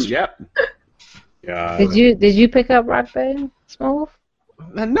 that's- dude. Yep. Yeah. Did you pick up Rock Band, Smooth?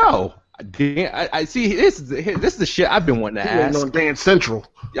 No. I see. This is the shit I've been wanting to He waiting ask. on Dance Central.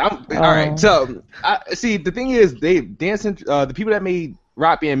 All right. So, see, the thing is, the people that made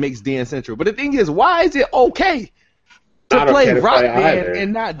Rock Band makes Dance Central. But the thing is, why is it okay to Not play okay to Rock play Band either.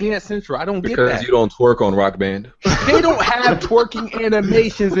 and not Dance Central? I don't get because that. you don't twerk on Rock Band. They don't have twerking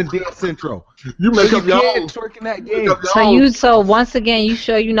animations in Dance Central. You make So up you your can't own. twerk in that Make game. up your own. So once again, you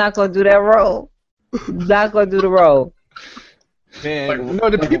sure you're not gonna do that role? You're not gonna do the role. Man, Like, no,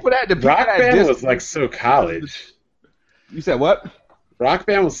 the people that Rock Band diss- was like so college. You said what? Rock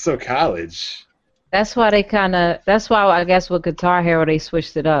Band was so college. That's why they kind of. That's why I guess with Guitar Hero they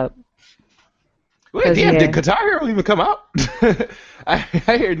switched it up. Wait, 'Cause, damn, yeah. did Guitar Hero even come out? I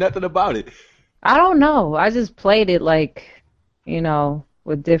hear nothing about it. I don't know. I just played it like,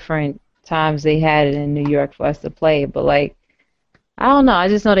 with different times they had it in New York for us to play it. But like, I don't know. I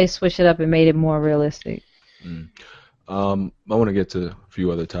just know they switched it up and made it more realistic. I want to get to a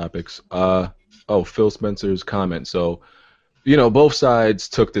few other topics. Phil Spencer's comment. So, both sides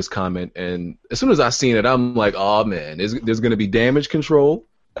took this comment, and as soon as I seen it, I'm like, oh man, there's going to be damage control,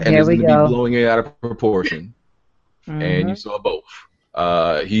 and Here there's we going to go. be blowing it out of proportion. And you saw both.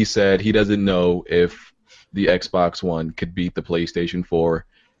 He said he doesn't know if the Xbox One could beat the PlayStation 4,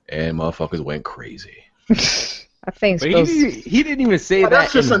 and motherfuckers went crazy. I think But Phil- he didn't even say that.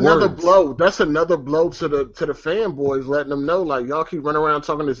 That's just in another words. blow. That's another blow to the fanboys, letting them know like y'all keep running around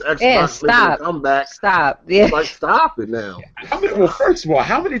talking this Xbox Yeah, making stop. a comeback. Stop. Yeah. Like, stop it now. Well, first of all,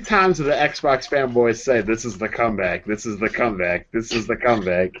 how many times do the Xbox fanboys say this is the comeback? This is the comeback. This is the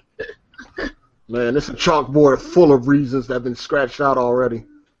comeback. Man, this is a chalkboard full of reasons that have been scratched out already.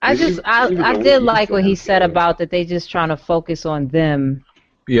 I Even the did Wii like what he fans said do it. about that they just trying to focus on them.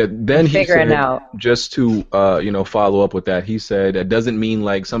 Yeah, then he Figuring said, out. just to follow up with that, he said that doesn't mean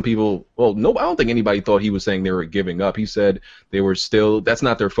like some people. Well, no, I don't think anybody thought he was saying they were giving up. He said they were still. That's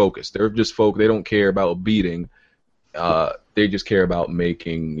not their focus. They're just They don't care about beating. They just care about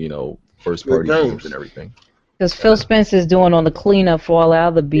making first party Good games games. and everything. Because Phil Spencer's doing on the cleanup for all the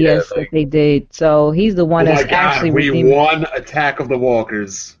other BS that they did. So he's the one Oh my that's God, actually we redeeming. won Attack of the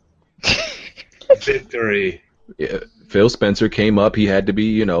Walkers. Victory. Yeah, Phil Spencer came up. He had to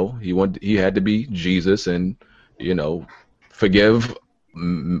be, he had to be Jesus and, forgive.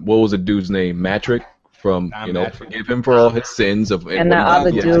 What was the dude's name? Matrick from, Matrick. forgive him for all his sins of. And the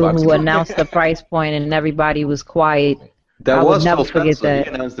other dude who announced the price point and everybody was quiet. That I would was never Phil forget Spencer. that.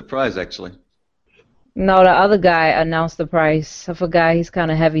 He announced the prize, actually. No, the other guy announced the price. I forgot. He's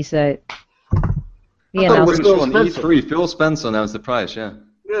kind of heavy set. He I thought it was announced. Phil On Spencer. E3, Phil Spencer announced the prize, yeah.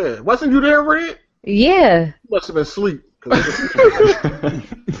 Yeah, wasn't you there, Red? Yeah, You must have been asleep. 'Cause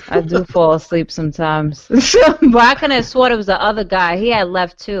I do fall asleep sometimes. But I could have sworn it was the other guy. He had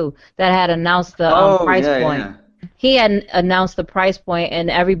left too. That had announced the price point. Yeah. He had announced the price point, and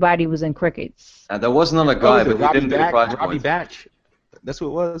everybody was in crickets. There was another Oh, guy, is it but he didn't do the prize Robbie point. Batch. That's what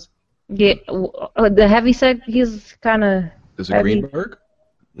it was. Yeah, the heavy set. He's kind of. Is it Heavy. Greenberg?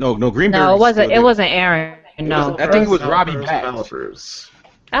 No, Greenberg. No, it wasn't. still It there. wasn't Aaron. No, I think it was Developers, Robbie Batch. developers.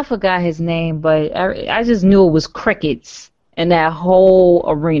 I forgot his name, but I just knew it was crickets in that whole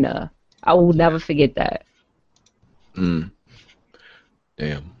arena. I will never forget that.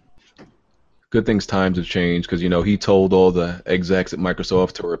 Damn. Good things times have changed because he told all the execs at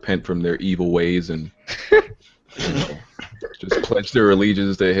Microsoft to repent from their evil ways and just pledge their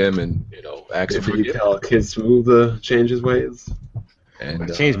allegiance to him and ask for Did you forgiveness. tell Kid Smooth to change his ways? And I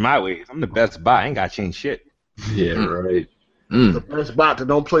changed my ways. I'm the best buy. I ain't got to change shit. Yeah, right. the best bot that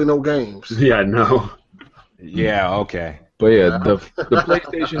don't play no games. Yeah, I know. Yeah, okay. But yeah, the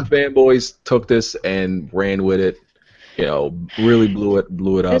PlayStation fanboys took this and ran with it. Really blew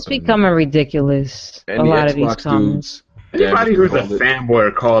it up. It's becoming ridiculous. and A the lot of these Xbox comments. dudes. Anybody who's a called it, fanboy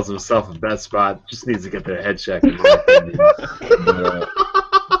or calls himself a Best Spot just needs to get their head checked. In my opinion.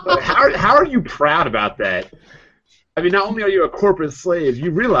 But how are you proud about that? I mean, not only are you a corporate slave, you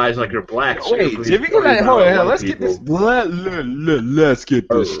realize like you're black. Wait, sheeply, Jimmy, hold on, let's get this. Let's get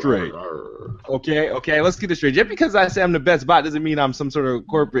this straight. Okay, let's get this straight. Just because I say I'm the best bot doesn't mean I'm some sort of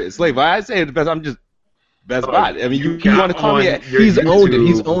corporate slave. When I say the best, I'm just best bot. I mean, you want to call me? He's owned it.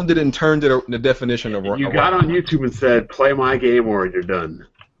 He's owned it and turned it the definition of. You got on YouTube and said, "Play my game or you're done."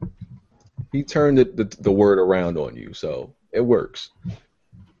 He turned the word around on you, so it works.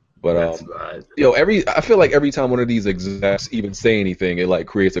 But That's bad. I feel like every time one of these execs even say anything, it like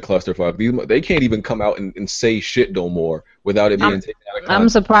creates a clusterfuck. They can't even come out and say shit no more without it being taken out of context. I'm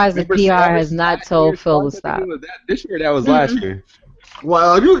surprised the Remember PR Savage has not last told year? Phil to Was stop. that this year? That was last year.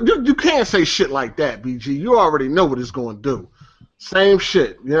 Well, you can't say shit like that, BG. You already know what it's going to do. Same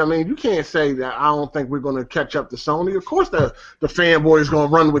shit. You know what I mean? You can't say that I don't think we're going to catch up to Sony. Of course the fanboy is going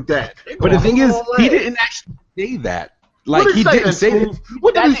to run with that. But the thing is, he didn't actually say that. Like, What did he he say didn't then, say that. Smooth?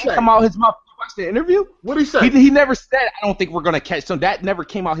 What did That he didn't say? come out his mouth. You watched the interview? What did he say? He never said, I don't think we're going to catch some. That never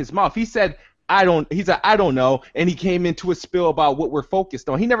came out his mouth. He said, I don't know. And he came into a spill about what we're focused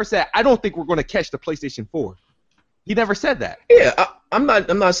on. He never said, I don't think we're going to catch the PlayStation 4. He never said that. Yeah, I'm not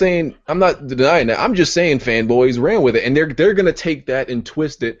denying that. I'm just saying fanboys ran with it, and they're gonna take that and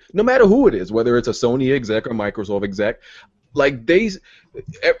twist it, no matter who it is, whether it's a Sony exec or Microsoft exec. Like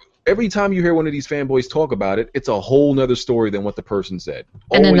every time you hear one of these fanboys talk about it, it's a whole nother story than what the person said.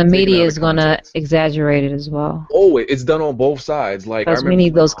 And then the Always taken media out of is going to context. exaggerate it as well. Always, it's done on both sides. Like I Because we remember,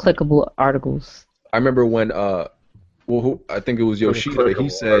 need those clickable articles. I remember when I think it was Yoshida.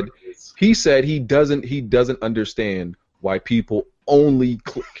 He said he doesn't understand why people only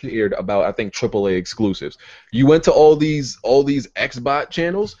cared about, I think, AAA exclusives. You went to all these Xbot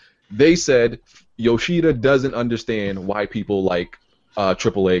channels. They said Yoshida doesn't understand why people like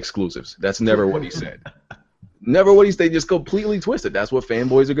AAA exclusives. That's never what he said. Never what he said. They just completely twisted. That's what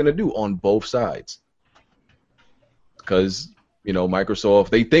fanboys are gonna do on both sides. Because Microsoft,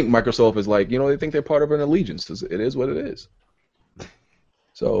 they think Microsoft is like, they think they're part of an allegiance. It is what it is.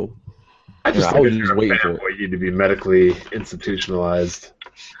 So I just I think was if just you're a waiting for it. fanboy, you need to be medically institutionalized.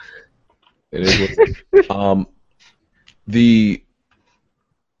 It is what it is.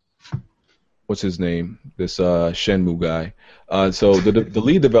 What's his name? This Shenmue guy. So the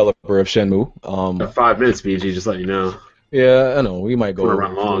lead developer of Shenmue. 5 minutes, BG, just let you know. Yeah, I know. We might go. We're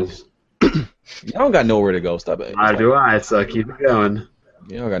run long. I don't got nowhere to go. Stop it. I do I, so keep it going.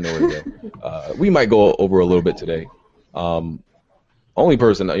 I don't got nowhere to go. We might go over a little bit today. Only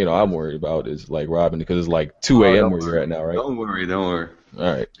person I'm worried about is like Robin, because it's like 2 a.m. where you're at now, right? Don't worry. All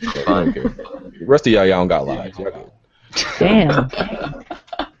right. So, I don't care. The rest of y'all don't got lives. Y'all good. Damn.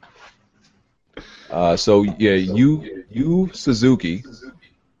 So yeah, Yu Suzuki,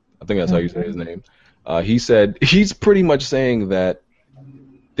 I think that's how you say his name. He said he's pretty much saying that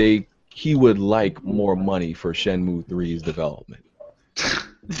he would like more money for Shenmue 3's development,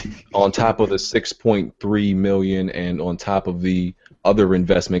 on top of the 6.3 million, and on top of the other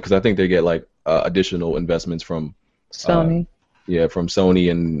investment, because I think they get like additional investments from Sony. From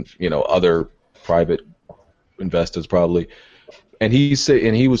Sony and other private investors probably. And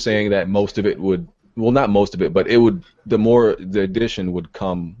he was saying that most of it would, well, not most of it, but the addition would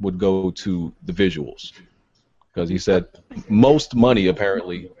go to the visuals, because he said most money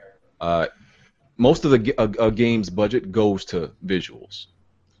apparently, most of a game's budget goes to visuals.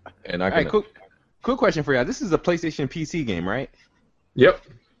 And All right, quick question for you. This is a PlayStation PC game, right? Yep.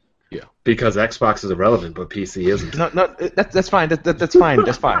 Yeah. Because Xbox is irrelevant, but PC isn't. No, that's fine. That's fine.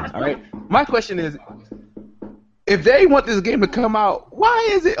 That's fine. All right. My question is, if they want this game to come out, why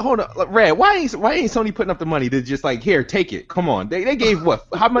is it? Hold on, Red. Why ain't Sony putting up the money to just like, here, take it? Come on. They gave what?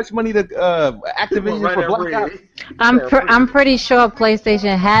 How much money to Activision for Black Ops? I'm pretty sure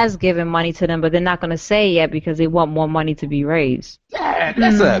PlayStation has given money to them, but they're not going to say yet because they want more money to be raised. Yeah,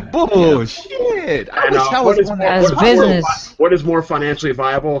 that's a bullshit. I wish I was on that. As business. What is more financially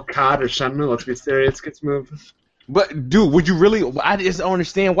viable, COD or Shenmue? Let's be serious, kids move. But dude, would you really? I just don't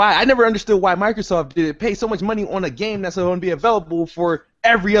understand why. I never understood why Microsoft did pay so much money on a game that's going to be available for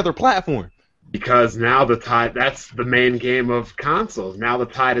every other platform. Because now that's the main game of consoles. Now the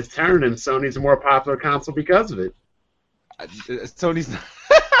tide is turning, and Sony's a more popular console because of it. Sony's not.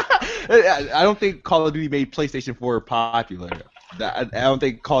 I don't think Call of Duty made PlayStation 4 popular. I don't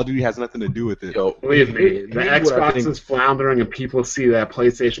think Call of Duty has nothing to do with it. Believe me, the Xbox is floundering, and people see that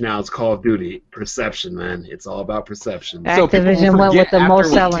PlayStation now is Call of Duty. Perception, man. It's all about perception. So Activision went with the most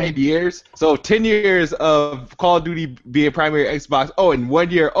after, selling. 10 years? So 10 years of Call of Duty being primary Xbox. Oh, and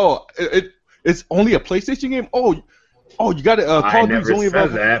 1 year. Oh, it's only a PlayStation game. Oh, you got it. Call of Duty's only I never about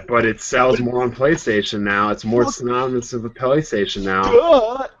said that, but it sells more on PlayStation now. It's more synonymous with the PlayStation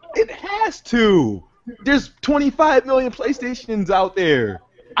now. It has to. There's 25 million PlayStations out there.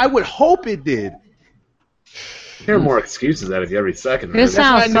 I would hope it did. There are more excuses out of you every second. This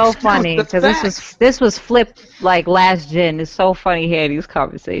man. sounds so excuse, funny that's because this was flipped like last gen. It's so funny hearing these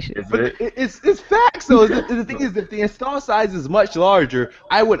conversations. Isn't But it? it's facts though. The thing is, if the install size is much larger,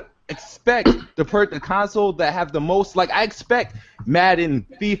 I would expect the console that have the most, like I expect Madden,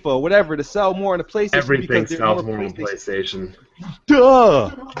 FIFA, whatever, to sell more on the PlayStation. Everything because sells more on PlayStation. Duh,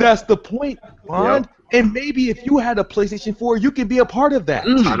 that's the point, Bond. Yep. And maybe if you had a PlayStation 4, you could be a part of that.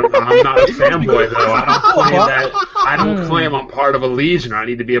 I don't know. I'm not a fanboy though. I don't claim I'm part of a legion or I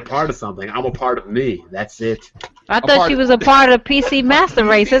need to be a part of something. I'm a part of me. That's it. I thought she was a part of the PC Master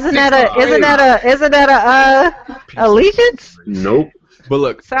Race. Isn't that a allegiance? Nope. But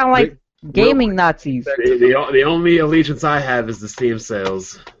look, Sound like gaming Nazis. The only allegiance I have is the Steam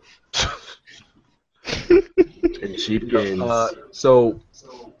sales. And cheap games. so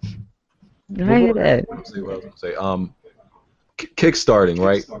Right at that. let's see what I was gonna say. Kickstarting,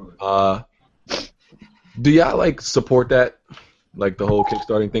 right? Do y'all like support that? Like the whole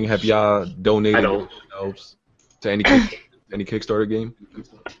Kickstarting thing? Have y'all donated I don't. yourselves to any Kickstarter game?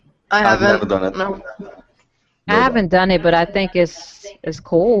 I've never done it. No. I haven't done it, but I think it's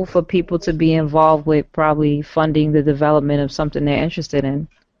cool for people to be involved with probably funding the development of something they're interested in.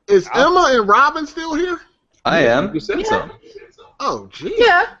 Is Emma and Robin still here? I am. You said so. Oh, geez.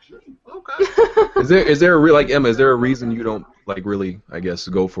 Yeah. Okay. Is there a Emma? Is there a reason you don't like really? I guess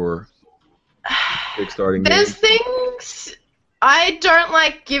go for kickstarting There's games? things I don't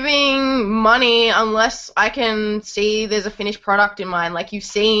like giving money unless I can see there's a finished product in mind. Like you've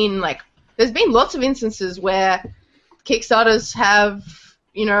seen, like there's been lots of instances where Kickstarters have,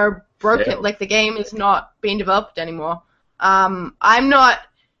 broken. Yeah. Like the game is not being developed anymore. I'm not.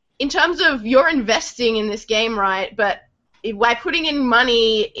 In terms of you're investing in this game, right? But by putting in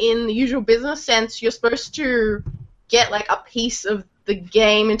money in the usual business sense, you're supposed to get like a piece of the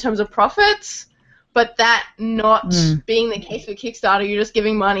game in terms of profits. But that not being the case with Kickstarter, you're just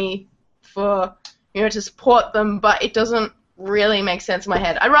giving money for, to support them, but it doesn't really make sense in my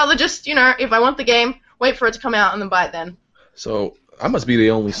head. I'd rather just, if I want the game, wait for it to come out and then buy it then. So I must be the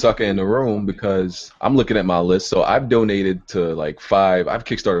only sucker in the room because I'm looking at my list. So I've donated to like 5. I've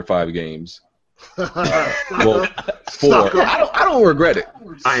kickstarted 5 games. Well, 4. I don't regret it.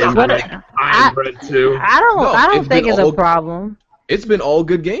 I am bread too. I don't it's think been it's a all- problem. It's been all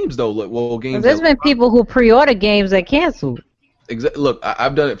good games though. Well, games. There's been people who pre-order games that canceled. Look,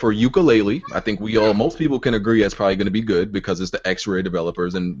 I've done it for Yooka-Laylee. I think most people can agree that's probably going to be good because it's the X-Ray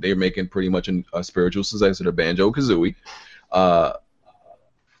developers and they're making pretty much a spiritual successor to Banjo-Kazooie.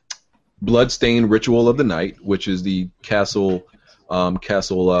 Bloodstained Ritual of the Night, which is the Castlevania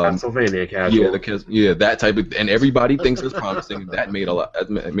casual. Yeah, that type of, and everybody thinks it's promising. That made a lot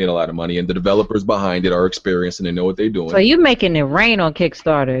of money, and the developers behind it are experienced and they know what they're doing. So you making it rain on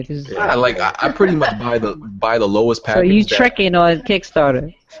Kickstarter? 'Cause- I pretty much buy the lowest so package. you tricking on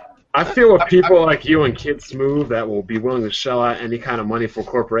Kickstarter? I feel with people like you and Kid Smooth that will be willing to shell out any kind of money for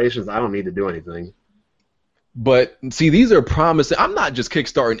corporations, I don't need to do anything. But see, these are promising. I'm not just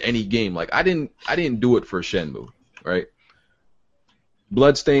kickstarting any game. Like I didn't do it for Shenmue, right?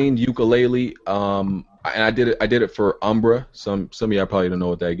 Bloodstained, Yooka-Laylee, and I did it for Umbra. Some of y'all probably don't know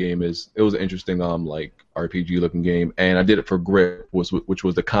what that game is. It was an interesting like RPG looking game, and I did it for Grip, which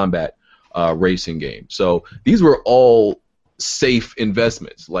was the combat racing game. So these were all safe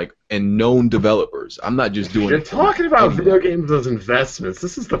investments, like, and known developers. I'm not just doing. You're it for talking about anyone. video games as investments.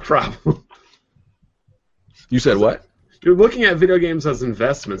 This is the problem. You said what? You're looking at video games as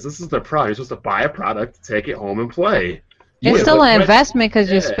investments. This is the problem. You're supposed to buy a product, take it home, and play. It's Yeah, still but- an investment because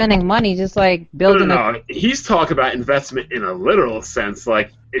you're yeah. spending money, just like No, building no, no. He's talking about investment in a literal sense.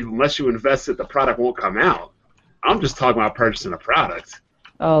 Like, unless you invest it, the product won't come out. I'm just talking about purchasing a product.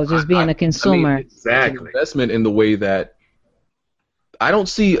 just being a consumer. It's an Exactly. investment in the way that I don't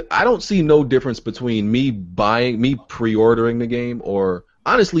see no difference between me pre-ordering the game or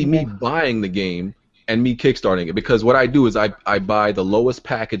honestly me buying the game and me kickstarting it, because what I do is I buy the lowest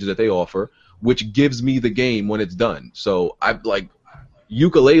package that they offer, which gives me the game when it's done. So I like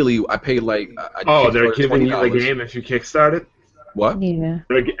Yooka-Laylee, I paid like They're giving you the $20. game if you kickstart it? What? Yeah.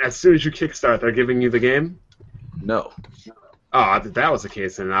 As soon as you kickstart, they're giving you the game? No. Oh, if that was the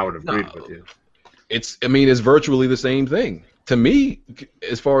case, then I would have agreed with you. It's virtually the same thing. To me,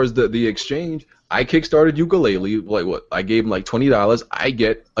 as far as the exchange, I kickstarted Yooka-Laylee, like what? I gave him like $20. I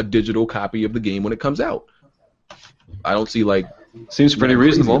get a digital copy of the game when it comes out. I don't see like Seems pretty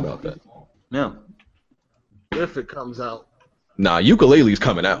crazy reasonable. about that. Yeah. If it comes out. Nah, Yooka-Laylee's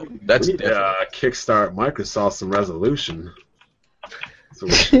coming out. That's definitely. Kickstart Microsoft some resolution.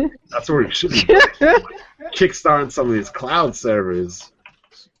 That's where you should be. Kickstarting some of these cloud servers.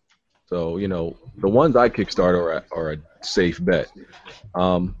 So, the ones I kickstart are a safe bet.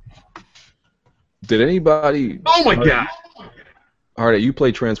 Did anybody... Oh my god! Alright, you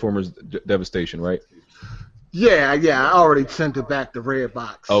play Transformers Devastation, right? Yeah, I already sent it back to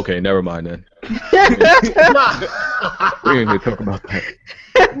Redbox. Okay, never mind then. Nah, We ain't gonna talk about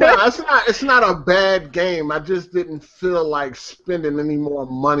that. it's not a bad game. I just didn't feel like spending any more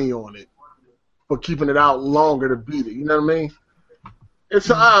money on it for keeping it out longer to beat it. You know what I mean? I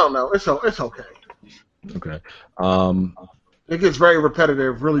don't know. It's okay. Okay. It gets very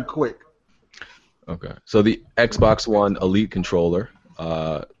repetitive really quick. Okay. So the Xbox One Elite controller,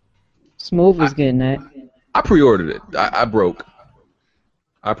 Smooth was getting that. I pre-ordered it. I broke.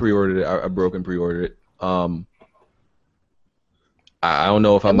 I pre-ordered it. I broke and pre-ordered it. I don't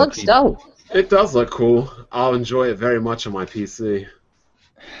know if It I'm. looks dope. It does look cool. I'll enjoy it very much on my PC.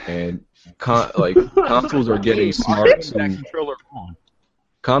 And consoles are getting smart.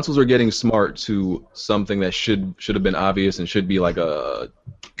 Consoles are getting smart to something that should have been obvious and should be like a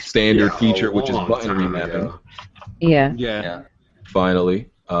standard feature, which is button remapping. Yeah. Yeah. Finally,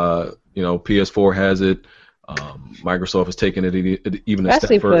 PS4 has it. Microsoft has taken it even a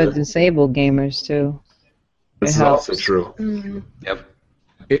Especially step for further. disabled gamers too. This is helps. also true. Yep.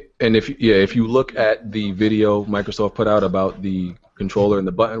 And if you look at the video Microsoft put out about the controller and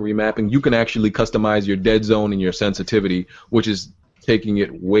the button remapping, you can actually customize your dead zone and your sensitivity, which is taking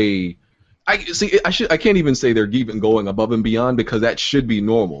it way. I can't even say they're even going above and beyond because that should be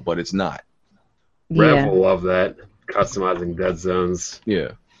normal, but it's not. Rev will love that, customizing dead zones. Yeah,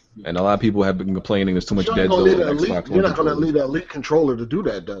 and a lot of people have been complaining there's too much dead zone on Xbox One. You're not going to need an Elite controller to do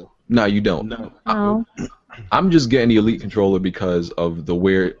that, though. No, you don't. No. I'm just getting the Elite controller because of the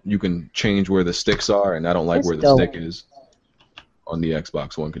where you can change where the sticks are, and I don't like That's where the dope. stick is on the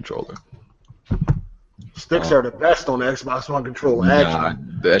Xbox One controller. Sticks are the best on the Xbox One controller. Nah, Actually,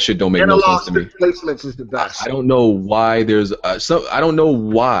 that shit don't make no analog sense to me. stick placements is the best. I don't know why there's I don't know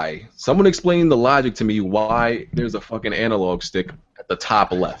why. Someone explain the logic to me why there's a fucking analog stick at the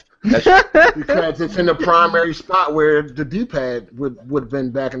top left. That's Because it's in the primary spot where the D-pad would have been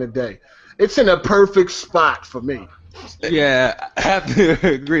back in the day. It's in a perfect spot for me. Yeah, I have to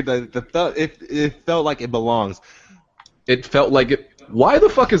agree. It felt like it belongs. It felt like it. Why the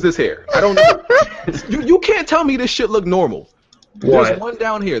fuck is this here? I don't know. you can't tell me this shit look normal. What? There's one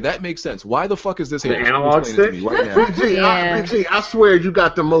down here. That makes sense. Why the fuck is this here? The analog Explain it to me right now. BG, I swear you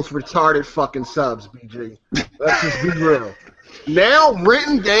got the most retarded fucking subs, BG. Let's just be real. Now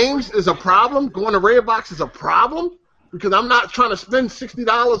renting games is a problem. Going to Redbox is a problem because I'm not trying to spend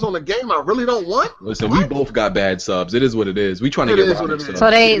 $60 on a game I really don't want. Listen, we both got bad subs. It is what it is. We trying to It get is what Robbie it is.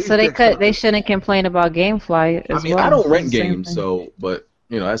 subs. So they shouldn't complain about GameFly as I mean, well. I don't rent It's the same games, thing. so but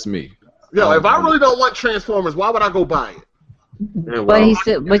that's me. Yo, if I really don't want Transformers, why would I go buy it? Yeah, But well,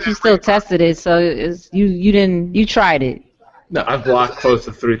 you still tested it, so you tried it. No, I've blocked close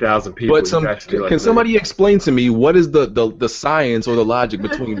to 3,000 people. but can somebody explain to me what is the science or the logic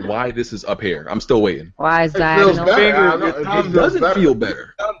between why this is up here? I'm still waiting. Why is It feels diagonal? better. I Fingers, know, your it thumb just It feels doesn't better. feel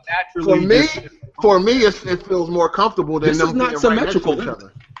better. For me, it feels more comfortable than This them is not being right next to symmetrical. each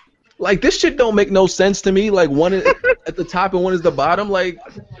other. Like this shit don't make no sense to me. Like one is at the top and one is the bottom. Like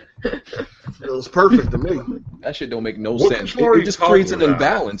Feels perfect to me. that shit don't make no What sense. controller are It you just talking creates an about?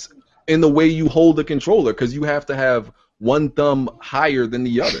 imbalance in the way you hold the controller because you have to have one thumb higher than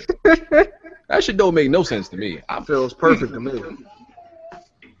the other. That shit don't make no sense to me. Feels perfect to me.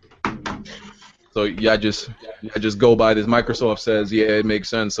 So I just go by this. Microsoft says it makes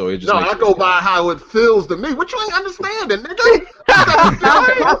sense. So it just No, makes I go by how it feels to me. What you ain't understanding, nigga? That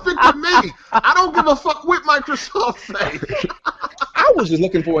feels perfect to me. I don't give a fuck what Microsoft say. I was just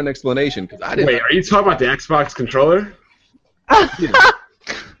looking for an explanation because I didn't. Wait, are you talking about the Xbox controller?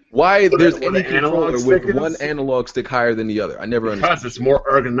 Why there's where any the analog controller with stick is? one analog stick higher than the other? I never understood. Because it's more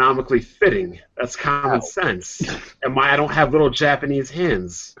ergonomically fitting. That's common sense. And why I don't have little Japanese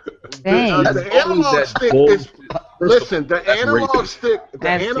hands. Dang. That's The analog always that stick bull- is. Listen, the That's analog racist. stick. The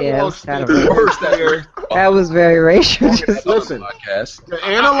That's- yeah, analog that's stick kinda is Worse that there. That was very racial. Listen, podcast. the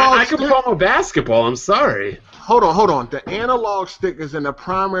analog I can stick. play basketball, I'm sorry. Hold on. The analog stick is in the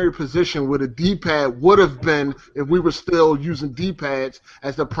primary position where the D-pad would have been if we were still using D-pads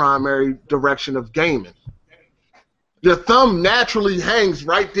as the primary direction of gaming. Your thumb naturally hangs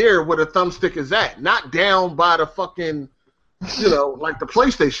right there where the thumbstick is at, not down by the fucking, like the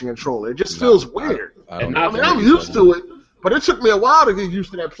PlayStation controller. It just feels weird. I don't And know. not I mean, I'm used to it, but it took me a while to get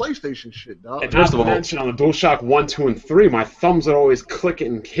used to that PlayStation shit, dog. And First not of to all- mention on the DualShock 1, 2, and 3, my thumbs would always click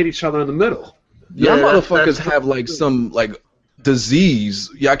and hit each other in the middle. Y'all Yeah, motherfuckers that's- have like some like disease.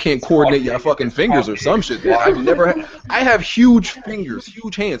 Y'all can't coordinate your fucking fingers or some shit. I have huge fingers,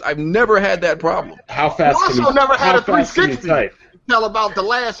 huge hands. I've never had that problem. How fast You can also you, never had how a fast can you 360. type? Tell about the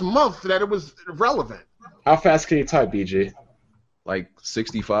last month that it was relevant. How fast can you type, BG? Like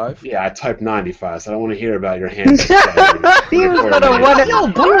 65. Yeah, I typed 95, so I don't want to hear about your hands. He was gonna one Yo,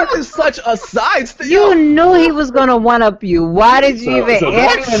 Bart is such a sidestep. You knew he was gonna one up you. Why did you even So don't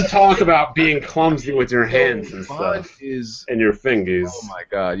answer? even talk about being clumsy with your hands and Bond stuff. is. And your fingers. Oh my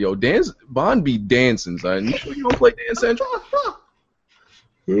god, yo, Bond be dancing, son. You sure you don't play Dance Central?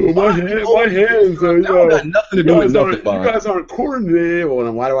 My hands are, That don't got nothing to do with nothing, Bond. you guys aren't coordinated. Well,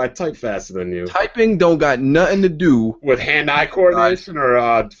 then why do I type faster than you? Typing don't got nothing to do. With hand-eye coordination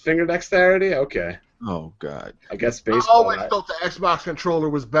or finger dexterity? Okay. Oh god. I guess I baseball. always thought the Xbox controller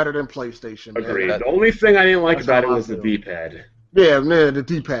was better than PlayStation. Man. Agreed. The only thing I didn't like That's about it how I was the feel. D-pad. Yeah, man, the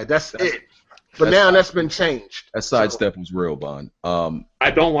D-pad. That's it. But that's- now that's been changed. That sidestep was real, Bond.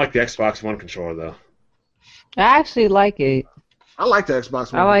 I don't like the Xbox One controller, though. I actually like it. I like the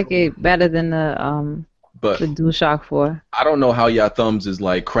Xbox One. I like it better than the but DualShock 4. I don't know how y'all thumbs is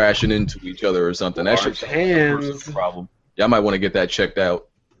like crashing into each other or something. That Large shit's hands. a problem. Y'all might want to get that checked out.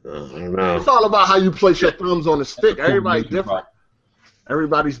 I don't know. It's all about how you place your thumbs on the stick. Everybody's different.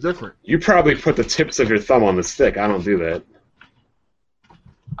 Everybody's different. You probably put the tips of your thumb on the stick. I don't do that.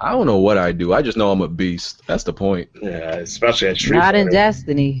 I don't know what I do. I just know I'm a beast. That's the point. Yeah, especially at Street Not in Fighter.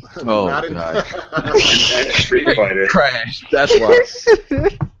 Destiny. Oh Not in- God, At Street Fighter. trash. That's why.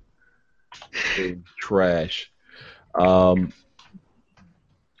 Trash. All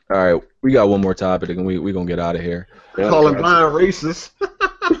right, we got one more topic, and we gonna get out of here. Calling blind racist.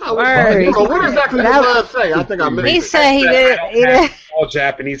 Word. What exactly did Blind say? I think I missed He it. said he did. He did. All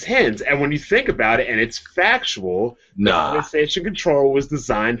Japanese hands, and when you think about it, and it's factual, Nah. the PlayStation controller was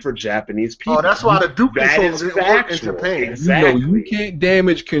designed for Japanese people. Oh, that's why the Duke That controller is didn't work in factual. Japan. Exactly. You know, you can't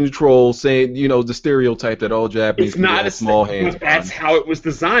damage control saying, the stereotype that all Japanese It's not people a have small hands. but that's how it was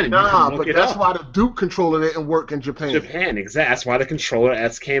designed. and you Nah, can look but it that's up. why the Duke controller didn't work in Japan. Japan, exactly. That's why the controller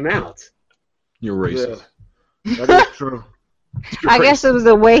S came out. You're racist. Yeah, that is true. I guess it was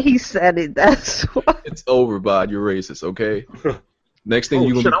the way he said it. That's why. It's over, Bod. You're racist, okay? Next thing Oh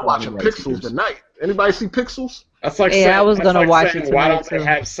you shit, gonna I'm watching Pixels tonight. Anybody see Pixels? That's like Yeah, saying, I was that's gonna like watch saying, it why tonight, don't they too.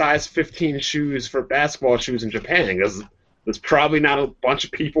 have size 15 shoes for basketball shoes in Japan? Because there's probably not a bunch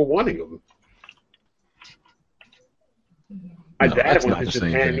of people wanting them. My No, dad that's went not to the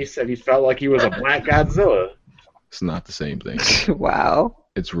same Japan. thing. He said he felt like he was a black Godzilla. It's not the same thing. Wow.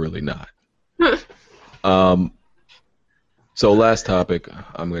 It's really not. So last topic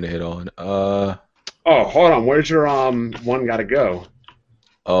I'm gonna hit on. Oh, hold on. Where's your one gotta go?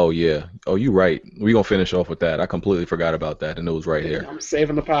 Oh yeah. Oh, you right. We gonna finish off with that. I completely forgot about that, and it was right here. I'm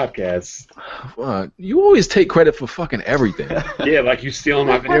saving the podcast. You always take credit for fucking everything. Yeah, like you stealing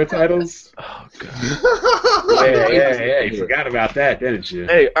my video titles? Oh god. Yeah. You forgot about that, didn't you?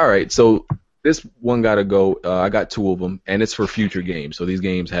 Hey, all right. So this one gotta go. I got two of them, and it's for future games. So these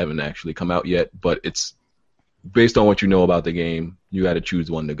games haven't actually come out yet, but it's based on what you know about the game. You got to choose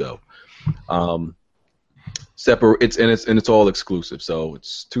one to go. Separate. It's all exclusive. So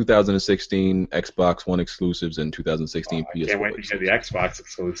it's 2016 Xbox One exclusives and 2016 PS4. Can't wait to get the Xbox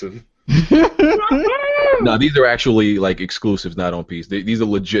exclusive. No, these are actually like exclusives, not on PC. These are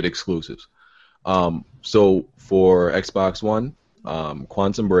legit exclusives. So for Xbox One,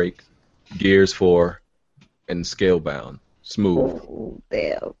 Quantum Break, Gears 4, and Scalebound. Smooth. Oh,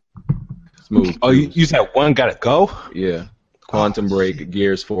 damn. Smooth. Oh, you said one gotta go? Yeah. Quantum Break,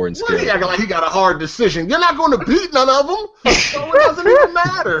 Gears 4, and Why he acting Scalebound. like he got a hard decision? You're not going to beat none of them, so it doesn't even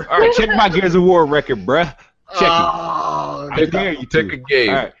matter. All right, check my Gears of War record, bruh. Check it. Oh, I dare you Pick to. a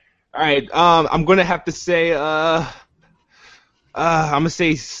game. All right. I'm gonna have to say, I'm gonna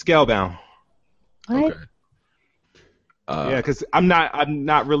say Scalebound. What? Okay. Yeah, because I'm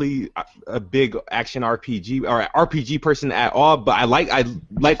not really a big action RPG or RPG person at all. But I like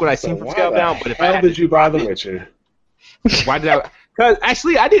what I seen from Why Scalebound. the But if hell I had did to you buy The pick, Witcher? why did I? Because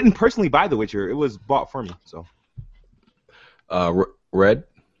actually, I didn't personally buy The Witcher. It was bought for me. So Red?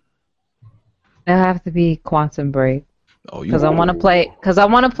 It'll have to be Quantum Break. Oh, you. Because I want to play. Because I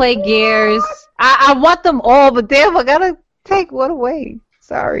want to play Gears. I want them all, but damn, I gotta take one away.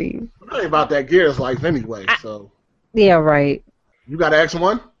 Sorry. it ain't about that Gears life anyway. So Yeah, right. you got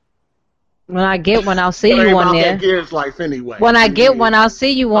X1. When I get one, I'll see It ain't you on about there. that Gears life anyway. When I get one, I'll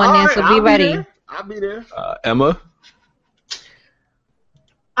see you on there. So be ready. I'll be there. Emma?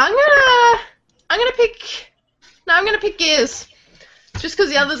 I'm gonna pick Gears. Just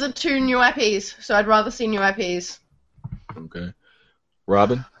because the others are two new IPs, so I'd rather see new IPs. Okay.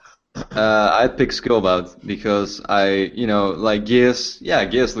 Robin? I'd pick Scalebound because like Gears. Yeah,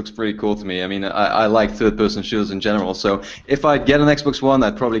 Gears looks pretty cool to me. I mean, I like third-person shooters in general. So if I'd get an Xbox One,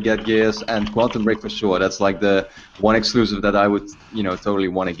 I'd probably get Gears and Quantum Break for sure. That's like the one exclusive that I would, totally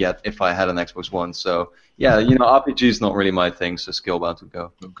want to get if I had an Xbox One. So yeah, RPG is not really my thing, so Scalebound would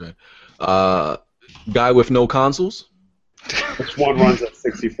go. Okay. Guy with no consoles? Which one runs at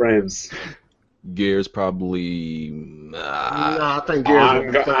 60 frames? Gears probably. Nah, I think Gears.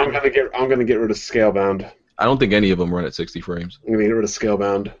 I'm gonna get rid of Scalebound. I don't think any of them run at 60 frames. I'm gonna get rid of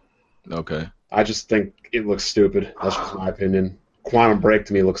Scalebound. Okay. I just think it looks stupid. That's just my opinion. Quantum Break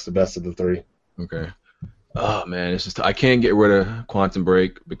to me looks the best of the three. Okay. Oh man, it's just I can't get rid of Quantum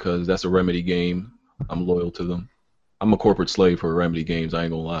Break because that's a Remedy game. I'm loyal to them. I'm a corporate slave for Remedy games. I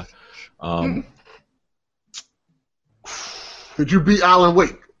ain't gonna lie. Did you beat Alan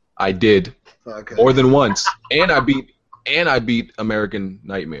Wake? I did Okay. more than once, and I beat American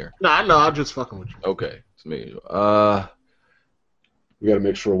Nightmare. Nah, I know. I'm just fucking with you. Okay, it's me. We got to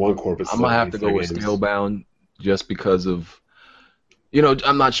make sure one corporate. I'm gonna have to go with Scalebound just because of,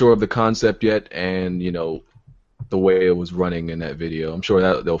 I'm not sure of the concept yet, and the way it was running in that video. I'm sure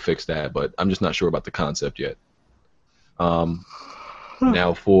that they'll fix that, but I'm just not sure about the concept yet.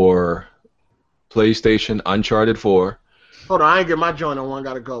 Now for PlayStation, Uncharted 4, Hold on, I ain't get my joint on one.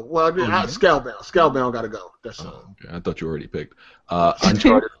 Gotta go. Well, Scalebound. Scalebound gotta go. That's all. Okay, I thought you already picked.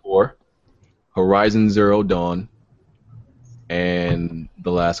 Uncharted 4, Horizon Zero Dawn, and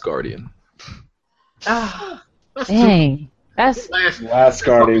The Last Guardian. That's Dang. That's Last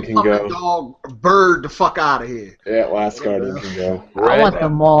Guardian can go. Dog, bird the fuck out of here. Yeah, Last Guardian can go. I want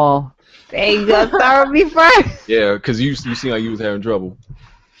them all. They you gonna start with me first. Yeah, because you seem like you was having trouble.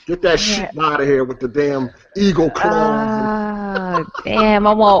 Get that shit out of here with the damn eagle claws. Damn,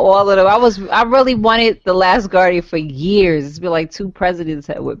 I want all of them. I really wanted The Last Guardian for years. It's been like 2 presidents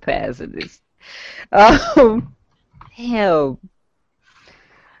that would pass in this. Damn.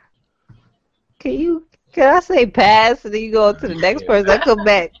 Can I say pass and then you go on to the next person? I come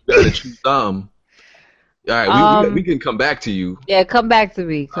back. You gotta choose some. All right, we can come back to you. Yeah, come back to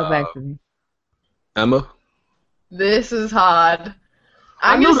me. Come back to me. Emma? This is hard.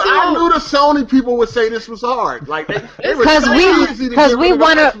 I knew the Sony people would say this was hard. Like they were Because so easy to get we rid of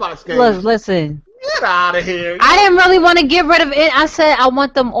want Xbox to games. listen. Get out of here. I didn't really want to get rid of it. I said I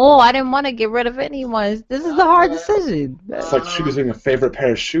want them all. I didn't want to get rid of anyone. This is a hard decision. It's like choosing a favorite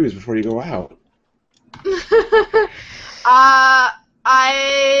pair of shoes before you go out.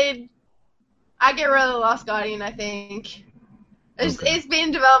 I get rid of The Last Guardian, I think. It's been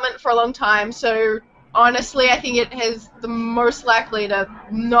in development for a long time, so honestly, I think it has the most likely to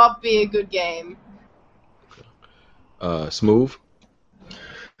not be a good game. Smooth?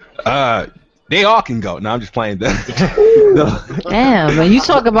 They all can go. No, I'm just playing. The Damn, man, you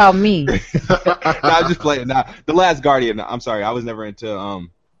talk about me. no, I'm just playing. Nah, The Last Guardian. I'm sorry, I was never into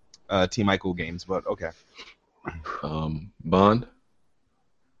Team Michael games, but okay. Bond?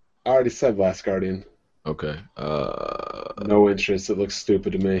 I already said Last Guardian. Okay. No interest. It looks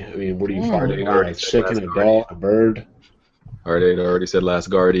stupid to me. I mean, what are you finding? already A said chicken, Last a dog, a bird? Already said Last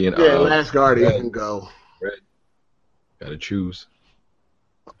Guardian. Yeah, Last Guardian can go. Gotta choose.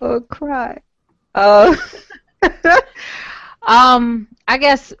 Oh, cry. I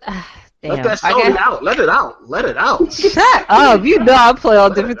guess. Damn. Let that Sony out. Let it out. Let it out. Shut up. You know I play all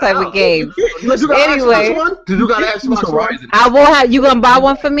different type of games. Anyway. Did you got an Xbox One? I will have. You gonna buy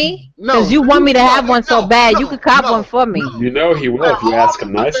one for me? No. Because you want me to have one so bad. You could cop one for me. You know he will if you ask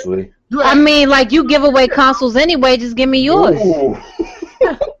him nicely. I mean, like, you give away consoles anyway. Just give me yours. Ooh.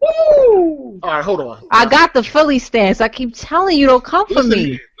 All right, hold on. I got the Philly stance. I keep telling you, don't come for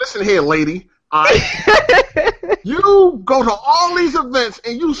me. Listen here, lady. You go to all these events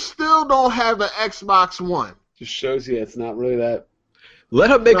and you still don't have an Xbox One. Just shows you it's not really that.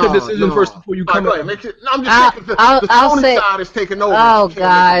 Let her make a decision first before you come in. in. I'm just saying the Sony side is taking over. Oh,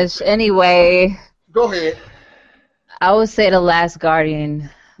 gosh. Anyway. Go ahead. I would say The Last Guardian.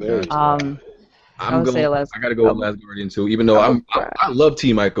 I gotta go with Last Guardian too, even though I love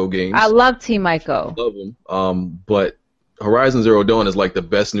Team Ico games. I love Team Ico. I love them. But Horizon Zero Dawn is like the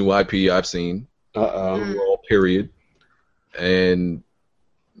best new IP I've seen. Overall, period. And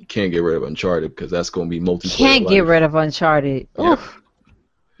you can't get rid of Uncharted because that's going to be multiplayer. Can't get rid of Uncharted. Yeah.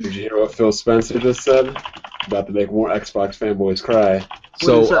 Did you hear what Phil Spencer just said? About to make more Xbox fanboys cry.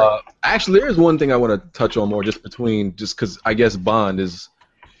 So, actually, there is one thing I want to touch on more, just because I guess Bond is,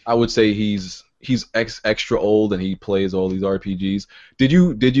 I would say he's extra old and he plays all these RPGs. Did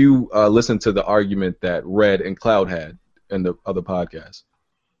you listen to the argument that Red and Cloud had in the other podcast?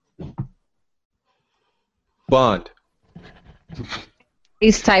 Bond.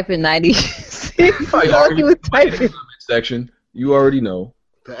 He's typing 90. Section. You already know.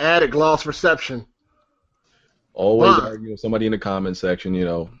 The added lost reception. Always argue with somebody in the comment section, you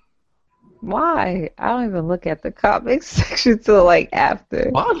know. Why? I don't even look at the comment section till like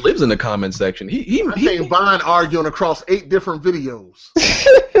after. Bond lives in the comment section. I think Bond arguing across 8 different videos.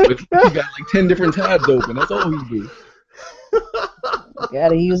 He got like 10 different tabs open. That's all he do.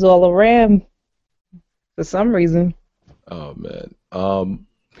 Gotta use all the RAM for some reason. Oh man.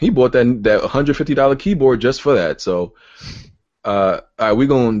 He bought that $150 keyboard just for that. So, all right, we're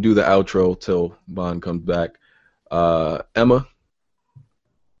gonna do the outro till Bond comes back. Emma.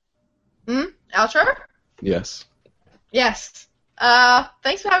 Outro? Yes. Yes.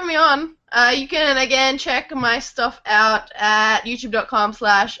 Thanks for having me on. You can again check my stuff out at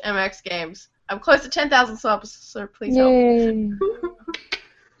youtube.com/mxgames. I'm close to 10,000 subs, so please help.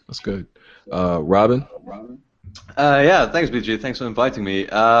 That's good. Robin? Yeah, thanks, BG. Thanks for inviting me.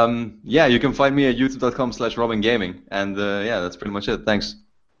 Yeah, you can find me at youtube.com/RobinGaming. And yeah, that's pretty much it. Thanks.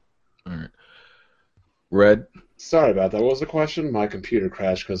 All right. Red? Sorry about that. What was the question? My computer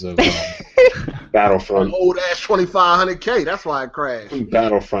crashed because of Battlefront. Old ass 2500K. That's why it crashed.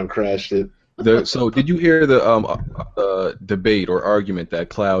 Battlefront crashed it. So did you hear the debate or argument that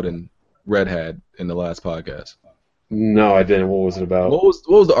Cloud and Red had in the last podcast? No, I didn't. What was it about? What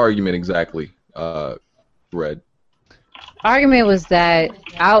was the argument exactly, Red? Argument was that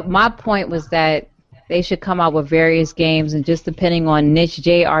my point was that they should come out with various games, and just depending on niche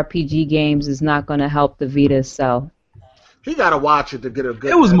JRPG games is not going to help the Vita sell. He gotta watch it to get a good.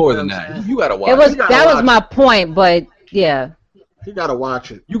 It was more than that. You gotta watch It was it. that was my point, but yeah. He gotta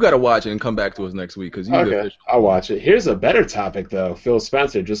watch it. You gotta watch it and come back to us next week because Okay, I'll watch it. Here's a better topic though. Phil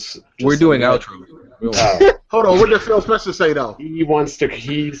Spencer just we're doing outro. Hold on, what did Phil Spencer say though?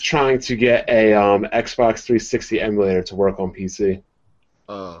 He's trying to get a Xbox 360 emulator to work on PC.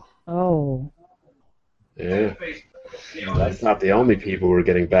 Oh. Yeah. That's not the only people who are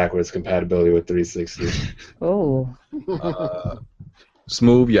getting backwards compatibility with 360. Oh.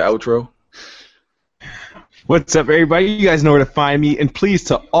 Smooth, your outro. What's up, everybody? You guys know where to find me. And please,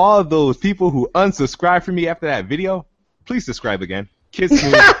 to all those people who unsubscribed from me after that video, please subscribe again. Kiss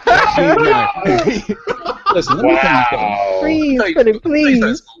Smooth. Listen, let me tell you something. Please,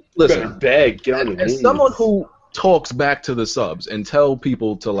 please. Listen, beg, get on your as knees. someone who talks back to the subs and tell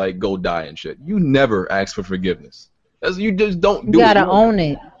people to like go die and shit, you never ask for forgiveness. You just don't do You it. gotta own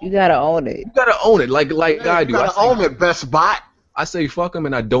it. You gotta own it. You gotta own it, like I do. You gotta own it, best bot. I say fuck them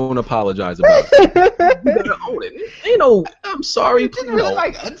and I don't apologize about it. You gotta own it. You know, I'm sorry.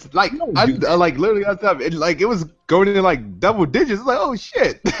 Like literally on top. It was going in like double digits. It's like, oh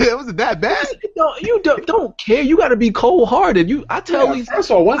shit, it wasn't that bad. You don't care. You gotta be cold hearted. I tell these. First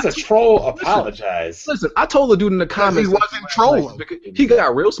of all, once a troll apologize. Listen, I told the dude in the comments he wasn't trolling. He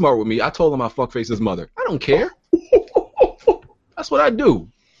got real smart with me. I told him I fuckface his mother. I don't care. That's what I do.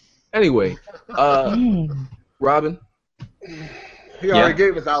 Anyway, Robin. He already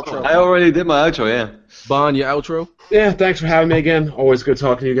gave his outro. I already did my outro, yeah. Bon, your outro? Yeah, thanks for having me again. Always good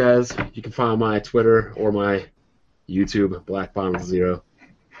talking to you guys. You can find my Twitter or my YouTube, BlackBomb0.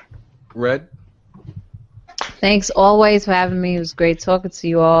 Red? Thanks always for having me. It was great talking to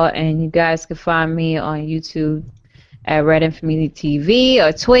you all, and you guys can find me on YouTube at Red Infamy TV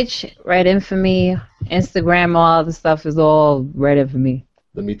or Twitch, Red Infamy, Instagram, all the stuff is all Red Infamy.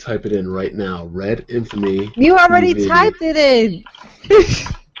 Let me type it in right now. Red Infamy. You already TV. typed it in.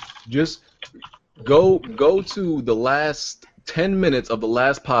 Just go to the last 10 minutes of the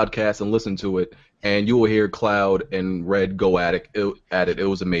last podcast and listen to it, and you will hear Cloud and Red go at it. It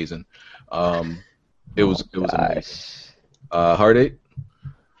was amazing. It was amazing. Heartache?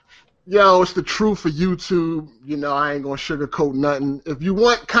 Yo, it's the truth for YouTube. You know, I ain't gonna sugarcoat nothing. If you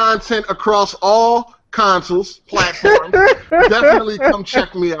want content across all consoles, platforms, definitely come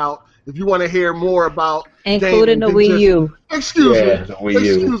check me out. If you want to hear more about including the Wii U. Excuse me. The Wii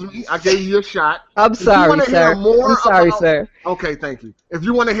U. Excuse me. I gave you a shot. I'm sorry, sir. I'm sorry, sir. Okay, thank you. If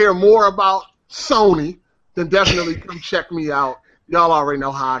you want to hear more about Sony, then definitely come check me out. Y'all already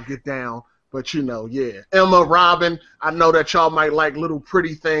know how I get down. But you know, yeah. Emma, Robin, I know that y'all might like little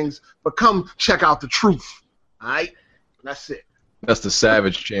pretty things, but come check out the truth. Alright? That's it. That's the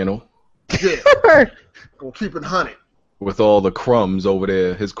Savage channel. Yeah. Gonna keep it 100. With all the crumbs over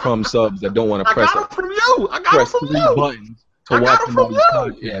there, his crumb subs that don't want to press I got them from you. I got them press from 3 you. buttons to I watch got them from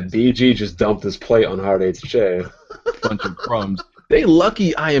somebody's you. podcast. Yeah, BG just dumped his plate on Heartache's chair. Bunch of crumbs. They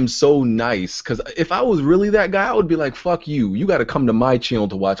lucky I am so nice, because if I was really that guy, I would be like, fuck you. You got to come to my channel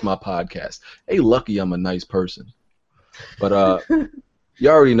to watch my podcast. They lucky I'm a nice person. But you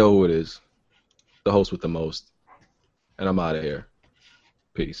already know who it is. The host with the most. And I'm out of here.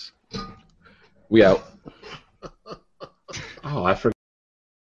 Peace. We out. Oh, I forgot.